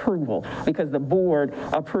for approval, because the board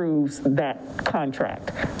approves that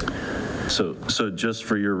contract. So just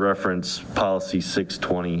for your reference, policy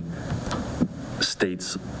 620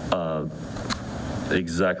 states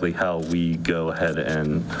exactly how we go ahead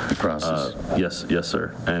and process. Yes,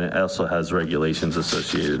 sir. And it also has regulations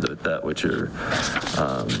associated with that, which are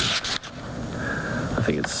I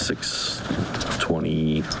think it's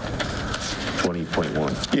 620.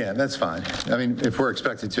 20.1. Yeah, that's fine. I mean, if we're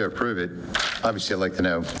expected to approve it, obviously I'd like to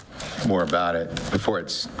know more about it before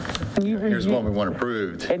it's, here's what we want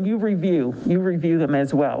approved. And you review them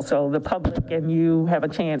as well. So the public and you have a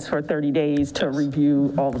chance for 30 days to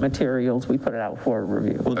review all the materials. We put it out for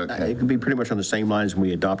review. Well, it can be pretty much on the same lines when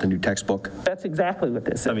we adopt a new textbook. That's exactly what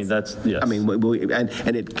this is. I mean, that's, yes. I mean,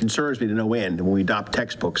 and it concerns me to no end. When we adopt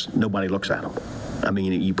textbooks, nobody looks at them. I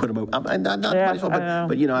mean, you put them over, but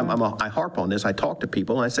I harp on this. I talk to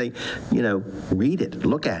people and I say, read it,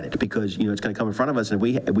 look at it, because, it's going to come in front of us. And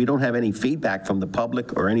if we don't have any feedback from the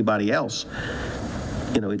public or anybody else,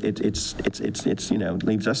 it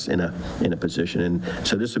leaves us in a position. And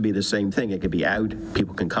so this would be the same thing. It could be out,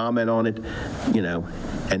 people can comment on it,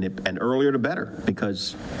 and earlier the better,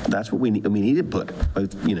 because that's what we need. We need to put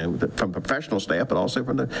both, from professional staff, but also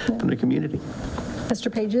from the community. Mr.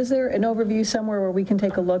 Page, is there an overview somewhere where we can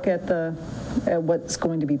take a look at at what's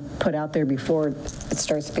going to be put out there before it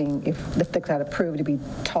starts being, if things got approved to be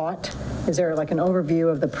taught? Is there like an overview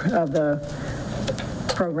of the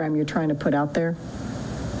program you're trying to put out there?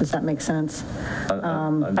 Does that make sense?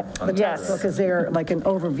 The textbook, is there like an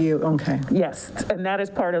overview? Okay. Yes, and that is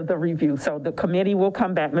part of the review. So the committee will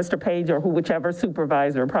come back, Mr. Page or whichever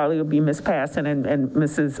supervisor, probably will be Ms. Passon and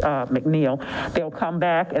Mrs. McNeil. They'll come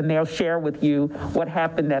back and they'll share with you what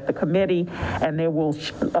happened at the committee, and they will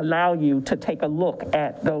allow you to take a look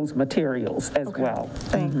at those materials as well.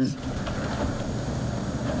 Thanks.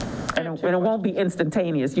 And it won't be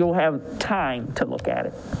instantaneous. You'll have time to look at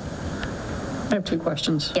it. I have 2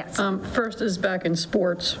 questions. Yes. First is back in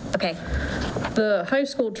sports. Okay. The high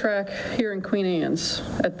school track here in Queen Anne's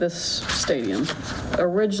at this stadium,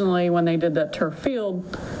 originally when they did that turf field,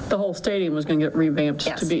 the whole stadium was going to get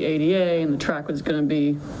revamped to be ADA, and the track was going to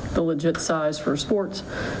be the legit size for sports.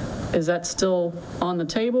 Is that still on the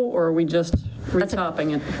table, or are we just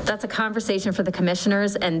retopping it? That's a conversation for the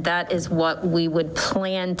commissioners, and that is what we would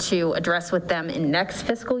plan to address with them in next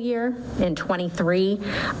fiscal year, in '23.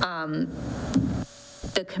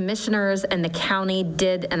 The commissioners and the county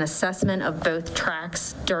did an assessment of both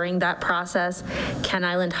tracks during that process. Ken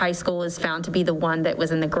Island High School is found to be the one that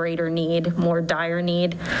was in the greater need, more dire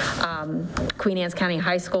need. Queen Anne's County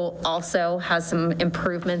High School also has some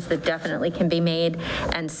improvements that definitely can be made.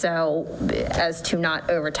 And so as to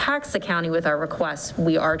not overtax the county with our requests,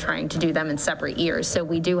 we are trying to do them in separate years. So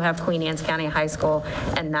we do have Queen Anne's County High School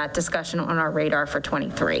and that discussion on our radar for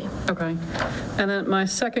 '23. Okay. And then my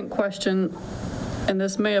second question, and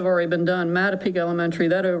this may have already been done, Mattapique Elementary,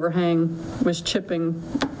 that overhang was chipping.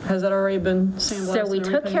 Has that already been sandblasted? So we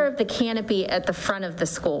took care of the canopy at the front of the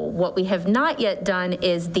school. What we have not yet done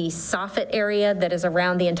is the soffit area that is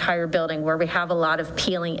around the entire building where we have a lot of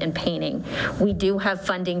peeling and painting. We do have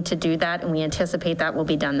funding to do that, and we anticipate that will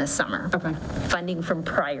be done this summer. Okay. Funding from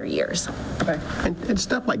prior years. Okay. And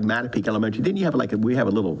stuff like Mattapique Elementary, didn't you have we have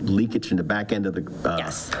a little leakage in the back end of the...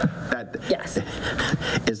 Yes. Yes.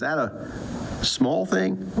 Is that a small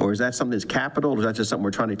thing, or is that something that's capital, or is that just something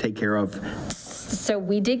we're trying to take care of? So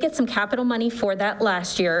we did get some capital money for that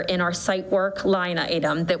last year in our site work line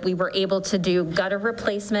item that we were able to do gutter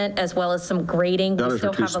replacement as well as some grading. Gutters were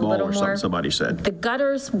too small or something, somebody said. The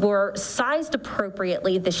gutters were sized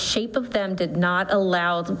appropriately. The shape of them did not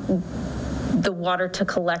allow the water to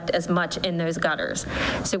collect as much in those gutters.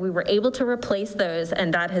 So we were able to replace those,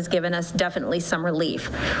 and that has given us definitely some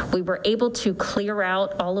relief. We were able to clear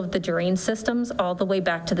out all of the drain systems all the way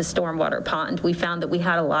back to the stormwater pond. We found that we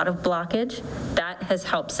had a lot of blockage. That has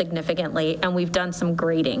helped significantly, and we've done some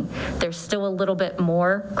grading. There's still a little bit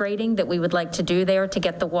more grading that we would like to do there to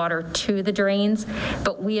get the water to the drains,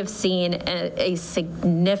 but we have seen a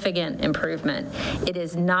significant improvement. It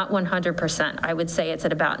is not 100%. I would say it's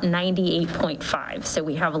at about 98.5. So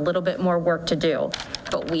we have a little bit more work to do,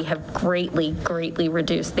 but we have greatly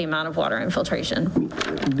reduced the amount of water infiltration.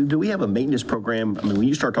 Do we have a maintenance program? I mean, when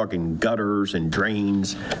you start talking gutters and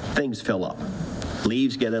drains, things fill up.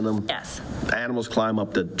 Leaves get in them. Yes. Animals climb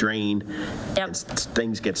up the drain. Yep. And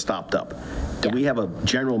things get stopped up. Do we have a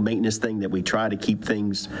general maintenance thing that we try to keep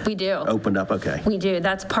things opened up? Okay. We do.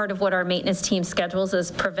 That's part of what our maintenance team schedules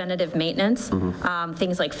is preventative maintenance.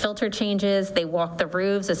 Things like filter changes. They walk the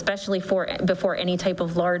roofs, especially before any type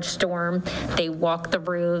of large storm. They walk the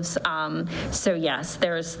roofs. So yes,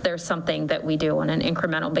 there's something that we do on an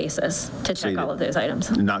incremental basis to check all of those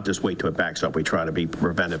items. Not just wait till it backs up. We try to be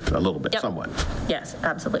preventive a little bit, somewhat. Yes,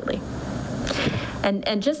 absolutely.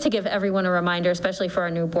 And just to give everyone a reminder, especially for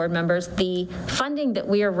our new board members, the funding that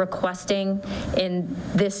we are requesting in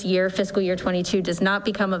this year, fiscal year 22, does not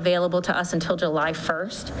become available to us until July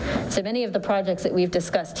 1st. So many of the projects that we've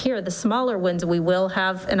discussed here, the smaller ones, we will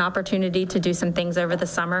have an opportunity to do some things over the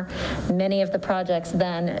summer. Many of the projects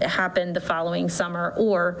then happen the following summer,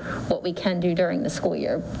 or what we can do during the school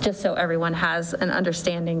year, just so everyone has an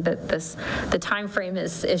understanding that the time frame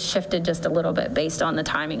is shifted just a little bit based on the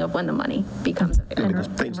timing of when the money becomes available. Because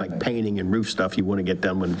things like painting and roof stuff, you want to get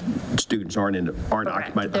done when students aren't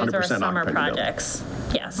occupied 100% Those are occupied. summer projects.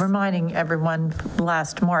 Yes. Reminding everyone,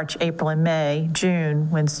 last March, April and May, June,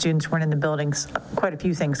 when students weren't in the buildings, quite a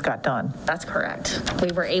few things got done. That's correct.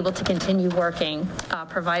 We were able to continue working,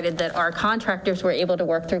 provided that our contractors were able to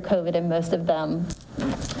work through COVID, and most of them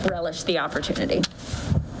relished the opportunity.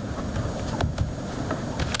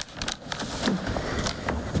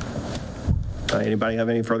 Anybody have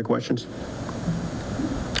any further questions?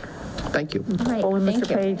 Thank you. All right,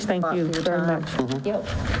 Mr. Page, thank you very much. Yep.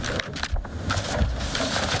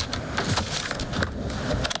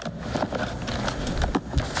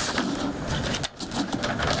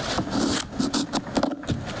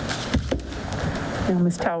 And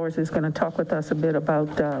Ms. Towers is going to talk with us a bit about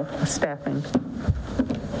staffing.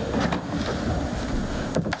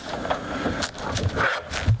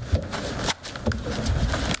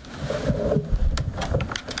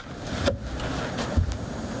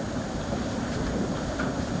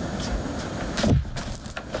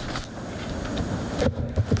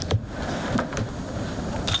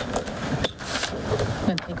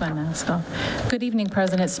 Good evening,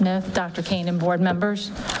 President Smith, Dr. Kane, and board members.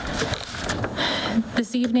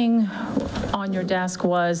 This evening on your desk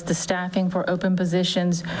was the staffing for open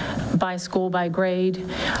positions by school, by grade.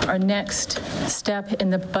 Our next step in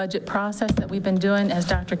the budget process that we've been doing, as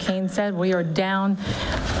Dr. Kane said, we are down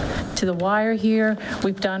to the wire here.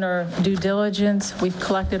 We've done our due diligence. We've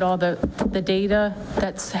collected all the data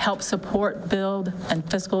that's helped support, build, and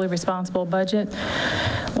fiscally responsible budget.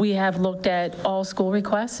 We have looked at all school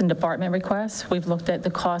requests and department requests. We've looked at the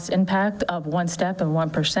cost impact of 1 step and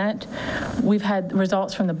 1%. We've had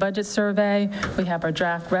results from the budget survey. We have our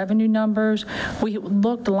draft revenue numbers. We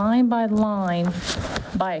looked line by line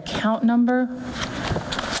by account number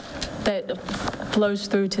that flows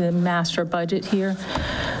through to the master budget here.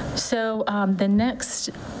 So the next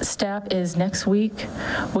step is next week.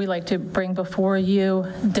 We like to bring before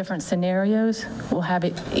you different scenarios. We'll have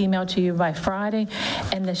it emailed to you by Friday.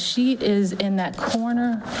 And the sheet is in that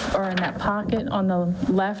corner or in that pocket on the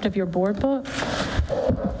left of your board book.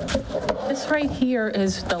 This right here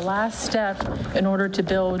is the last step in order to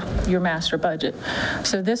build your master budget.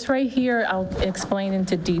 So this right here, I'll explain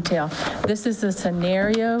into detail. This is the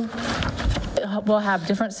scenario. We'll have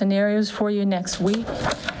different scenarios for you next week.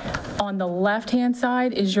 On the left-hand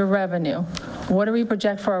side is your revenue. What do we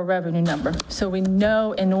project for our revenue number? So we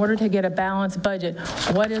know in order to get a balanced budget,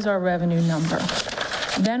 what is our revenue number?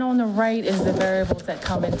 Then on the right is the variables that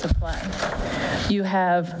come into play. You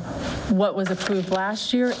have what was approved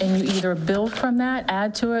last year, and you either build from that,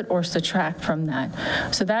 add to it, or subtract from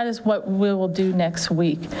that. So that is what we will do next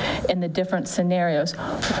week in the different scenarios.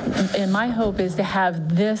 And my hope is to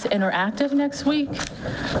have this interactive next week.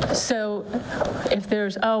 So if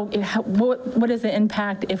there's, what is the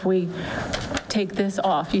impact if we take this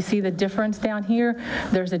off? You see the difference down here?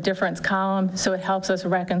 There's a difference column, so it helps us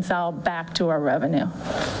reconcile back to our revenue.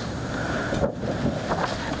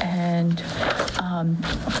 And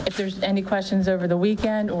if there's any questions over the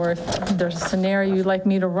weekend, or if there's a scenario you'd like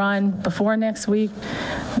me to run before next week,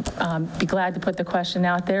 be glad to put the question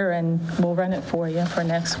out there and we'll run it for you for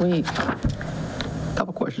next week. A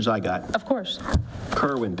couple questions I got. Of course.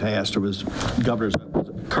 Kerwin passed, or was governor's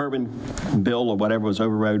Kerwin bill or whatever was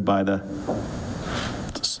overrode by the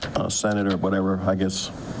Senate or whatever, I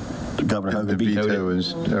guess. Governor Hogan vetoed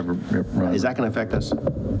it. Is that going to affect us?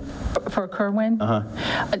 For Kerwin?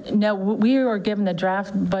 No, we are given the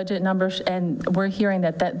draft budget numbers, and we're hearing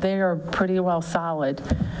that they are pretty well solid.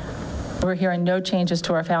 We're hearing no changes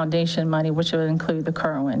to our foundation money, which would include the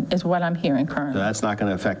Kerwin, is what I'm hearing currently. So that's not going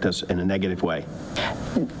to affect us in a negative way?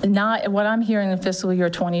 Not what I'm hearing in fiscal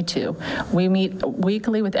year 22. We meet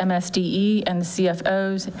weekly with MSDE and the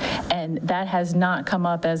CFOs, and that has not come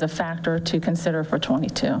up as a factor to consider for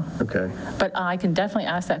 22. Okay. But I can definitely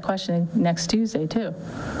ask that question next Tuesday, too.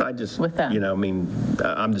 I just, with them. I mean,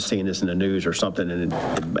 I'm just seeing this in the news or something, and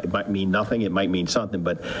it might mean nothing, it might mean something,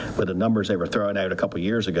 but with the numbers they were throwing out a couple of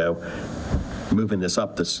years ago, moving this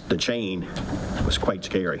up the chain was quite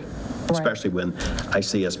scary, right. Especially when I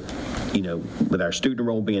see us, with our student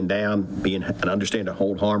enrollment being down, and understand to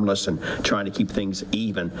hold harmless and trying to keep things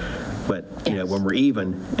even. But, yes. When we're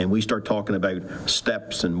even and we start talking about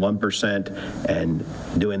steps and 1% and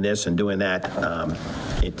doing this and doing that,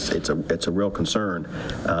 it's a real concern.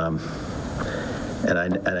 And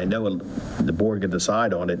I know the board can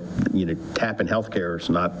decide on it. Tapping healthcare is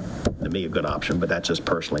not, to me, a good option, but that's just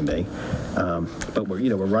personally me. But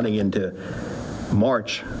we're running into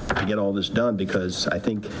March to get all this done, because I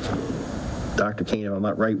think, Dr. Kane, if I'm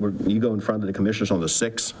not right, you go in front of the commissioners on the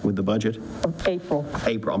 6th with the budget? April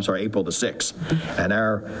the 6th. And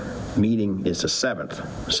our meeting is the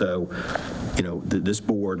 7th. So, this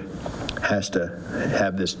board has to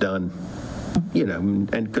have this done, and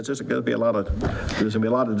because there's going to be a lot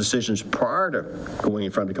of decisions prior to going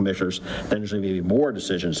in front of the commissioners, then there's going to be more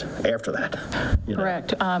decisions after that.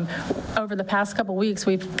 Correct. Over the past couple of weeks,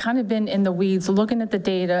 we've kind of been in the weeds, looking at the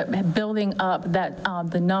data, building up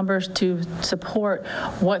the numbers to support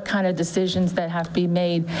what kind of decisions that have to be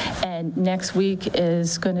made. And next week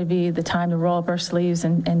is going to be the time to roll up our sleeves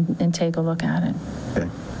and take a look at it. Okay.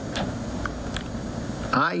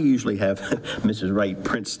 I usually have Mrs. Wright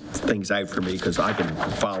prints things out for me because I can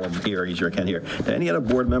follow them here easier. I can here. Do any other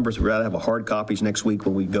board members would rather have a hard copies next week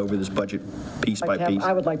when we go over this budget piece by piece?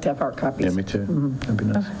 I would like to have hard copies. Yeah, me too. That'd be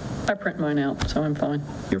nice. I print mine out, so I'm fine.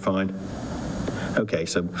 You're fine? Okay,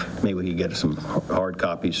 so maybe we can get some hard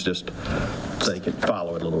copies just so they can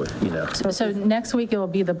follow it a little bit, you know. So next week, it will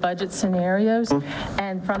be the budget scenarios,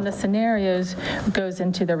 and from the scenarios goes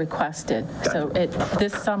into the requested. So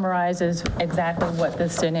this summarizes exactly what the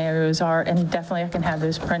scenarios are, and definitely I can have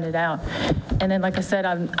those printed out. And then, like I said,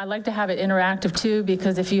 I like to have it interactive too,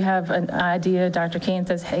 because if you have an idea, Dr. Kane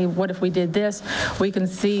says, hey, what if we did this? We can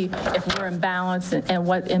see if we're in balance and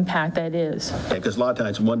what impact that is. Yeah, because a lot of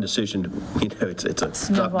times one decision, you know, it's a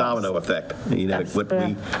domino effect. You know,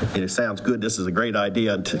 it sounds good. This is a great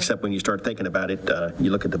idea, except when you start thinking about it,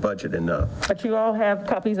 you look at the budget and. But you all have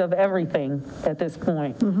copies of everything at this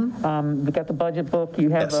point. You got the budget book. You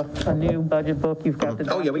have a new budget book. You've got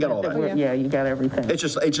the. Oh yeah, we got all that. Yeah, you got everything. It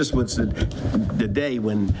just was the day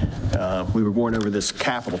when we were going over this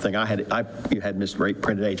capital thing. You had Ms. Wright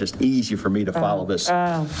printed out. It's just easy for me to follow this,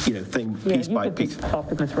 you know, thing piece by piece. Talk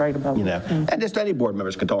to Ms. Wright about you know, and just any board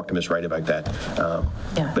members can talk to Ms. Wright about that.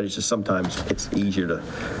 But it's just sometimes it's easier to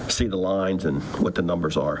see the lines and what the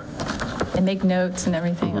numbers are. And make notes and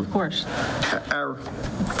everything, of course. Our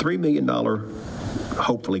 $3 million,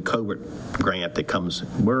 hopefully, COVID grant that comes,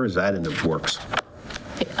 where is that in the works?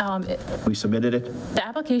 We submitted it? The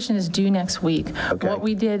application is due next week. Okay. What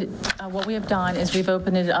we have done is we've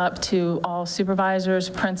opened it up to all supervisors,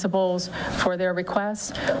 principals for their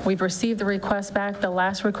requests. We've received the request back. The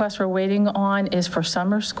last request we're waiting on is for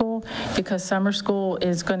summer school, because summer school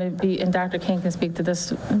is going to be, and Dr. King can speak to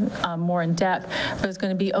this more in depth, but it's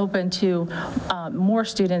going to be open to more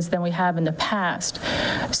students than we have in the past.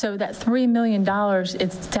 So that $3 million,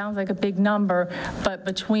 it sounds like a big number,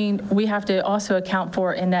 but we have to also account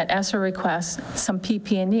for in that ESSER request some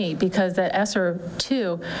PP&E, because that ESSER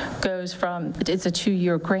 2 goes from, it's a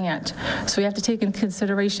 2-year grant. So we have to take into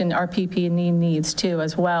consideration our PP&E needs too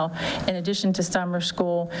as well, in addition to summer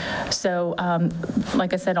school. So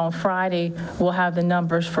like I said, on Friday, we'll have the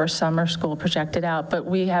numbers for summer school projected out, but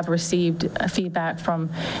we have received feedback from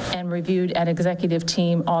and reviewed at executive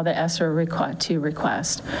team all the ESSER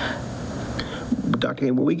requests. Dr.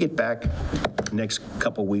 Kane, when we get back next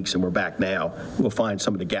couple weeks and we're back now, we'll find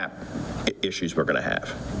some of the gap issues we're going to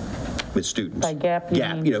have with students. By gap,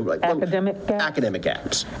 you know, like academic gaps? Academic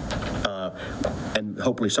gaps. And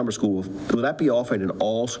hopefully summer school, will that be offered in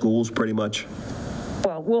all schools pretty much?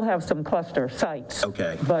 Well, we'll have some cluster sites.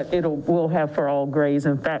 Okay. But we'll have for all grades.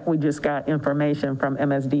 In fact, we just got information from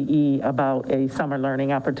MSDE about a summer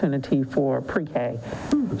learning opportunity for pre-K.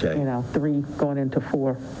 Okay. You know, 3 going into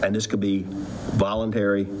 4. And this could be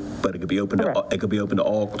voluntary, but it could be open to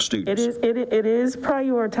all students. It is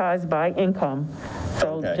prioritized by income.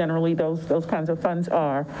 So Okay. generally those kinds of funds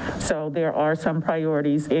are. So there are some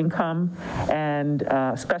priorities. Income and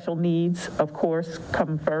special needs, of course,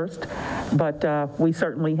 come first. But we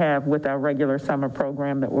certainly have, with our regular summer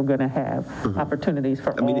program, that we're going to have opportunities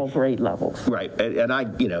for all grade levels. Right. And I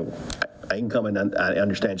can come and I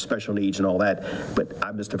understand special needs and all that, but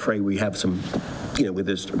I'm just afraid we have some, you know, with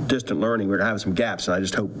this distant learning, we're going to have some gaps, and I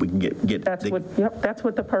just hope we can get that's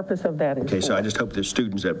what the purpose of that is. Okay, so I just hope the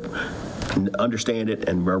students that understand it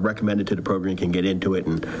and are recommended to the program can get into it,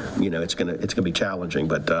 and, you know, it's going to be challenging,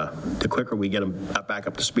 but the quicker we get them back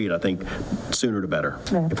up to speed, I think sooner the better,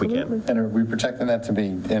 if we can. And are we projecting that to be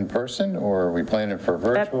in person, or are we planning for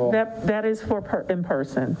virtual? That is for in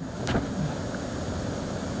person.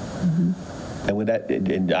 And with that,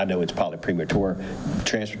 and I know it's probably premature,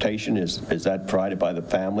 transportation, is that provided by the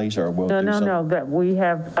families, or will No, that we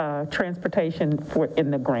have transportation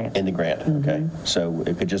in the grant. In the grant, okay. So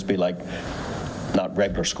it could just be like, not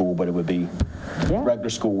regular school, but it would be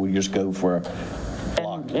regular school, you just go for a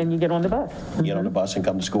block. And you get on the bus. You get on the bus and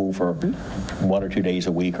come to school for 1 or 2 days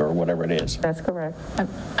a week, or whatever it is. That's correct.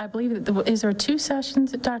 I believe that, is there 2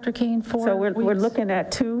 sessions, Dr. Kane, 4 So we're weeks? looking at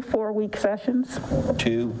 2 4-week sessions.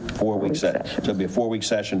 2 4-week sessions. So it'll be a 4-week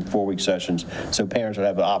session, 4-week sessions. So parents would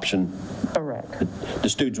have the option. Correct. The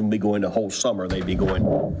students wouldn't be going the whole summer, they'd be going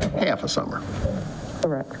half a summer.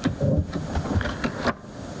 Correct.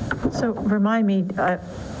 So remind me,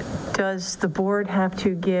 does the board have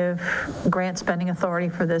to give grant spending authority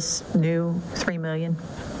for this new $3 million?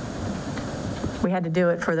 We had to do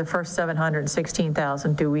it for the first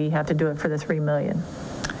 $716,000. Do we have to do it for the $3 million?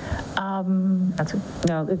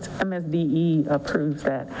 No, it's MSDE approves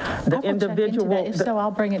that. The individual, if so,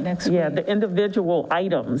 I'll bring it next week. Yeah, the individual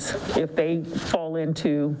items, if they fall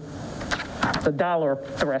into the dollar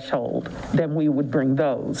threshold, then we would bring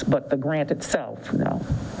those, but the grant itself, no.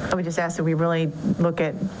 I would just ask that we really look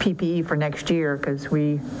at PPE for next year, because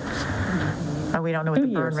we don't know what the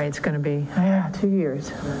burn rate's going to be. Yeah, 2 years.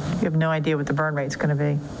 You have no idea what the burn rate's going to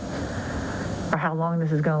be, or how long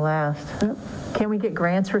this is going to last. Yep. Can we get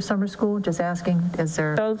grants for summer school? Just asking, is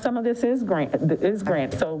there? So some of this is grant.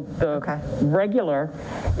 So the regular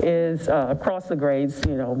is across the grades,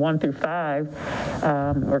 1 through 5,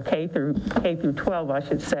 or K through 12, I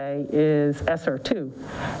should say, is ESSER 2.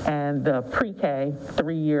 And the pre-K,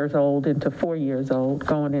 3 years old into 4 years old,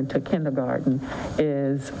 going into kindergarten,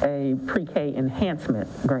 is a pre-K enhancement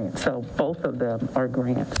grant. So both of them are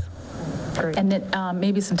grants. Great. And then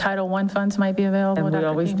maybe some Title I funds might be available. And we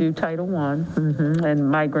always do Title I, and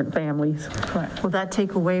migrant families. Correct. Will that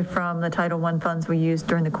take away from the Title I funds we used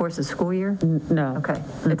during the course of school year? No. Okay.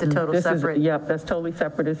 It's a total separate. Yep, that's totally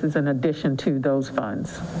separate. This is in addition to those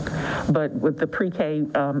funds. But with the pre-K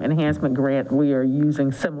enhancement grant, we are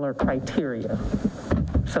using similar criteria.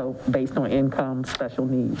 So based on income, special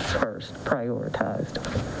needs first, prioritized.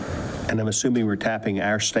 And I'm assuming we're tapping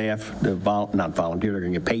our staff, not volunteer, they're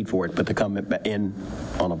going to get paid for it, but to come in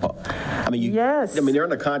on a, yes. They're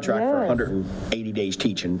under contract for 180 days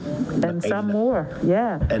teaching. And some more,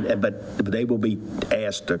 yeah. But they will be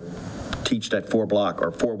asked to teach that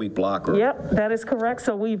 4-week block. Yep, that is correct.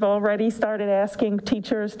 So we've already started asking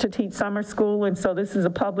teachers to teach summer school, and so this is a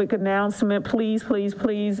public announcement. Please, please,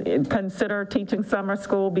 please consider teaching summer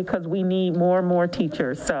school, because we need more and more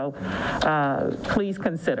teachers. So please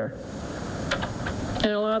consider.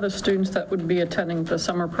 And a lot of the students that would be attending the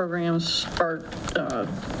summer programs are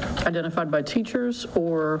identified by teachers,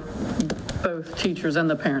 or both teachers and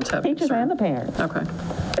the parents have Teachers concern? and the parents. Okay.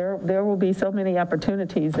 There will be so many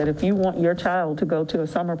opportunities that if you want your child to go to a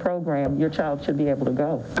summer program, your child should be able to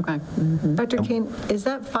go. Okay. Dr. Kane, is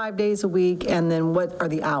that 5 days a week, and then what are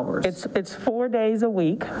the hours? It's 4 days a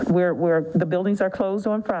week, where the buildings are closed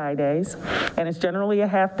on Fridays, and it's generally a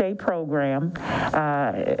half-day program.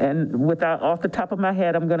 And off the top of my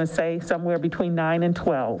head, I'm going to say somewhere between 9 and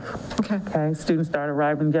 12. Okay. Students start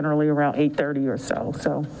arriving generally around 8:30 or so.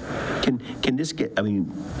 So, can this get?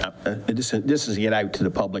 This is get out to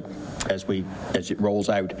the public as it rolls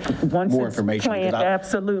out. Once more it's information. Planned,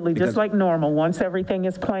 absolutely, just like normal. Once everything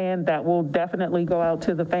is planned, that will definitely go out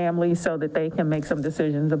to the families so that they can make some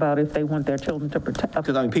decisions about if they want their children to protect.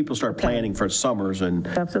 Because people start planning for summers, and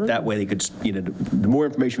absolutely. That way they could, the more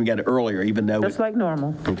information we get earlier, even though just like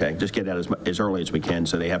normal. Okay, just get out as early as we can,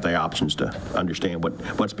 so they have the options to understand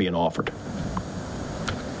what's being offered.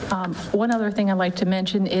 One other thing I'd like to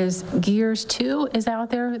mention is Gears 2 is out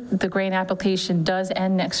there. The grant application does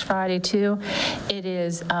end next Friday, too. It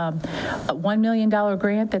is a $1 million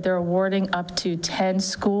grant that they're awarding up to 10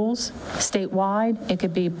 schools statewide. It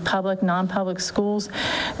could be public, non-public schools.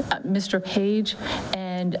 Mr. Page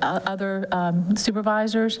and other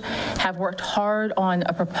supervisors have worked hard on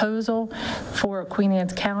a proposal for Queen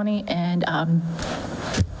Anne's County, and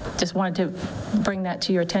just wanted to bring that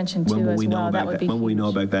to your attention too as well. That would be huge. When will we know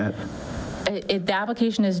about that? The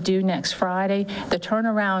application is due next Friday. The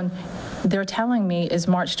turnaround, they're telling me, is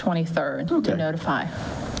March 23rd to notify.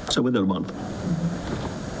 So within a month.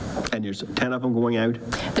 And there's 10 of them going out?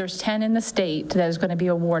 There's 10 in the state that is going to be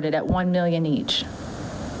awarded at $1 million each.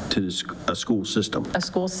 To a school system? A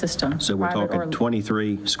school system. So we're talking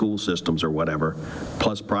 23 school systems or whatever,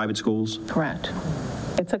 plus private schools? Correct.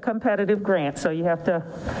 It's a competitive grant, so you have to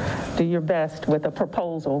do your best with a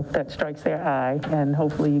proposal that strikes their eye, and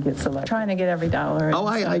hopefully you get selected. Trying to get every dollar. Oh,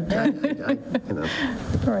 I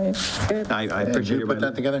Right. Good. I appreciate you put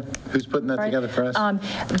that together? Who's putting that together for us?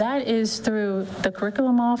 That is through the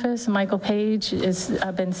curriculum office. Michael Page has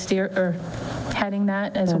been heading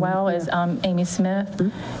that, as well as Amy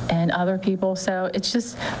Smith and other people. So it's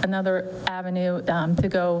just another avenue to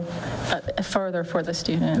go further for the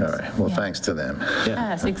students. All right. Well, thanks to them.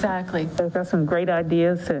 Yes, exactly. They've got some great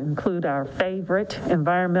ideas to include our favorite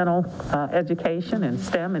environmental education and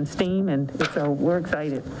STEM and STEAM, and so we're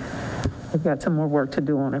excited. We've got some more work to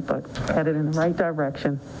do on it, but headed in the right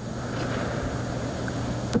direction.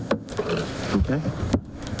 Okay.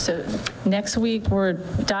 So next week, we're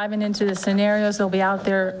diving into the scenarios. They'll be out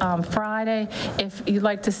there Friday. If you'd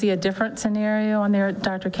like to see a different scenario on there,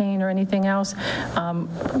 Dr. Kane, or anything else,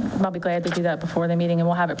 I'll be glad to do that before the meeting, and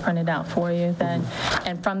we'll have it printed out for you then.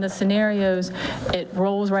 And from the scenarios, it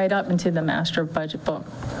rolls right up into the master budget book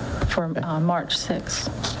for March 6th.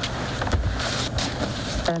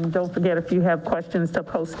 And don't forget, if you have questions, to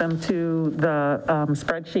post them to the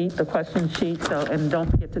spreadsheet, the question sheet. So, and don't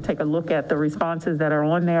forget to take a look at the responses that are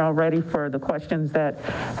on there already for the questions that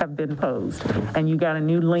have been posed. And you got a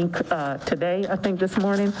new link today, I think this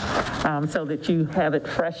morning, so that you have it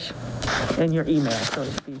fresh in your email. So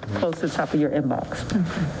it should be close to the top of your inbox.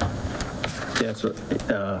 Yeah, so,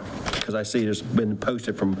 because I see there's been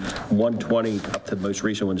posted from 120 up to the most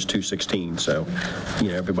recent one is 216. So,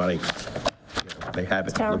 everybody, they have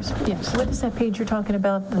it. Towers, Yes. what is that page you're talking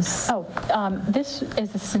about? This? Oh, this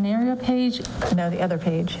is the scenario page. No, the other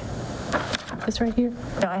page. This right here,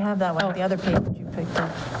 No, I have that one. Oh. The other page that you picked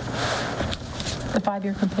up. the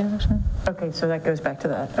 5-year comparison. Okay, so that goes back to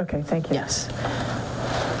that. Okay, thank you. Yes.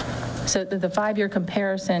 So the 5-year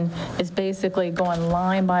comparison is basically going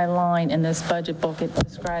line by line in this budget book. It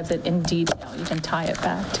describes it in detail. You can tie it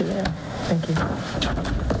back to there. Thank you.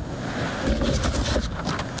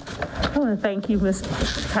 I want to thank you, Ms.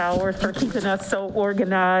 Powers, for keeping us so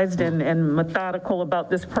organized and methodical about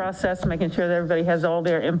this process, making sure that everybody has all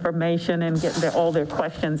their information and getting all their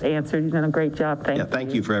questions answered. You've done a great job. Thank you. Yeah,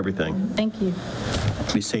 thank you for everything. Thank you.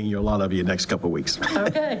 Be seeing a lot of you next couple of weeks.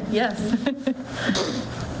 Okay, yes.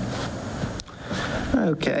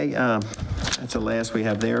 Okay, that's the last we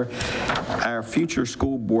have there. Our future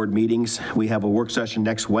school board meetings, we have a work session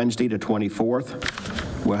next Wednesday, the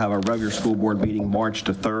 24th. We'll have a regular school board meeting March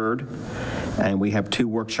the 3rd, and we have 2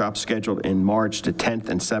 workshops scheduled in March the 10th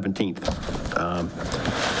and 17th.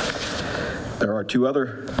 There are 2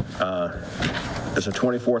 other, there's a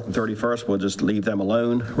 24th and 31st. We'll just leave them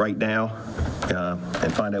alone right now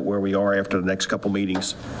and find out where we are after the next couple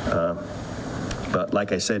meetings. But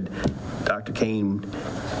like I said, Dr. Kane,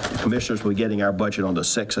 the commissioners will be getting our budget on the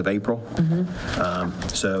 6th of April.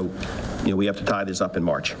 So, we have to tie this up in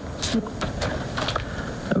March.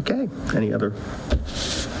 Okay, any other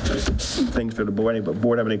things for the board? Any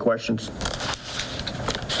board have any questions?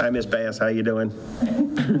 Hi, Ms. Bass, how you doing?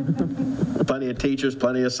 Plenty of teachers,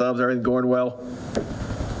 plenty of subs, everything going well?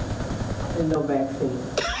 And no vaccine.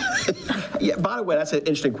 Yeah, by the way, that's an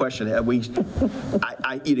interesting question.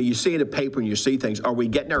 You see in the paper and you see things, are we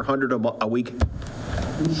getting our 100 a week?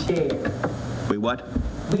 We share. We what?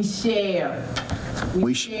 We share.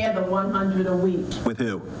 We share the 100 a week With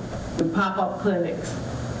who? with pop-up clinics.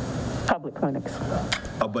 Public clinics.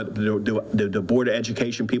 But do the Board of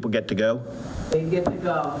Education people get to go? They get to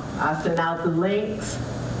go. I send out the links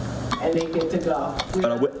and they get to go.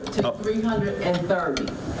 We're up to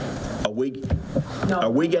 330. A week? No. Are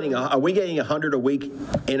we getting 100 a week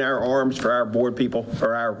in our arms for our board people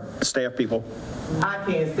or our staff people? I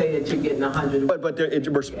can't say that you're getting 100. But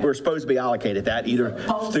we're supposed to be allocated that either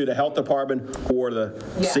through the health department or the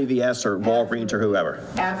CVS or Walgreens or whoever.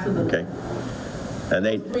 Absolutely. Okay. And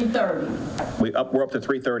 330. we're up to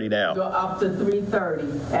 330 now. You're up to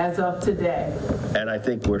 330 as of today. And I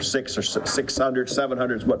think we're 600,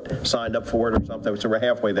 700 is what signed up for it or something. So we're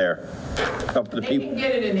halfway there. Up to the They people. can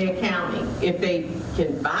get it in their county if they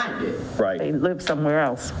can find it. Right. They live somewhere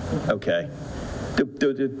else. Okay.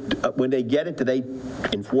 When they get it, do they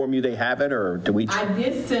inform you they have it, or do we? I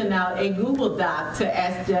did send out a Google Doc to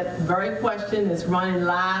ask that very question. It's running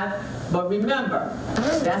live. But remember,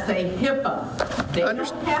 that's a HIPAA. They don't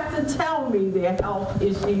have to tell me their health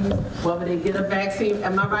issues, whether they get a vaccine.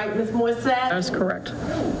 Am I right, Ms. Morissette? That's correct.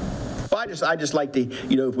 Well, I just like to,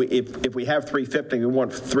 if we have 350, we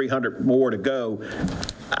want 300 more to go.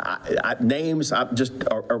 Names,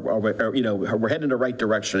 we're heading in the right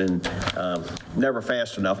direction, and never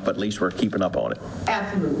fast enough, but at least we're keeping up on it.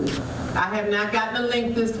 Absolutely. I have not gotten a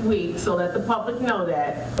link this week, so let the public know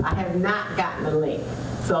that. I have not gotten a link.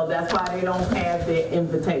 So that's why they don't have their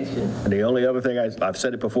invitation. And the only other thing, I've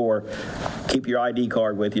said it before, keep your ID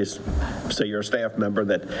card with you so you're a staff member,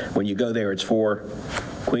 that when you go there, it's for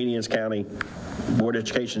Queen Anne's County Board of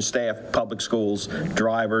Education staff, public schools,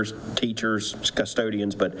 drivers, teachers,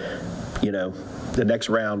 custodians, but, the next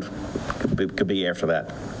round could be after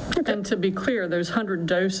that. And to be clear, there's 100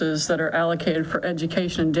 doses that are allocated for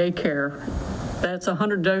education and daycare. That's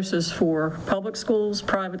 100 doses for public schools,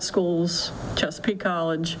 private schools, Chesapeake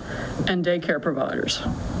College, and daycare providers.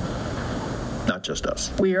 Not just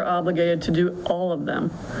us. We are obligated to do all of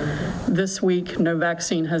them. This week, no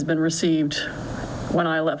vaccine has been received when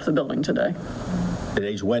I left the building today.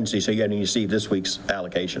 Today's Wednesday, so you haven't received this week's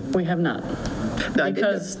allocation. We have not.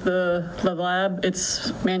 Because the lab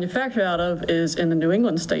it's manufactured out of is in the New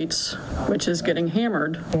England states, which is getting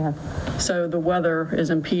hammered. Yeah. So the weather is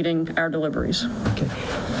impeding our deliveries. Okay.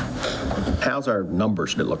 How's our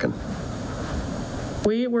numbers looking?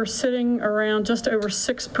 We were sitting around just over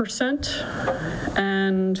 6%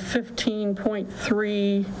 and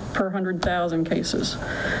 15.3 per 100,000 cases.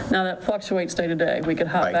 Now that fluctuates day to day. We could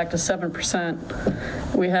hop back to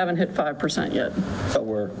 7%. We haven't hit 5% yet. But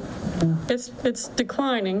It's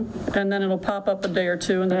declining, and then it'll pop up a day or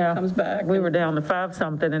two, and then it comes back. We were down to 5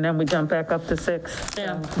 something, and then we jumped back up to 6.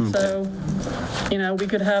 Yeah, so, we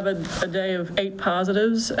could have a day of 8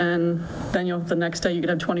 positives, and then the next day you could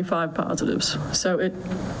have 25 positives. So it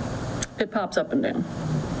pops up and down.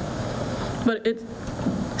 But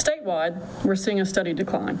statewide, we're seeing a steady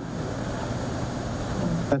decline.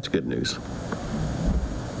 that's good news.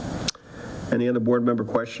 Any other board member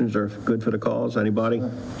questions are good for the cause? Anybody?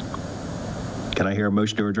 Can I hear a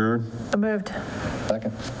motion to adjourn? Moved.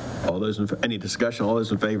 Second. All those any discussion? All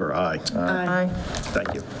those in favor? Aye. Aye.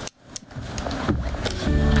 Thank you.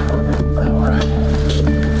 All right.